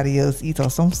somebody else eat,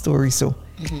 or some story. So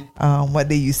what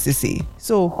they used to say.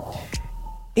 So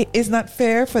it is not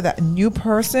fair for that new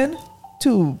person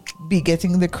to be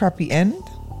getting the crappy end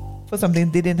for something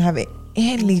they didn't have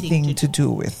anything to do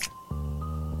with.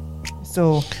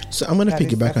 So I'm going to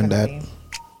piggyback on that.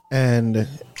 And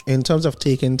in terms of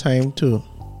taking time to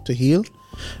heal,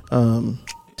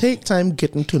 take time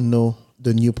getting to know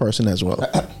the new person as well.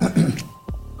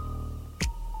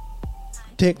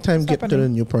 Take time getting to the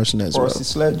new person as well.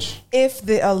 Sledge. If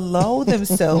they allow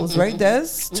themselves, right, Des,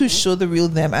 to show the real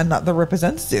them and not the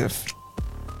representative.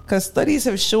 Because studies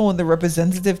have shown the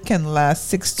representative can last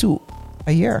 6 to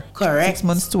a year. Correct. 6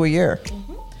 months to a year.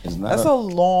 That's a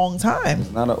long time.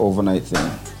 It's not an overnight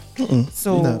thing.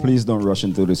 So please don't rush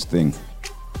into this thing.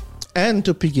 And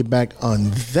to piggyback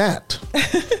on that,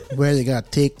 where you got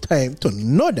to take time to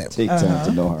know them. Take time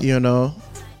to know her. You know,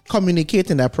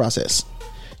 communicate in that process.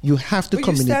 You have to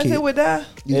communicate. You started with that.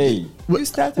 Hey. You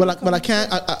started. Well, I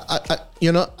can't.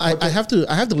 I have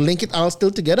to link it all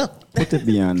still together. Put it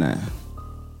beyond that.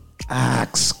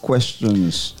 Ask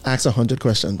questions. Ask 100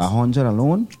 questions. 100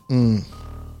 alone?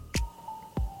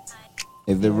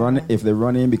 If they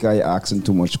run in because you're asking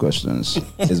too much questions,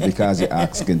 it's because you're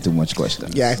asking too much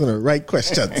questions. You're asking the right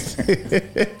questions.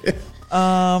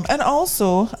 And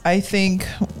also, I think,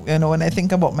 when I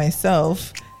think about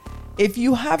myself, if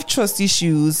you have trust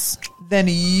issues, then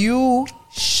you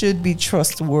should be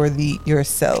trustworthy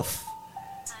yourself.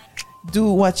 Do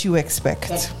what you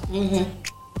expect.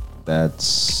 That's...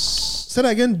 Say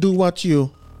that again. Do what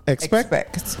you expect.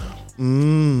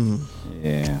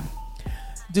 Yeah.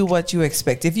 Do what you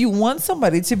expect. If you want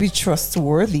somebody to be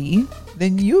trustworthy,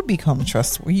 then you become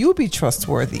trustworthy. You be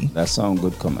trustworthy. That sounds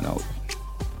good coming out.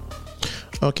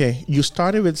 Okay, you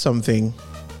started with something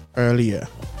earlier.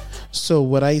 So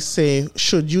what I say,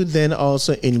 should you then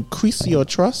also increase your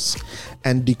trust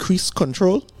and decrease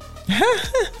control?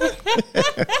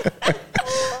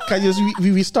 Because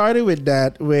we started with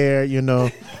that where,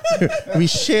 we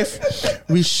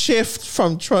shift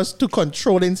from trust to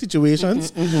controlling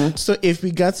situations. So if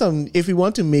we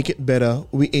want to make it better,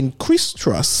 we increase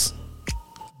trust,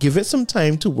 give it some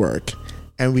time to work,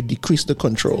 and we decrease the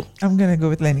control. I'm gonna go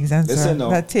with Lenny's answer. Listen, no.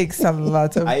 That takes a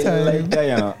lot of time. I like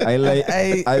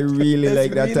that, I really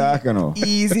like that talk,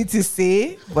 Easy to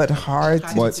say, but hard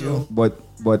to do.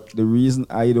 But the reason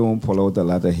I don't pull out a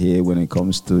lot of hair when it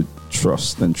comes to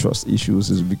trust and trust issues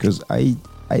is because I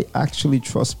actually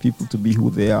trust people to be who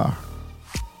they are.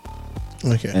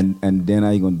 Okay. And then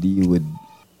I gonna deal with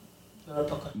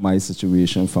my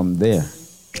situation from there.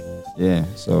 Yeah,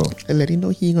 so and let him know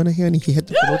he ain't gonna hear any. He had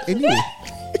to put out anyway.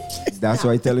 That's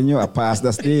why I'm telling you, I passed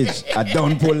the stage. I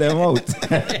don't pull them out.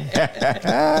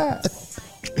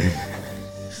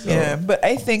 Yeah, but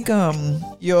I think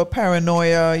your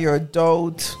paranoia, your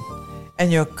doubt,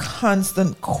 and your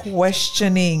constant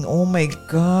questioning, oh my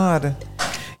God,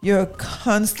 your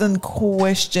constant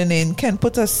questioning can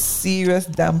put a serious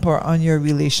damper on your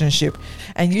relationship.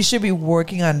 And you should be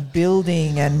working on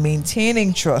building and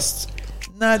maintaining trust,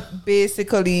 not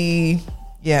basically,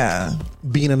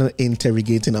 being in an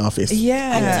interrogating office.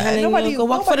 Yeah. Nobody go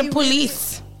work for the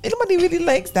police. Nobody really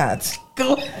likes that.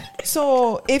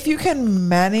 So if you can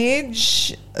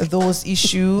manage those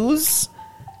issues,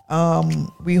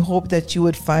 we hope that you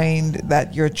would find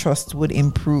that your trust would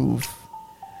improve,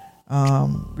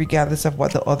 regardless of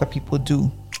what the other people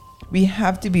do. We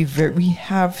have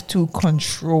to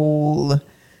control.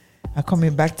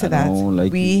 Coming back to that,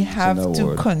 we have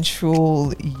to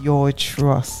control your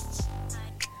trust.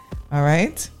 All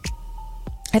right.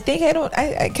 I think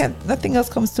I can't, nothing else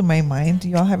comes to my mind. Do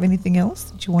y'all have anything else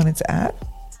that you wanted to add?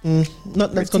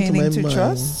 Not that's come to my mind.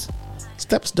 Trust?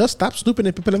 Just stop snooping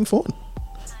at people on the phone.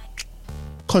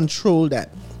 Control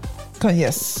that.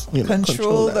 Yes.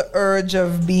 Control the urge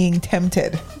of being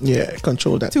tempted. Yeah,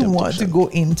 control that. To want to go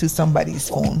into somebody's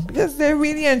phone. Because there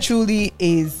really and truly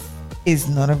is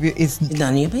none of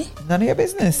your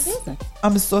business.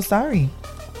 I'm so sorry.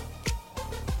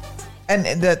 And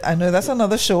that I know that's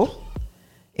another show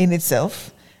in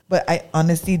itself, but I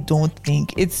honestly don't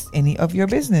think it's any of your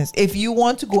business. If you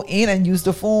want to go in and use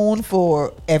the phone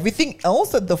for everything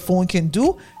else that the phone can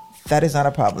do, that is not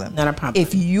a problem. Not a problem.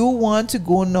 If you want to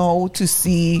go now to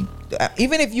see,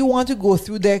 even if you want to go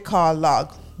through their car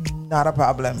log, not a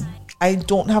problem. I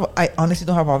honestly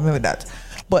don't have a problem with that.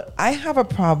 But I have a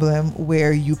problem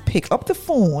where you pick up the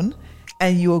phone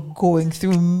and you're going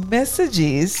through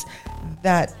messages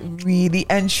that really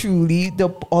and truly the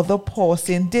other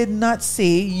person did not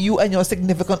say you and your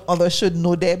significant other should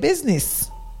know their business.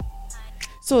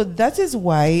 So that is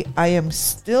why I am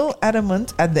still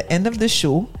adamant at the end of the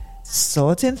show,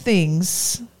 certain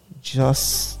things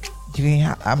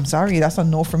I'm sorry, that's a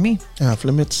no for me. Off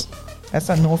limits. That's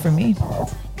a no for me.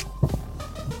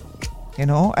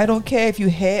 I don't care if you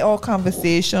hear our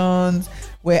conversations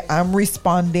where I'm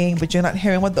responding, but you're not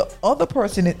hearing what the other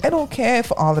person is. I don't care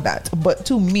for all of that. But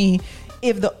to me,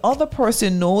 if the other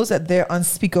person knows that they're on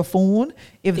speakerphone,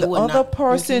 if the other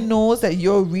person knows that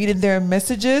you're reading their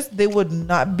messages, they would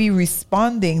not be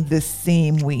responding the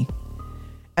same way.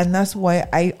 And that's why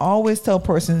I always tell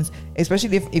persons,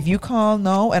 especially if you call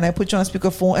now and I put you on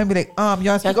speakerphone and be like,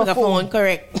 you're on speakerphone.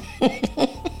 Correct.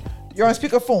 You're on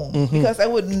speakerphone, because I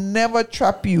would never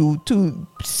trap you to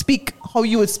speak how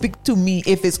you would speak to me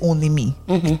if it's only me.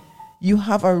 You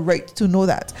have a right to know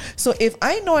that. So if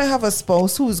I know I have a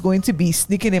spouse who is going to be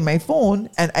sneaking in my phone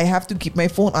and I have to keep my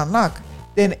phone unlocked,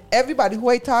 then everybody who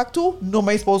I talk to know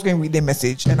my spouse can read their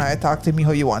message and I talk to me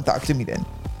how you want to talk to me then.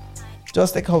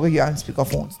 Just like how you're on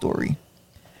speakerphone story.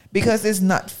 Because it's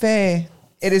not fair.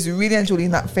 It is really and truly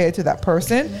not fair to that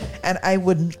person, and I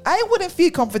wouldn't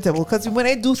feel comfortable because when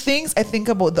I do things, I think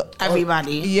about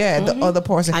everybody. The other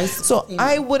person.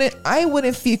 I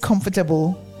wouldn't feel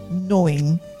comfortable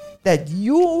knowing that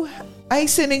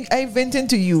I venting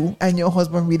to you and your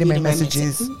husband reading my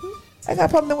messages. I got a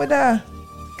problem with that.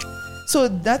 So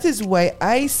that is why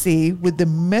I say with the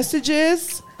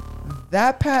messages,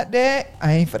 that part there,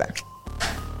 I ain't for that.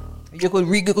 You could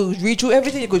read through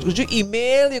everything. You could go through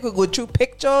email. You could go through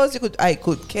pictures. I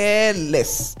could care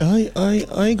less. I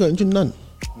ain't got into none.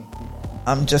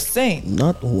 I'm just saying.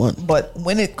 Not one. But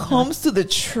when it comes to the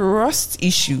trust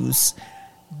issues,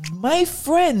 my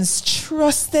friends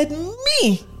trusted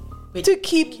me to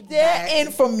keep their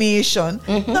information,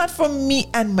 not from me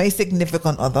and my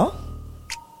significant other.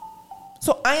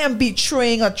 So I am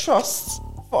betraying a trust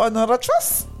for another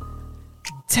trust.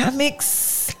 That makes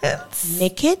sense.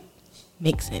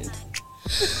 Makes sense.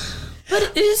 But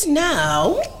it is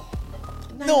now.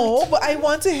 No, but I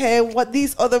want to hear what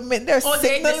these other men, they're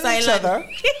signaling each other.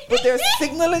 But they're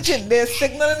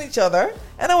signaling each other.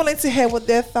 And I would like to hear what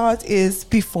their thought is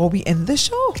before we end the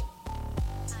show.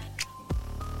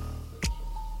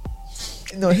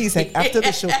 No, he's like, after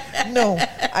the show. No,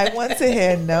 I want to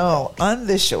hear now on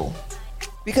the show.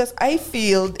 Because I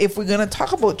feel if we're going to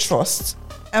talk about trust,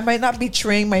 I might not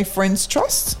betraying my friend's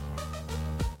trust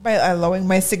by allowing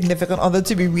my significant other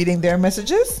to be reading their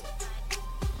messages.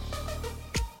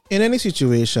 In any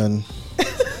situation,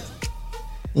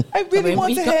 I really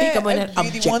want to hear.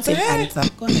 Answer.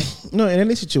 Go ahead. No, in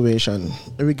any situation,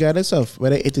 regardless of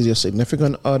whether it is your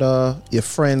significant other, your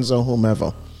friends, or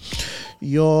whomever,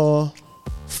 your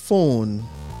phone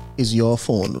is your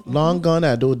phone. Long gone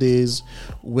are those days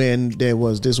when there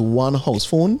was this one house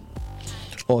phone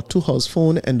or two house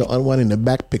phone and the other one in the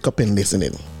back pick up and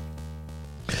listening.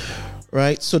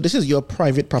 Right? So this is your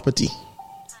private property.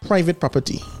 Private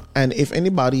property. And if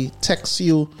anybody texts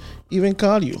you, even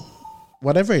call you,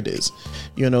 whatever it is,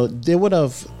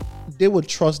 they would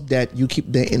trust that you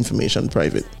keep their information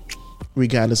private,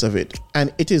 regardless of it.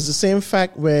 And it is the same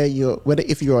fact whether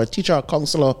if you're a teacher or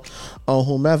counselor or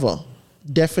whomever,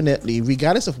 definitely,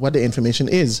 regardless of what the information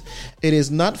is, it is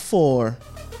not for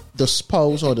the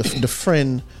spouse or the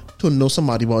friend to know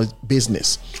somebody about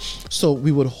business. So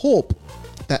we would hope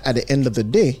that at the end of the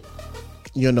day,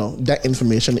 that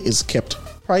information is kept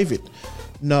private.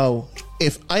 Now,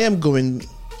 if I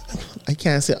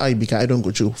can't say I because I don't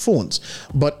go through phones,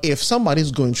 but if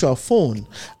somebody's going through a phone,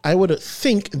 I would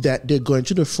think that they're going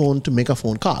through the phone to make a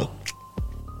phone call.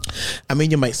 I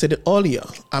mean, you might said it earlier.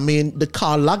 I mean, the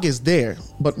call log is there,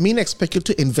 but me not expect you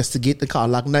to investigate the call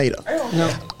log neither. No.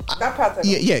 That part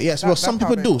yes. Well, some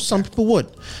people do. Some people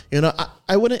would.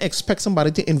 I wouldn't expect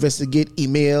somebody to investigate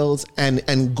emails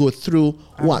and go through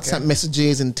WhatsApp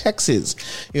messages and texts.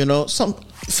 Some,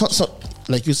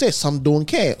 like you say, some don't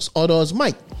care. Others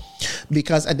might.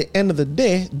 Because at the end of the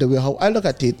day, the way how I look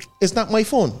at it, it's not my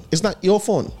phone. It's not your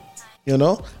phone.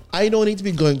 I don't need to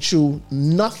be going through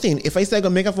nothing. If I say I'm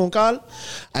going to make a phone call,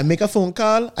 I make a phone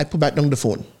call, I put back down the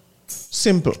phone.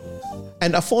 Simple.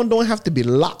 And a phone don't have to be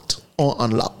locked or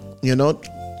unlocked.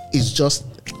 It's just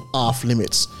off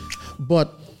limits.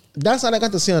 But that's all I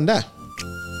got to say on that.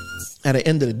 At the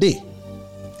end of the day.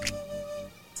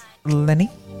 Lenny?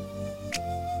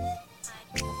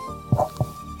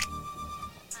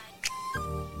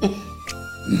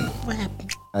 What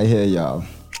happened? I hear y'all.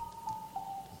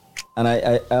 And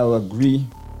I'll agree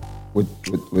with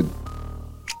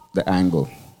the angle.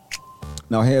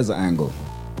 Now here's the angle.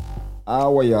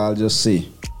 What y'all just say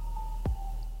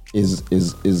is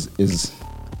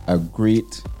a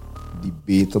great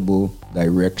debatable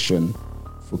direction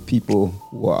for people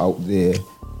who are out there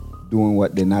doing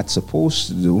what they're not supposed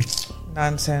to do.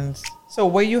 Nonsense. So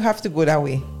where you have to go that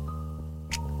way?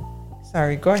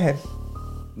 Sorry, go ahead.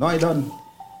 No, I don't.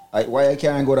 Why I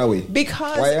can't go that way?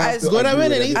 Because as go that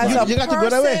way, you got to go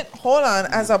that way. Hold on,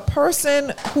 as a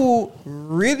person who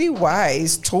really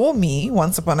wise told me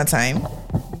once upon a time,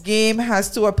 game has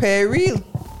to appear real.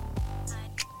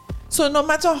 So no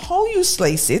matter how you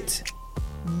slice it,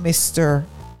 Mr.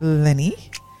 Lenny,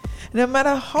 no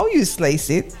matter how you slice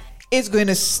it, it's going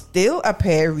to still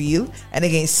appear real, and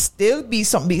it can still be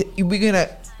something we're going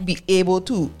to be able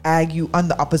to argue on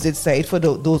the opposite side for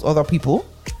those other people.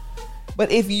 But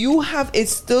if you have, it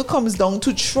still comes down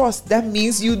to trust. That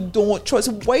means you don't trust.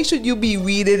 Why should you be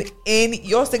reading in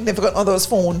your significant other's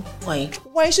phone?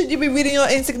 Why should you be reading your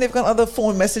insignificant other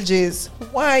phone messages?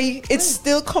 Why? It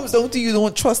still comes down to you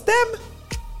don't trust them.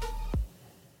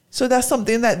 So that's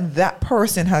something that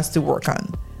person has to work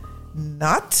on.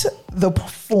 Not the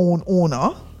phone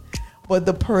owner, but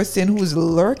the person who's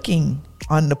lurking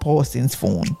on the person's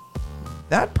phone.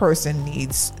 That person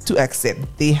needs to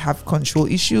accept they have control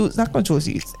issues, not control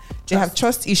issues. They have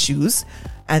trust issues,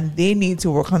 and they need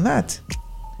to work on that.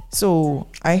 So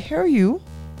I hear you,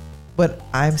 but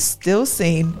I'm still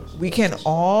saying we can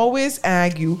always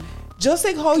argue. Just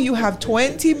like how you have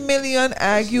 20 million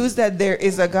argues that there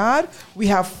is a God, we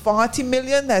have 40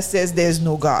 million that says there's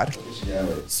no God.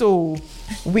 So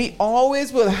we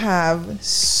always will have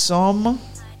some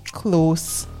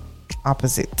close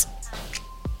opposite.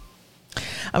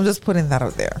 I'm just putting that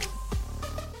out there.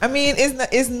 I mean,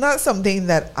 it's not something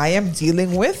that I am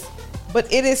dealing with,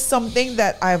 but it is something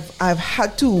that I've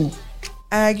had to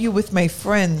argue with my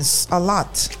friends a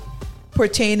lot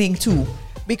pertaining to,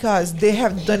 because they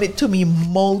have done it to me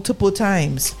multiple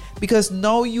times. Because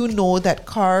now you know that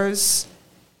cars,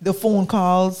 the phone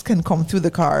calls can come through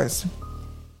the cars.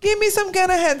 Give me some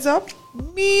kind of heads up.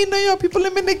 Me, know your people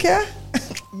in the car.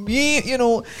 Me,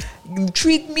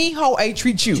 treat me how I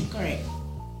treat you. Correct.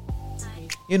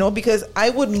 Because I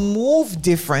would move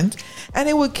different, and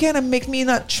it would kind of make me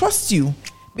not trust you,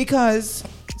 because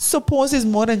suppose it's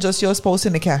more than just your spouse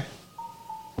in the car.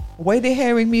 Why they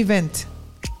hearing me vent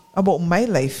about my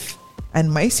life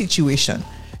and my situation?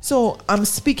 So I'm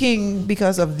speaking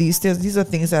because of these things. These are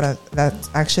things that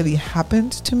actually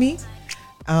happened to me,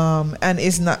 and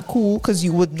it's not cool, because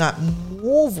you would not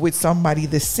move with somebody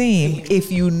the same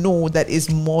if you know that is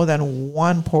more than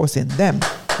one person them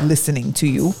listening to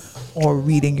you or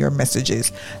reading your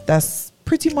messages. That's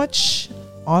pretty much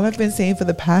all I've been saying for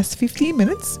the past 15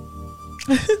 minutes.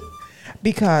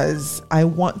 Because I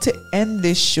want to end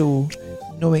this show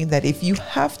knowing that if you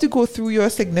have to go through your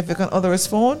significant other's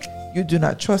phone, You do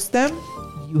not trust them.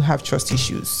 You have trust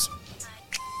issues.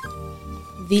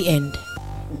 The end.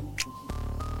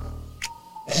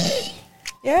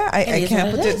 Yeah, I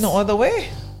can't put it no other way.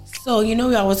 So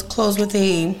we always close with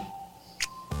a.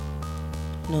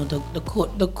 No,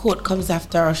 the quote comes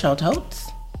after our shout outs.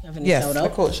 Yes, the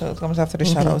quote comes after the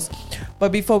shout outs.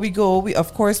 But before we go, we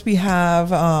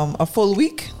have a full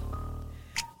week.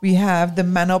 We have the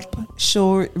Man Up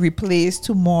show replays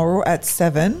tomorrow at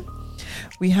 7.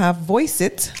 We have Voice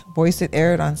It. Voice It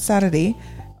aired on Saturday.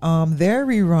 Their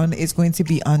rerun is going to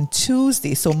be on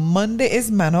Tuesday. So Monday is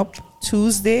Man Up.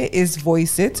 Tuesday is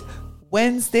Voice It.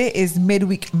 Wednesday is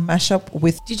Midweek Mashup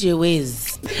with DJ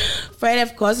Wiz. Friday,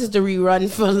 of course, is the rerun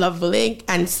for Love Link.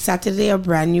 And Saturday, a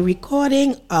brand new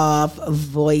recording of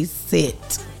Voice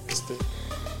It.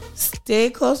 Stay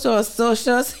close to our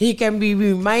socials so you can be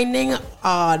reminding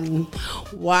on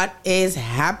what is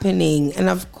happening. And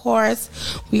of course,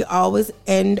 we always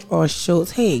end our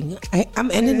shows. Hey, I'm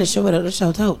ending the show without the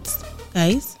shout outs,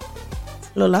 guys.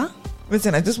 Lola?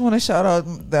 Listen, I just want to shout out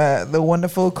the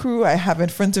wonderful crew I have in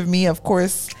front of me. Of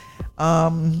course,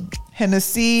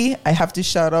 Hennessy. I have to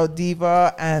shout out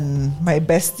Diva and my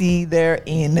bestie there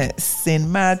in St.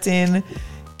 Martin.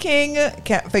 King,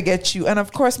 can't forget you. And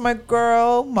of course, my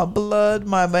girl, my blood,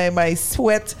 my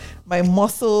sweat, my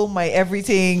muscle, my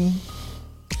everything.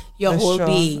 Your whole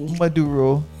being.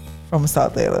 Maduro from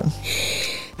South Island.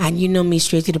 And me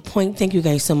straight to the point. Thank you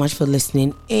guys so much for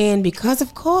listening. And because,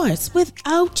 of course,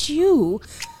 without you,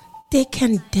 they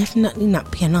can definitely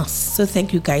not be on us. So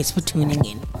thank you guys for tuning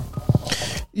in.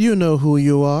 You know who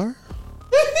you are.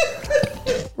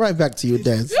 Right back to you,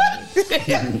 Des.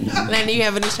 Lanny, you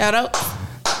have any shout out?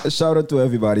 A shout out to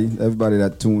everybody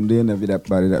that tuned in,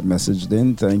 everybody that messaged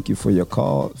in. Thank you for your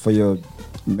call, for your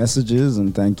messages,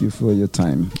 and thank you for your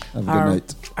time. Have a good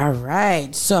night. All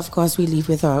right. So, of course, we leave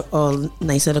with our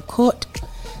nice little quote.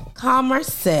 Karma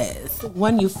says,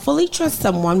 when you fully trust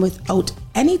someone without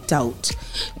any doubt,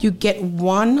 you get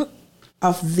one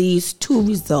of these two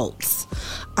results: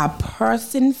 a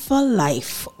person for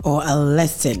life or a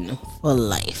lesson for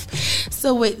life.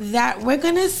 So with that, we're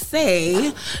going to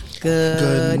say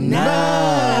good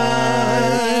night.